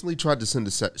personally tried to send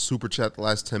a super chat the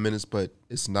last 10 minutes, but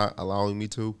it's not allowing me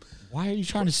to. Why are you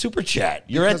trying to super chat?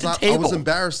 You're because at the table. I was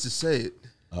embarrassed to say it.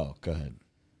 Oh, go ahead.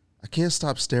 I can't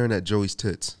stop staring at Joey's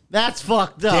tits. That's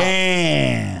fucked up.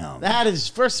 Damn. That is,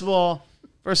 first of all,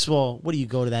 what do you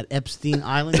go to that Epstein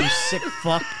Island, you sick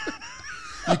fuck?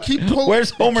 You keep pulling. Where's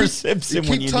Homer Simpson You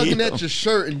when keep you tugging need at him? your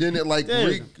shirt, and then it like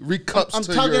recups. I'm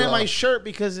to tugging your, at my shirt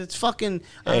because it's fucking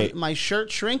my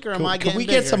shirt shrink, or am I Can getting we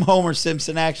bigger? get some Homer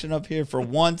Simpson action up here for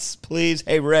once, please?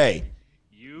 Hey, Ray.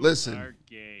 Listen. Are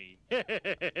gay.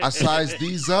 I sized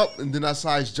these up, and then I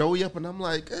sized Joey up, and I'm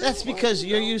like, That's because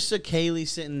you're used to Kaylee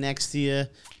sitting next to you,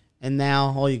 and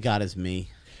now all you got is me.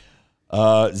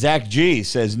 Zach G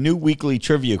says, new weekly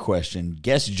trivia question.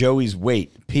 Guess Joey's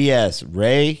weight. P.S.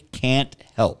 Ray can't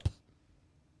help.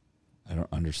 I don't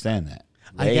understand that.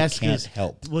 Ray I guess can't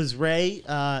help. Was Ray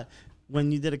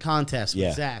when you did a contest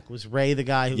with Zach? Was Ray the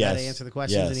guy who got to Yes. answer the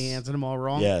questions and he Yes. answered them all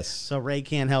wrong? Yes. So Ray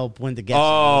can't help when to get.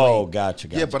 Oh, gotcha.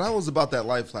 yeah, but I was about that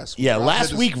life last week. Yeah, Rob last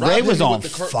hit week Rob Ray hit was me on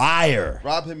with the fire.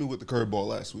 Rob hit me with the curveball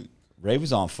last week. Ray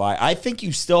was on fire. I think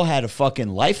you still had a fucking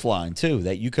lifeline, too,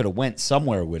 that you could have went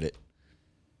somewhere with it.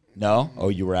 No? Oh,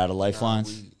 you were out of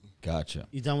lifelines? Gotcha.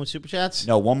 You done with super chats?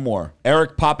 No, one more.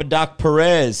 Eric Papadoc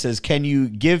Perez says, can you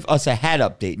give us a hat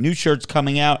update? New shirts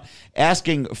coming out.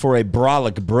 Asking for a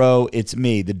Brolic Bro. It's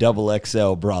me, the double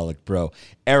XL Brolic Bro.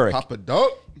 Eric.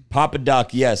 Papadoc,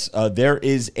 yes.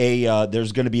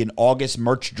 There's going to be an August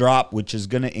merch drop, which is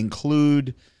going to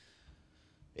include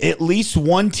at least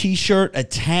one T-shirt, a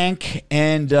tank,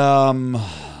 and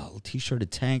T-shirt, a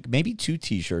tank, maybe 2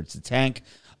 T-shirts, a tank,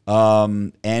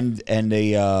 and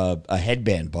a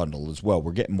headband bundle as well.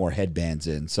 We're getting more headbands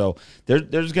in, so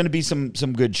there's going to be some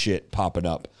good shit popping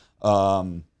up.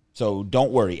 So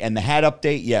don't worry. And the hat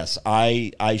update, yes,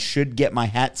 I should get my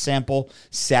hat sample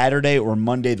Saturday or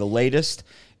Monday the latest.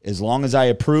 As long as I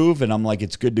approve and I'm like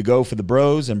it's good to go for the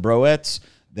bros and broettes,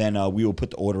 then we will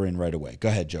put the order in right away. Go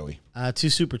ahead, Joey. 2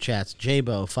 super chats.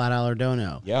 J-Bo, $5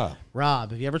 dono. Yeah.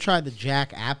 Rob, have you ever tried the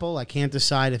Jack Apple? I can't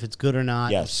decide if it's good or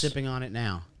not. Yes. I'm sipping on it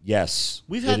now. Yes.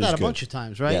 We've had it that is a good. bunch of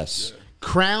times, right? Yes.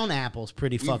 Crown Apple's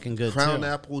pretty fucking good, Crown too.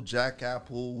 Apple, Jack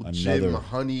Apple, Another- Jim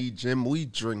Honey, Jim. We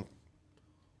drink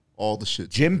all the shit.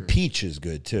 Jim together. Peach is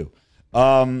good too.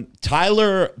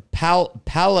 Tyler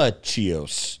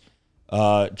Palacios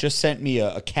just sent me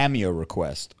a cameo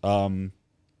request.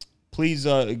 Please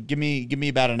give me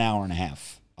about an hour and a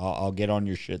half. I'll get on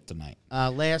your shit tonight.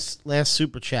 Last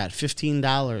super chat,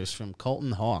 $15 from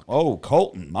Colton Hawk. Oh,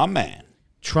 Colton, my man.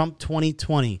 Trump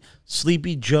 2020.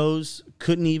 Sleepy Joes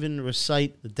couldn't even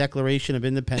recite the Declaration of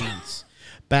Independence.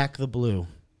 Back the blue.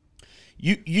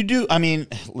 You do. I mean,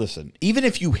 listen. Even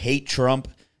if you hate Trump,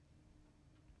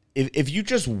 if you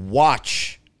just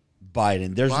watch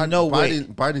Biden, there's no way.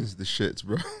 Biden's the shits,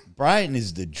 bro. Biden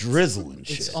is the drizzling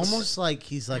shit. It's almost like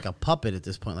he's like a puppet at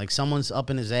this point. Like someone's up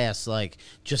in his ass, like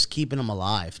just keeping him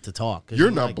alive to talk.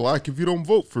 You're not black if you don't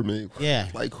vote for me. Yeah.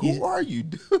 Like, who are you,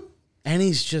 dude? And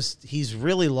he's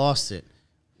really lost it.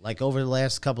 Like over the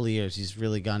last couple of years, he's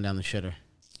really gone down the shitter.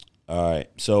 All right,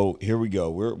 so here we go.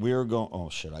 We're going. Oh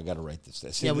shit, I got to write this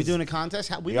down. See, we doing a contest?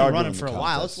 We've we been are running doing for the a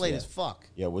while. contest, It's late yeah. as fuck.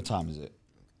 Yeah, what time is it?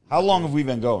 How long have we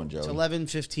been going, Joey? It's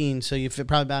 11:15, so you've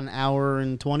probably about an hour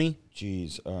and 20.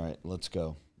 Jeez. All right, let's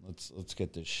go. Let's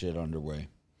get this shit underway.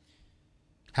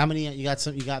 How many you got?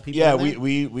 You got people? Yeah, in there?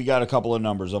 we got a couple of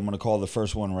numbers. I'm going to call the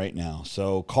first one right now.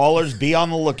 So callers, be on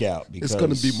the lookout because It's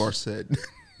going to be Marced.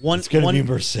 It's going to be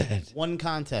Merced. One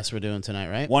contest we're doing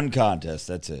tonight, right? One contest.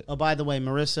 That's it. Oh, by the way,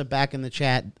 Marissa back in the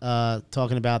chat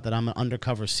talking about that I'm an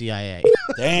undercover CIA.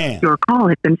 Damn. Your call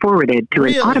has been forwarded to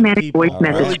Really, an automatic people? voice All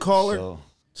right, message. Really, caller?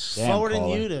 Damn, Forwarding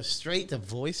caller. you to straight to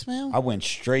voicemail? I went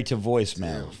straight to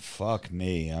voicemail. Fuck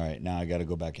me. All right, now I got to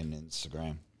go back into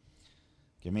Instagram.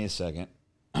 Give me a second.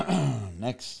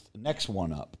 Next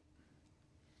one up.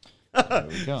 There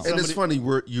we go. And it's funny,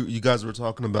 you guys were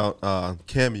talking about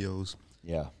cameos.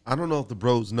 Yeah. I don't know if the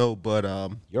bros know, but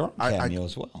You're on Cameo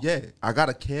as well. Yeah, I got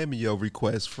a cameo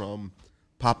request from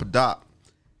Papa Doc,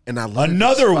 and I let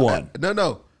Another one.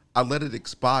 No, I let it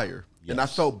expire, and I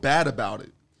Yes. felt bad about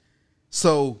it.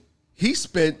 So he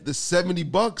spent the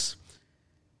 $70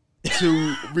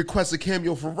 to request a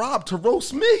cameo for Rob to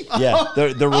roast me. Yeah,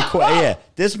 yeah.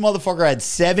 This motherfucker had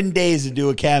 7 days to do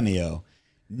a cameo,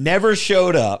 never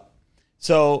showed up.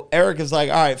 So Eric is like,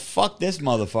 all right, fuck this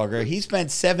motherfucker. He spent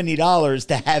 $70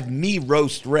 to have me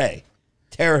roast Ray,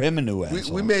 tear him into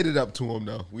asshole. We made it up to him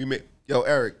though.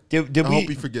 Eric. Did I we- hope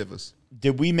you forgive us.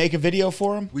 Did we make a video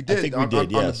for him? We did, I think on- we did. on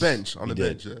the yes. bench, on We the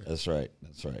did. bench, yeah. That's right.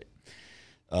 That's right.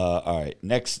 All right.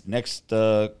 Next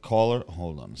caller.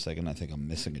 Hold on a second. I think I'm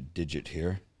missing a digit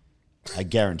here. I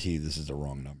guarantee you this is the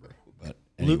wrong number. But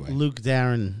anyway. Luke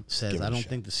Darren says, Give it I a don't shot.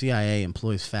 think the CIA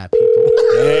employs fat people.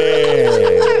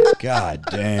 Hey, God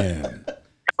damn.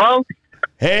 Hello?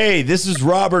 Hey, this is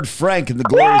Robert Frank in the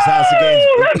Glorious House of Games.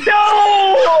 Let's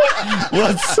go!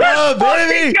 What's up,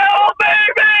 baby? Go,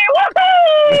 baby!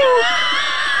 Woohoo!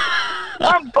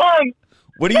 I'm pumped.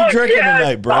 What are you drinking yeah,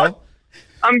 tonight, bro?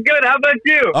 I'm good. How about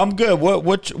you? I'm good.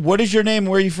 What is your name?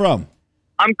 Where are you from?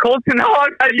 I'm Colton Hawk.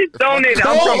 I just donated.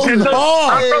 Colton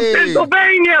Hawk! I'm from Hey.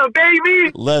 Pennsylvania,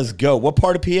 baby. Let's go. What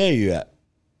part of PA are you at?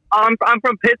 I'm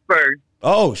from Pittsburgh.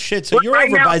 Oh, shit. So you're Right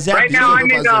over now- by Zach right now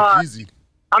Beasley.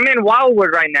 I'm in, I'm in Wildwood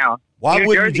right now.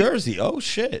 Wildwood, New New Jersey. Jersey. Oh,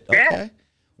 shit. Yeah. Okay.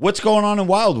 What's going on in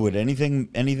Wildwood? Anything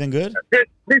good?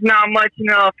 There's not much,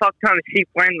 a fuck ton of sheep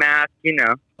wearing masks,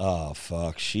 Oh,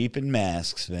 fuck. Sheep and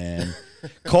masks, man.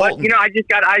 But, Colton. I just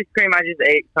got ice cream. I just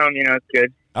ate some, it's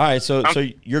good. All right, so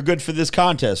you're good for this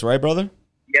contest, right, brother?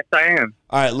 Yes, I am.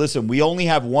 All right, listen, we only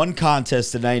have one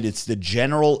contest tonight. It's the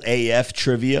General AF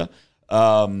Trivia.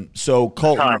 So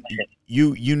Colton,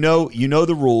 you know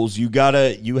the rules.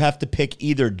 You have to pick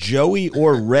either Joey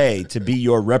or Ray to be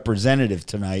your representative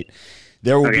tonight.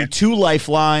 There will be two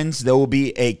lifelines. There will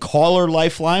be a caller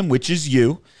lifeline, which is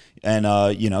you, and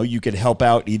you could help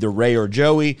out either Ray or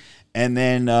Joey, and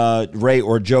then Ray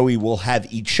or Joey will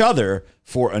have each other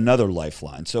for another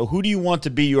lifeline. So who do you want to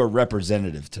be your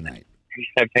representative tonight?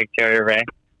 I picked Joey or Ray.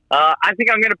 I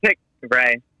think I'm going to pick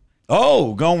Ray.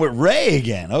 Oh, going with Ray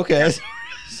again. Okay.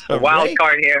 So Wild Ray,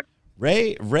 card here.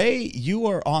 Ray, you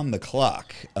are on the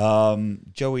clock.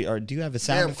 Joey, do you have a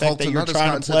sound effect that you're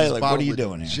trying to play? Like, what are you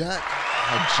doing here? Jack.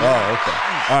 Oh,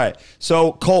 okay. All right.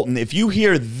 So, Colton, if you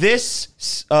hear this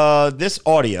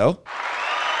audio,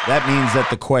 that means that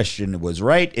the question was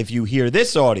right. If you hear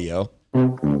this audio,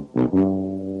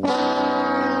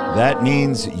 that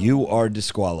means you are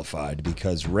disqualified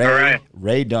because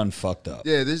Ray done fucked up.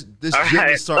 Yeah, this All gym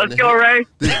right, is starting let's to go, hit.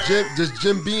 Ray. This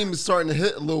Jim Beam is starting to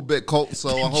hit a little bit, Colt. So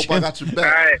I hope I got your All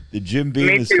back. right. The Jim Beam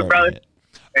Me is too, starting brother. to hit.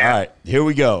 All right, here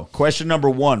we go. Question number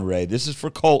 1, Ray. This is for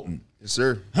Colton. Yes,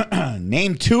 sir.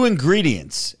 Name 2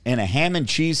 ingredients in a ham and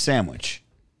cheese sandwich.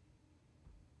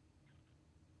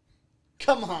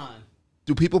 Come on.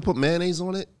 Do people put mayonnaise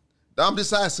on it? I'm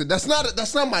just asking. That's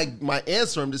not my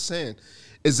answer. I'm just saying.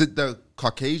 Is it the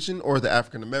Caucasian or the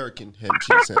African American ham and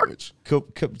cheese sandwich?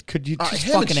 Could you just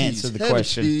Ham and fucking cheese, answer the ham and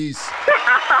question? cheese.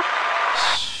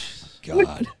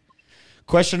 God.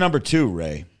 Question number 2,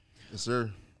 Ray. Yes,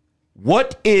 sir.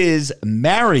 What is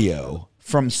Mario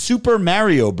from Super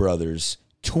Mario Brothers'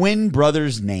 twin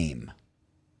brother's name?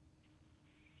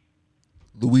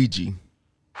 Luigi.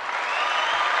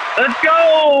 Let's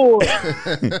go.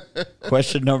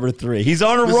 Question number 3. He's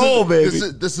on a roll, baby.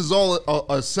 This is all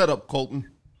a setup, Colton.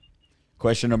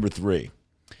 Question number 3.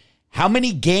 How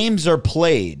many games are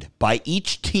played by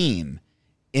each team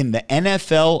in the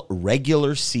NFL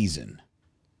regular season?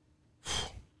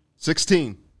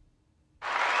 16.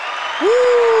 Woo!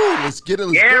 Let's get it.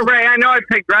 Let's Yeah, go. Ray, I know I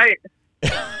picked right.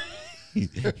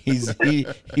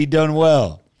 He done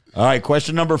well. All right,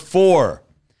 question number 4.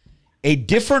 A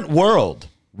Different World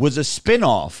was a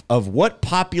spinoff of what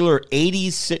popular 80s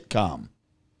sitcom?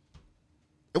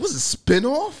 It was a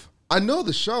spinoff? I know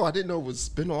the show. I didn't know it was a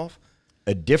spinoff.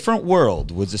 A Different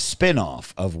World was a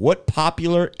spinoff of what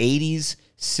popular 80s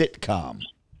sitcom?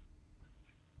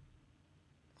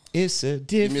 It's a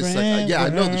Give me a different second. Yeah, I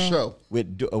know the world. show.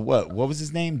 With what was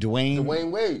his name? Dwayne Dwayne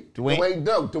Wade. Dwayne-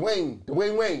 Dwayne Wayne.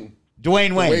 Dwayne Wayne.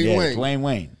 Dwayne Yeah, Wayne. Dwayne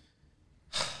Wayne.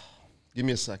 Give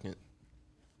me a second.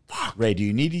 Ray, do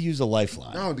you need to use a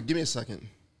lifeline? No, give me a second.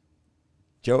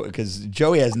 Joe, because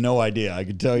Joey has no idea. I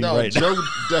can tell you No, right now. Joe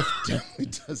definitely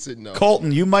doesn't know.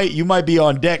 Colton, you might be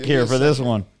on deck Give me here a for this second.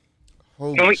 one.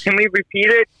 Holy Can we repeat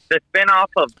it? The spinoff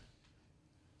of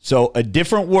So, A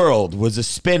Different World was a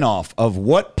spinoff of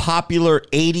what popular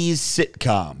 80s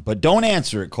sitcom? But don't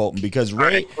answer it, Colton, because Ray,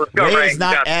 right, let's go, Ray Ray. has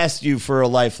not Got it. asked you for a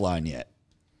lifeline yet.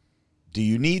 Do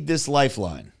you need this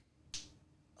lifeline?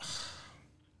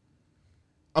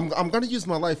 I'm going to use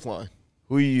my lifeline.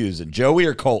 Who are you using, Joey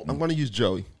or Colton? I'm going to use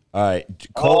Joey. All right,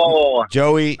 Colton, Oh.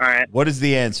 Joey, All right. what is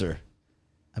the answer?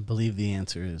 I believe the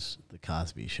answer is The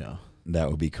Cosby Show. That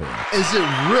would be correct. Is it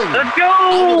really? Let's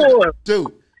go.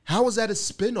 Dude, how is that a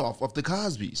spinoff of the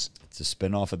Cosbys? It's a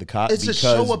spinoff of the Cosby. It's a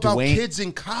show about kids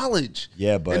in college.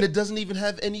 Yeah, but- and it doesn't even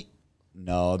have any.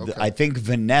 No, Okay. I think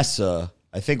Vanessa.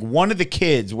 I think one of the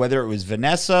kids, whether it was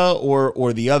Vanessa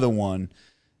or the other one,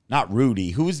 not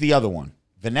Rudy. Who was the other one?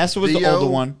 Vanessa was the Theo. older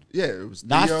one. Yeah, it was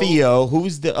Not Theo. Who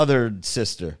was the other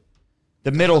sister?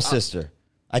 The middle sister.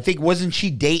 I think wasn't she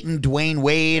dating Dwayne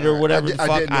Wade or whatever the fuck?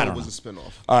 I didn't know I it don't know. was a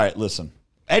spinoff. All right, listen.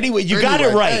 Anyway, you got it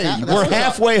Anyway, right. hey, We're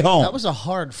halfway home. That was a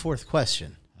hard fourth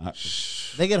question.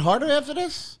 They get harder after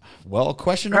this? Well,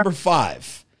 question number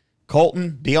 5.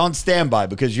 Colton, be on standby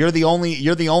because you're the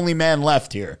only man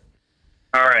left here.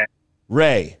 All right.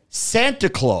 Ray, Santa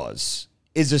Claus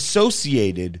is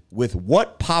associated with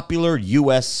what popular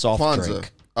U.S. soft Kwanzaa.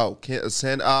 drink? Oh,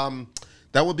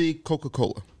 that would be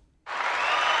Coca-Cola.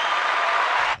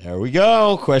 There we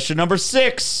go. Question number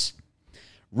 6.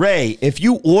 Ray, if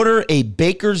you order a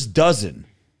baker's dozen,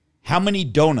 how many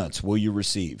donuts will you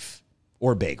receive?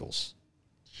 Or bagels?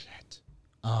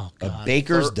 Oh, A God.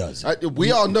 baker's dozen.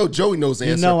 We all know Joey knows the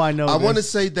You answer. know I know I want to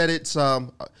this. say that it's a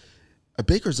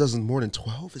baker's dozen more than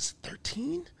 12. Is it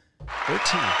 13?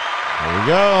 13. There we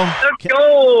go.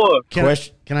 Let's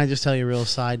go. Can I just tell you a real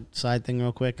side thing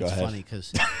real quick? It's ahead. funny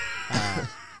because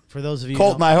for those of you who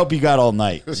Colton, I hope you got all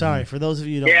night. sorry, for those of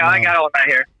you who don't Yeah, know, I got all that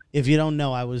here. if you don't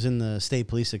know, I was in the State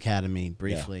Police Academy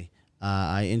briefly.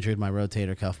 I injured my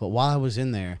rotator cuff, but while I was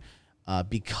in there,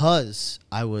 because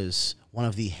I was one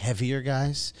of the heavier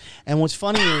guys, and what's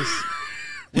funny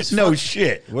is, No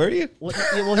shit. Were you?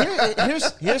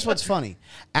 here's what's funny.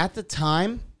 At the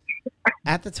time,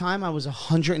 I was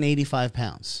 185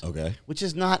 pounds. Okay. Which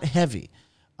is not heavy.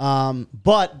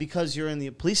 But because you're in the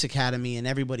police academy and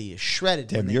everybody is shredded.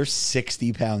 Damn, when they- you're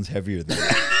 60 pounds heavier than me.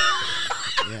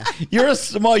 Yeah.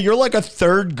 You're like a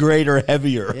third grader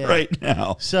heavier Yeah. right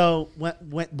now. So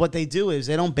what they do is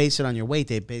they don't base it on your weight;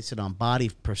 they base it on body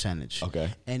percentage. Okay.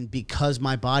 And because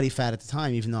my body fat at the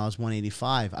time, even though I was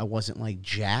 185, I wasn't like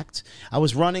jacked. I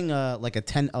was running like a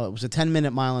 10. It was a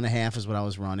 10-minute mile and a half is what I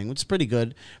was running, which is pretty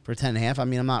good for a 10 and a half. I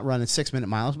mean, I'm not running 6-minute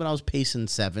miles, but I was pacing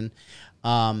 7.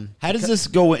 How does this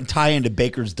go and tie into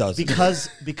Baker's dozen?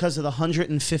 Because of the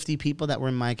 150 people that were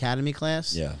in my academy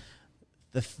class. yeah.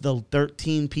 The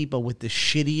 13 people with the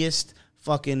shittiest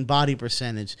fucking body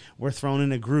percentage were thrown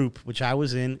in a group, which I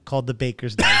was in, called the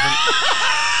Baker's Dozen.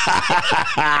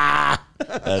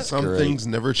 That's Some great. things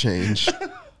never change.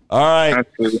 All right,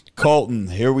 That's sweet. Colton,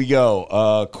 here we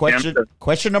go.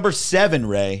 Question number 7,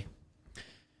 Ray.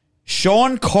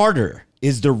 Sean Carter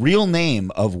is the real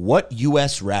name of what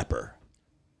U.S. rapper?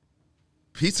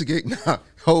 Pizzagate, nah,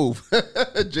 Hove,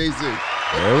 Jay-Z.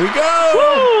 There we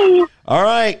go. All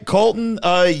right, Colton,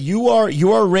 you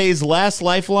are Ray's last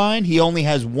lifeline. He only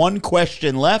has one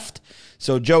question left.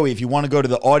 So, Joey, if you want to go to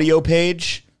the audio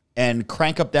page and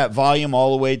crank up that volume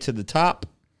all the way to the top,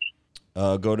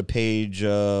 go to page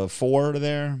 4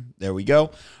 there. There we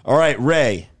go. All right,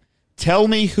 Ray, tell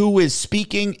me who is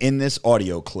speaking in this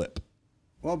audio clip.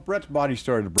 Well, Brett's body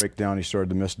started to break down. He started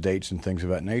to miss dates and things of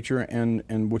that nature,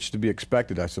 and which to be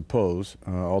expected, I suppose,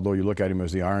 although you look at him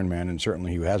as the Iron Man, and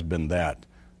certainly he has been that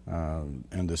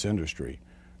in this industry.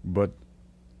 But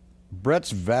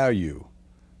Brett's value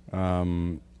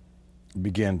began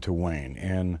to wane,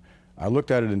 and I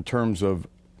looked at it in terms of,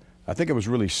 I think I was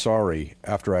really sorry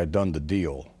after I had done the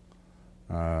deal.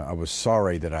 I was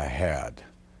sorry that I had.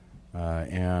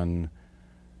 And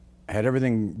had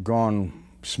everything gone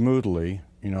smoothly,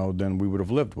 then we would have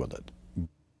lived with it.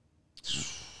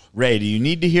 Ray, do you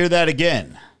need to hear that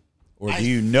again? Or do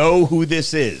you know who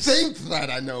this is? Think that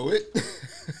I know it.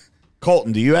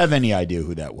 Colton, do you have any idea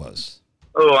who that was?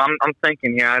 Oh, I'm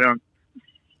thinking here. I don't.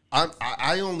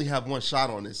 I only have one shot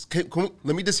on this.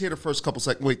 Let me just hear the first couple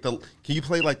seconds. Wait, can you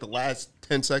play like the last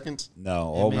 10 seconds? No,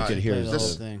 all we could hear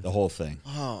is the whole thing.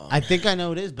 Oh. I think I know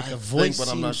what it is, but the voice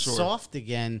seems soft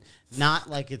again, not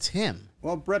like it's him.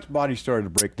 Well, Brett's body started to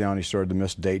break down. He started to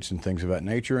miss dates and things of that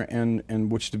nature,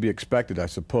 and which to be expected, I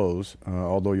suppose,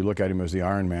 although you look at him as the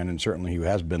Iron Man, and certainly he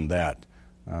has been that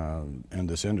in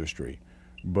this industry.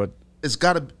 But it's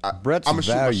got to be Brett's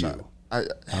value. All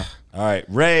right,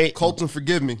 Ray. Colton,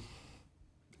 forgive me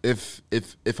if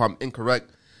I'm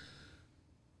incorrect.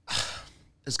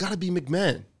 It's got to be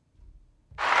McMahon.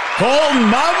 Colton,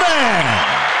 my man.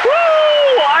 Woo!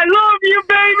 I love you,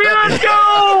 baby. Let's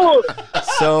go.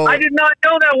 So I did not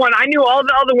know that one. I knew all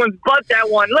the other ones, but that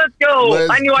one. Let's go.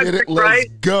 I knew I picked right.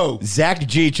 Let's go. Zach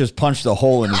G just punched a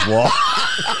hole in his wall.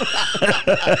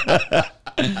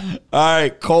 All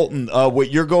right, Colton.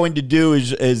 What you're going to do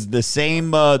is the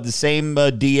same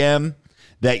DM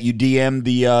that you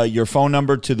DM your phone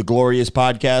number to the Glorious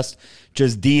Podcast.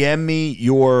 Just DM me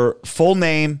your full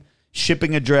name,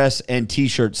 shipping address, and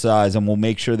T-shirt size, and we'll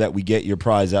make sure that we get your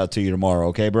prize out to you tomorrow.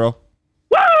 Okay, bro?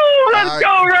 Woo! Let's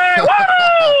go, Ray! Woo!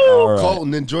 All right.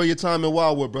 Colton, enjoy your time in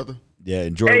Wildwood, brother. Yeah,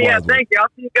 enjoy. Hey, Wildwood. thank you. I'll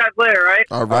see you guys later, right?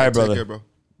 All right, brother. Take care, bro.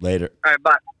 Later. All right,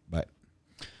 bye. Bye.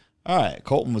 All right,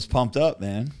 Colton was pumped up,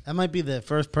 man. That might be the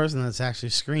first person that's actually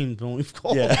screamed when we've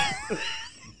called. Yeah.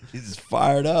 He's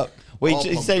fired up. Wait,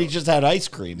 he said he just had ice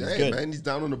cream. It's Hey, good. man, he's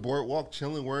down on the boardwalk,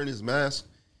 chilling, wearing his mask,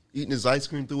 eating his ice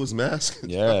cream through his mask.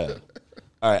 Yeah.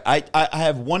 All right, I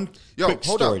have one quick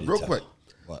hold story on, to real tell. quick.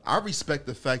 What? I respect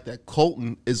the fact that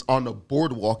Colton is on the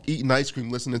boardwalk eating ice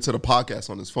cream, listening to the podcast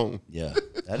on his phone. Yeah,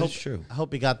 that is true. I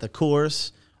hope he got the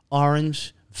Coors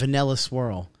Orange Vanilla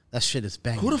Swirl. That shit is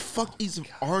banging. Who the fuck eats an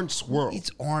orange swirl? Eats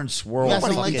orange swirl. You guys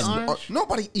don't Fucking like orange?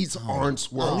 Nobody eats orange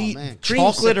swirl. Oh, eat man.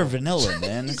 chocolate or Creamsicle. vanilla,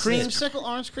 man. That's it. Creamsicle,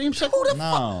 orange creamsicle.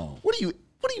 No. What are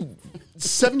you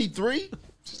 73? Let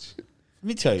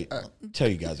me tell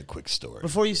you guys a quick story.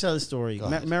 Before you tell the story,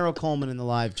 Merrill Coleman in the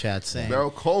live chat saying,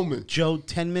 Merrill Coleman. Joe,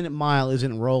 10-minute mile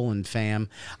isn't rolling, fam.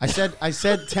 I said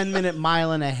 10-minute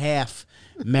mile and a half,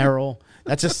 Merrill.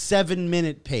 That's a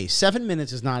 7-minute pace. 7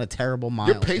 minutes is not a terrible mile.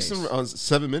 You're pacing on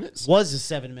 7 minutes? Was a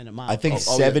 7-minute mile. I think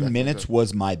pace. 7 minutes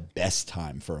was my best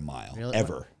time for a mile Really?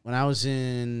 ever. When I was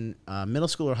in middle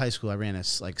school or high school, I ran a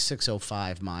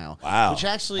 6:05 mile. Wow, which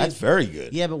actually that's very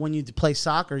good. Yeah, but when you play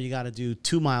soccer, you got to do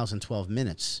 2 miles in 12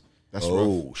 minutes. That's rough.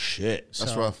 Oh shit,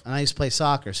 That's rough. And I used to play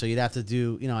soccer, so you'd have to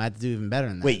do, I had to do even better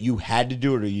than that. Wait, you had to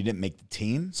do it, or you didn't make the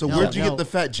team? So No, where'd you no. get the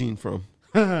fat gene from?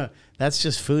 That's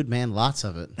just food, man. Lots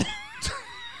of it.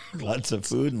 Lots of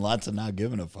food and lots of not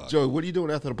giving a fuck. Joey, what are you doing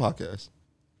after the podcast?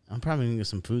 I'm probably gonna get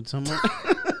some food somewhere.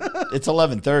 It's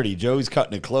 11:30. Joey's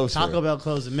cutting it closer. Taco Bell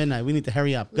closed at midnight. We need to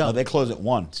hurry up. Go. No, they close at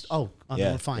 1. Oh,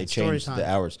 yeah, we're fine. they Story changed time. the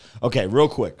hours. Okay, real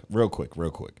quick.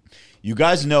 You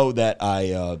guys know that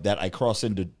I cross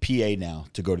into PA now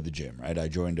to go to the gym, right? I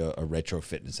joined a retro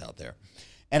fitness out there,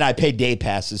 and I pay day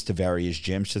passes to various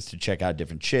gyms just to check out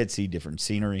different shit, see different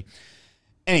scenery.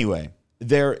 Anyway,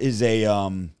 there is a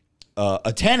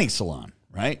tanning salon,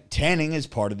 right? Tanning is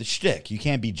part of the shtick. You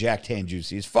can't be jack tan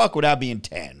juicy as fuck without being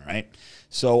tan, right?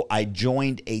 So I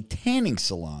joined a tanning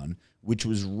salon, which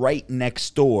was right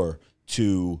next door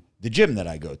to the gym that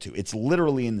I go to. It's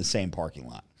literally in the same parking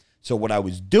lot. So what I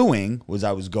was doing was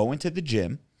I was going to the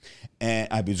gym, and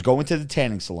I was going to the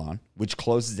tanning salon, which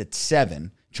closes at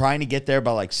 7, trying to get there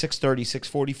by like 6:30,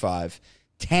 6:45,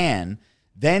 tan,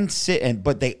 then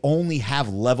but they only have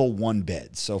level 1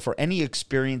 beds. So for any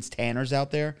experienced tanners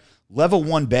out there, level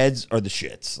 1 beds are the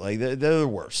shits. Like they're the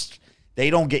worst. They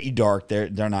don't get you dark. They're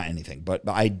not anything. But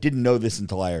I didn't know this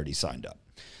until I already signed up.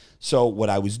 So what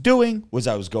I was doing was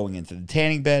I was going into the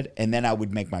tanning bed, and then I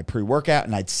would make my pre-workout,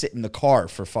 and I'd sit in the car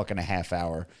for fucking a half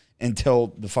hour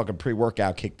until the fucking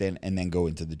pre-workout kicked in, and then go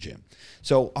into the gym.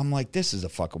 So I'm like, this is a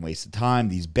fucking waste of time.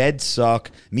 These beds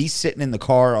suck. Me sitting in the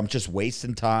car, I'm just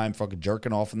wasting time, fucking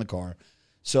jerking off in the car.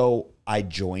 So I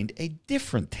joined a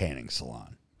different tanning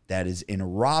salon that is in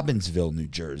Robbinsville, New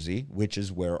Jersey, which is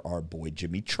where our boy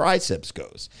Jimmy Triceps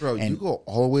goes. Bro, you go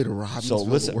all the way to Robbinsville. So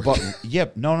listen,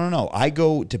 no. I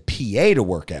go to PA to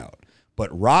work out, but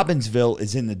Robbinsville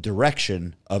is in the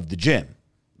direction of the gym.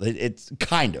 It's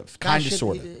kind of,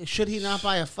 sort of. Should he not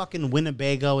buy a fucking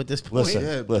Winnebago at this point?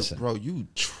 Listen, bro, you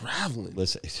traveling.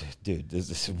 Listen, dude, this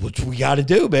is what we got to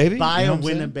do, baby. Buy a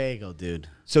Winnebago, dude.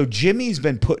 So Jimmy's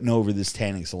been putting over this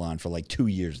tanning salon for like 2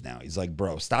 years now. He's like,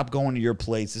 bro, stop going to your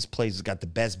place. This place has got the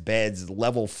best beds,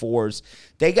 level 4s.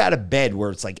 They got a bed where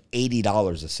it's like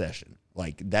 $80 a session.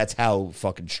 Like, that's how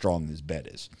fucking strong this bed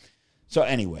is. So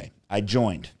anyway, I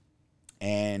joined,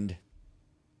 and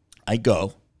I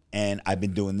go. And I've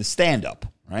been doing the stand-up,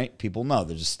 right? People know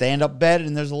there's a stand-up bed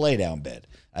and there's a lay-down bed.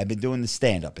 I've been doing the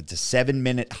stand-up. It's a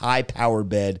 7-minute high-power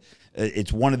bed.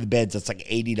 It's one of the beds that's like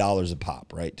 $80 a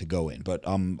pop, right, to go in. But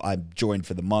I've joined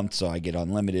for the month, so I get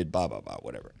unlimited, blah, blah, blah,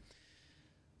 whatever.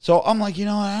 So I'm like, you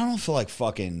know what? I don't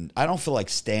feel like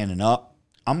standing up.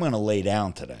 I'm going to lay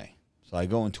down today. So I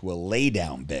go into a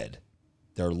lay-down bed.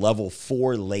 They're level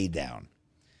 4 lay-down.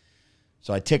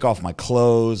 So I take off my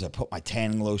clothes, I put my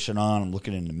tanning lotion on, I'm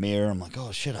looking in the mirror, I'm like,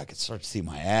 oh shit, I can start to see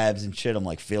my abs and shit. I'm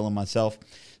like feeling myself.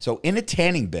 So in a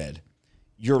tanning bed,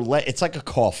 it's like a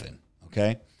coffin,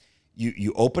 okay?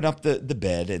 You open up the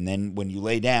bed, and then when you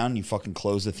lay down, you fucking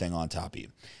close the thing on top of you.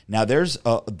 Now there's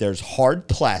hard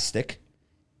plastic,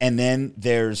 and then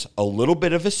there's a little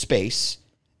bit of a space,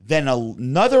 then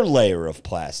another layer of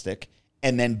plastic,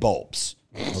 and then bulbs,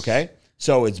 okay?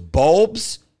 So it's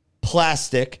bulbs,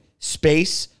 plastic,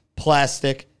 space,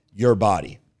 plastic, your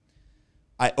body.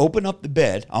 I open up the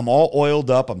bed. I'm all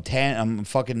oiled up. I'm tan. I'm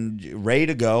fucking ready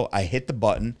to go. I hit the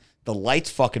button. The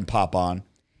lights fucking pop on.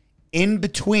 In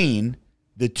between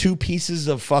the two pieces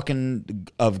of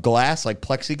glass, like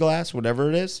plexiglass, whatever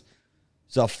it is,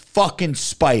 is a fucking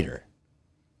spider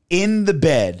in the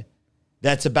bed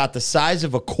that's about the size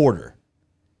of a quarter.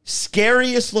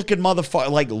 Scariest looking motherfucker,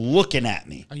 like looking at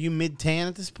me. Are you mid-tan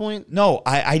at this point? No,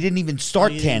 I didn't even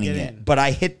start tanning yet. But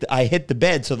I hit the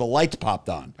bed, so the lights popped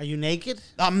on. Are you naked?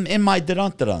 I'm in my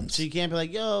dun-duns. So you can't be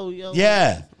like, yo.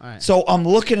 Yeah. All right. So I'm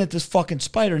looking at this fucking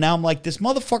spider. Now I'm like, this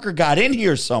motherfucker got in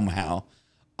here somehow.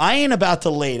 I ain't about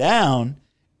to lay down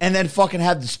and then fucking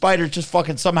have the spider just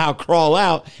fucking somehow crawl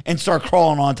out and start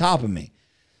crawling on top of me.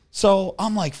 So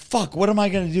I'm like, fuck, what am I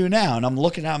going to do now? And I'm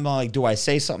looking at him, I'm like, do I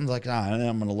say something? Like, nah, I'm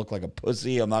going to look like a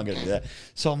pussy. I'm not going to do that.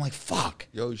 So I'm like, fuck.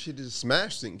 Yo, you should have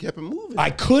smashed it and kept it moving. I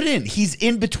couldn't. He's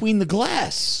in between the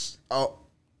glass. Oh,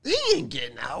 he ain't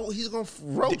getting out. He's going to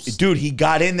roast. Dude, he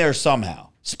got in there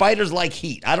somehow. Spiders like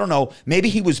heat. I don't know. Maybe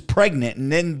he was pregnant,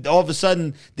 and then all of a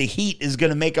sudden the heat is going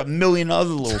to make a million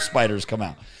other little spiders come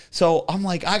out. So I'm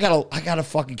like, I gotta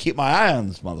fucking keep my eye on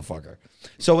this motherfucker.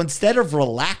 So instead of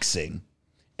relaxing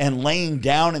and laying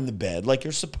down in the bed like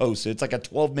you're supposed to, it's like a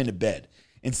 12-minute bed.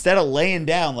 Instead of laying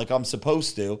down like I'm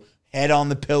supposed to, head on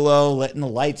the pillow, letting the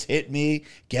lights hit me,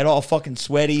 get all fucking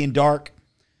sweaty and dark,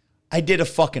 I did a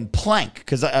fucking plank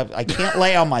because I can't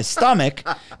lay on my stomach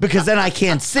because then I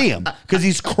can't see him because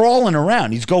he's crawling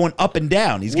around. He's going up and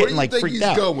down. He's getting like freaked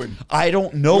out. Going? I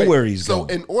don't know where he's going.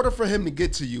 So in order for him to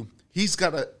get to you, he's got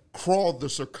to crawl the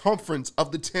circumference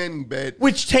of the tanning bed,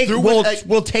 which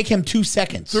will take him 2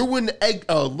 seconds through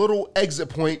a little exit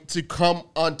point to come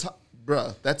on top.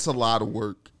 Bruh, that's a lot of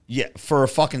work. Yeah, for a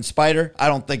fucking spider, I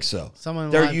don't think so.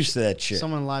 They're used to that shit.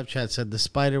 Someone in live chat said the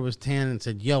spider was tan and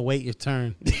said, "Yo, wait your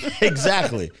turn."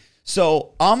 Exactly.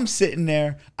 So I'm sitting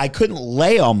there. I couldn't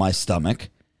lay on my stomach,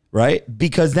 right?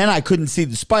 Because then I couldn't see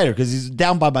the spider because he's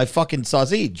down by my fucking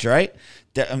sausage, right?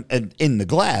 In the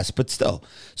glass, but still.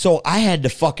 So I had to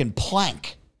fucking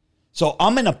plank. So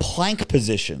I'm in a plank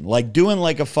position, like doing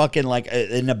like a fucking, like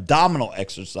an abdominal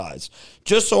exercise,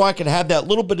 just so I could have that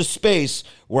little bit of space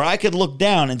where I could look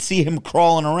down and see him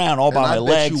crawling around all by my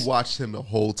legs. I bet you watched him the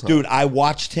whole time. Dude, I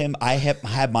watched him. I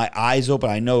had my eyes open.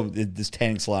 I know this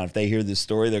tanning salon, if they hear this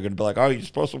story, they're going to be like, oh, you're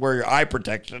supposed to wear your eye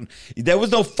protection. There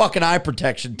was no fucking eye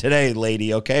protection today,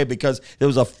 lady, okay? Because there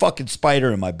was a fucking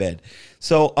spider in my bed.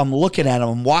 So I'm looking at him,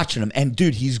 I'm watching him, and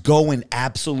dude, he's going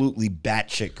absolutely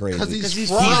batshit crazy. Because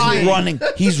he's running.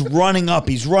 He's running up,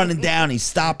 he's running down, he's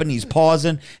stopping, he's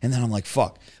pausing, and then I'm like,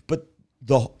 fuck. But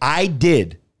I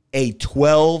did a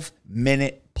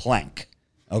 12-minute plank,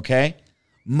 okay?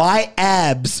 My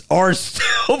abs are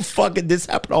still fucking, this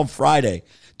happened on Friday.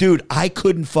 Dude, I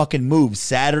couldn't fucking move.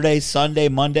 Saturday, Sunday,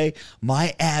 Monday,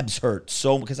 my abs hurt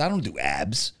so much, because I don't do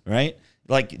abs, right?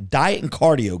 Like, diet and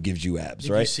cardio gives you abs,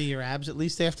 right? Did you see your abs at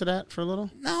least after that for a little?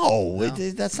 No.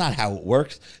 That's not how it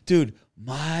works. Dude,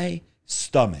 my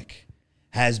stomach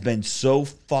has been so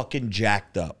fucking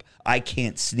jacked up. I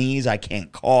can't sneeze. I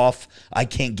can't cough. I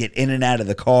can't get in and out of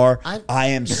the car. I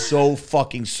am so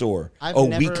fucking sore.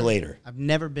 Week later. I've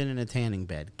never been in a tanning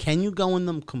bed. Can you go in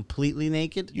them completely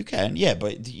naked? You can, yeah,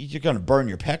 but you're going to burn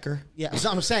your pecker. Yeah,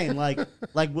 so I'm saying, what are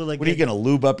you going to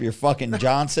lube up your fucking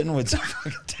Johnson with some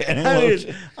fucking tanning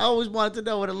lotion? I always wanted to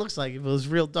know what it looks like if it was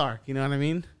real dark. You know what I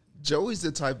mean? Joey's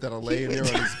the type that'll lay in there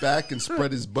on his back and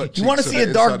spread his butt cheeks. You want to see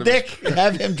a dark dick?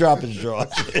 Have him drop his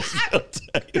drawers.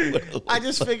 I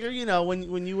just figure,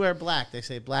 when you wear black, they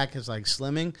say black is like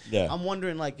slimming. Yeah. I'm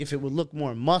wondering, if it would look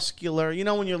more muscular.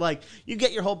 When you're you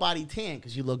get your whole body tan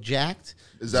because you look jacked.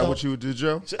 Is that what you would do,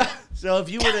 Joe? So if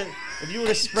you were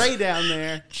to spray down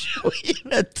there, Joey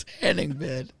in a tanning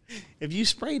bed. If you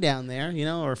spray down there,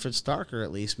 or if it's darker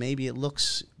at least, maybe it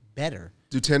looks better.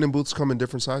 Do tanning boots come in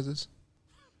different sizes?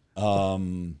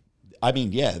 Some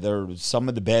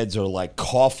of the beds are like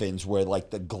coffins where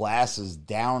the glass is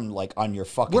down on your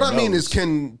fucking What I nose. mean is,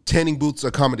 can tanning boots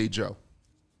accommodate Joe?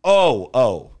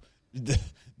 The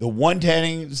one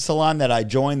tanning salon that I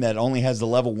joined that only has the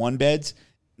level 1 beds,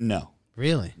 no.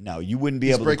 Really? No, you wouldn't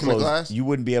be able to close. The glass? You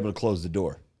wouldn't be able to close the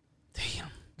door. Damn.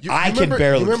 I can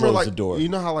barely close the door. You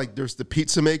know how there's the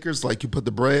pizza makers, you put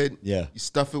the bread, yeah, you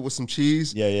stuff it with some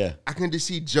cheese, yeah. I can just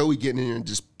see Joey getting in there and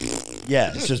just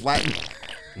it's just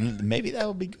maybe that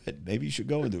would be good. Maybe you should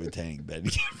go into a tanning bed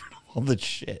and get rid of all the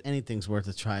shit. Anything's worth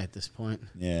a try at this point.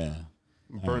 Yeah.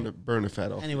 Burn the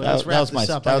fat off. Anyway, let's wrap this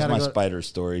up. That was my spider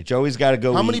story. Joey's got to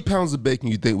go. How many pounds of bacon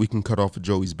you think we can cut off of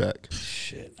Joey's back?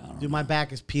 Shit, I don't know. Dude, my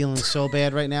back is peeling so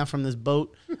bad right now from this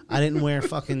boat. I didn't wear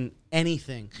fucking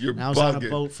anything. I was on a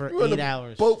boat for 8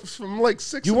 hours. Boat from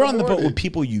 6. You were on the boat with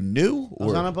people you knew? I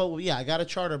was on a boat. I got a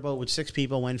charter boat with 6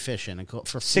 people. Went fishing and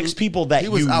for 6 people that he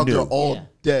was out there all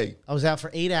day. I was out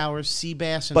for 8 hours, sea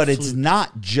bass and But flute. it's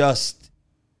not just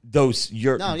those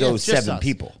 7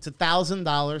 people. It's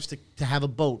 $1,000 to have a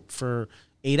boat for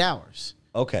 8 hours.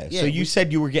 Okay, Yeah, so you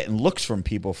said you were getting looks from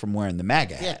people from wearing the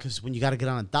MAGA hat. Yeah, because when you got to get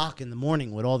on a dock in the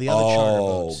morning with all the other charter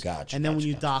boats. Gotcha. And then when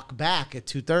you dock back at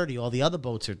 2:30, all the other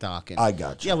boats are docking. I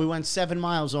gotcha. Yeah, we went 7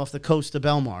 miles off the coast of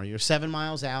Belmar. You're 7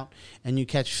 miles out, and you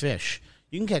catch fish.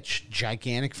 You can catch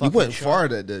gigantic fucking You went shark. far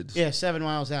that day. Yeah, 7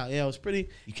 miles out. Yeah, it was pretty.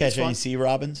 You catch any sea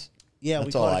robins? Yeah, That's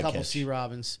we caught all a couple catch. sea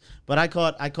robins. But I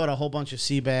caught a whole bunch of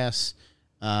sea bass.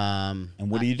 And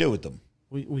what do you do with them?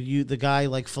 The guy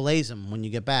fillets them when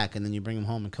you get back, and then you bring them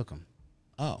home and cook them.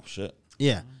 Oh, shit.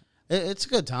 Yeah. It's a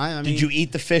good time. I mean, Did you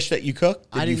eat the fish that you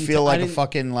cooked? Did you feel like a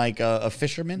fucking a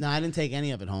fisherman? No, I didn't take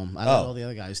any of it home. I let all the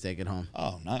other guys take it home.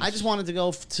 Oh, nice. I just wanted to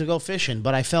go fishing,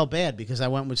 but I felt bad because I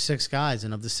went with 6 guys,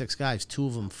 and of the 6 guys, 2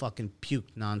 of them fucking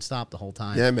puked nonstop the whole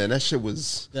time. Yeah, man, that shit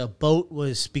was. The boat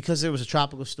was because there was a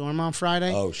tropical storm on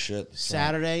Friday. Oh shit.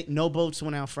 Saturday, no boats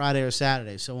went out Friday or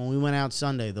Saturday. So when we went out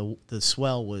Sunday, the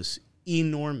swell was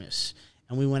enormous.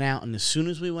 And we went out, and as soon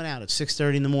as we went out at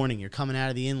 6:30 in the morning, you're coming out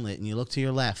of the inlet, and you look to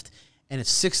your left, and it's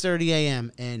 6:30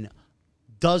 a.m., and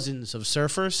dozens of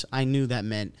surfers. I knew that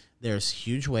meant there's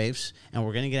huge waves, and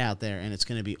we're going to get out there, and it's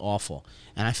going to be awful.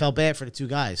 And I felt bad for the 2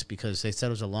 guys because they said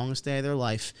it was the longest day of their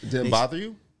life. It didn't bother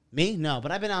you? Me? No,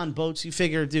 but I've been on boats. You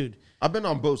figure, dude. I've been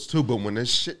on boats too, but when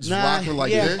this shit's rocking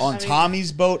yeah. this. On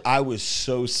Tommy's boat, I was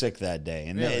so sick that day,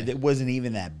 and Really? it wasn't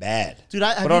even that bad. Dude,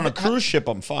 but on a cruise ship,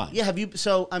 I'm fine. Yeah, have you?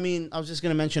 So, I mean, I was just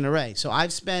going to mention Array. So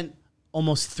I've spent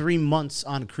almost 3 months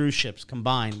on cruise ships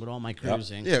combined with all my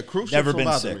cruising. Yeah, cruise ships Never don't been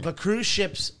bother sick. me. But cruise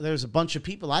ships, there's a bunch of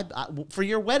people. For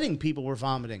your wedding, people were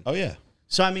vomiting. Oh yeah.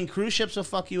 So, I mean, cruise ships will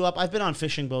fuck you up. I've been on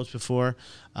fishing boats before,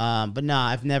 but nah,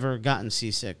 I've never gotten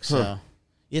seasick. So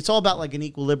it's all about an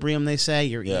equilibrium, they say,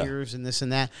 your ears and this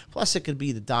and that. Plus, it could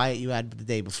be the diet you had the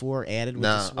day before added with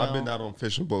the swell. I've been out on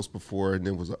fishing boats before, and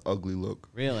it was an ugly look.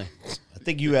 Really? I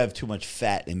think you have too much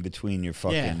fat in between your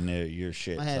fucking your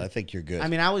shit. So I think you're good. I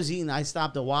mean, I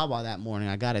stopped at Wawa that morning.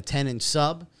 I got a 10-inch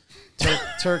sub,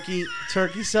 turkey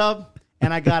sub,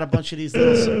 and I got a bunch of these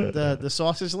little the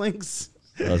sausage links.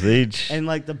 Sausage. And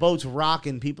the boat's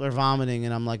rocking, people are vomiting,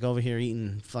 and I'm over here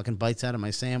eating fucking bites out of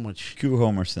my sandwich. Cue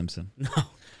Homer Simpson. No.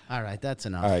 All right, that's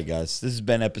enough. All right, guys. This has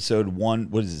been episode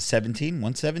 17?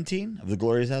 117 of the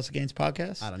Glorious House of Gains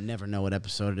podcast? I don't never know what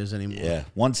episode it is anymore. Yeah,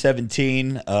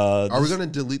 117. Are we going to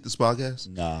delete this podcast?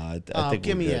 Nah, I think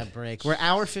give we're me good. a break. We're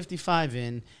hour 55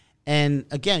 in, and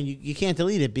again, you can't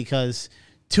delete it because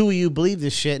 2 of you believe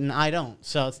this shit and I don't.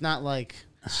 So it's not like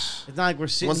we're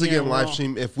sitting Once here again, and live we're all-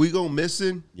 stream. If we go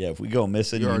missing, Yeah, if we go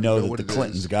missing, You you already know know that what the it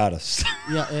Clintons is. got us.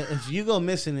 Yeah, if you go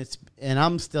missing, and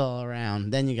I'm still around,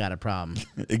 then you got a problem.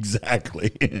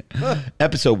 Exactly.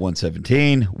 Episode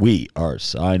 117. We are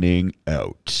signing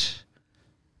out.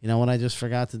 You know what I just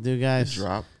forgot to do, guys?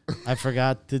 drop. I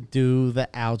forgot to do the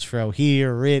outro.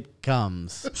 Here it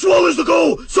comes. Swallows the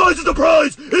goal, size is the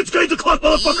prize. It's game to clock,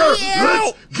 motherfucker. Yeah.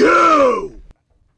 Let's go.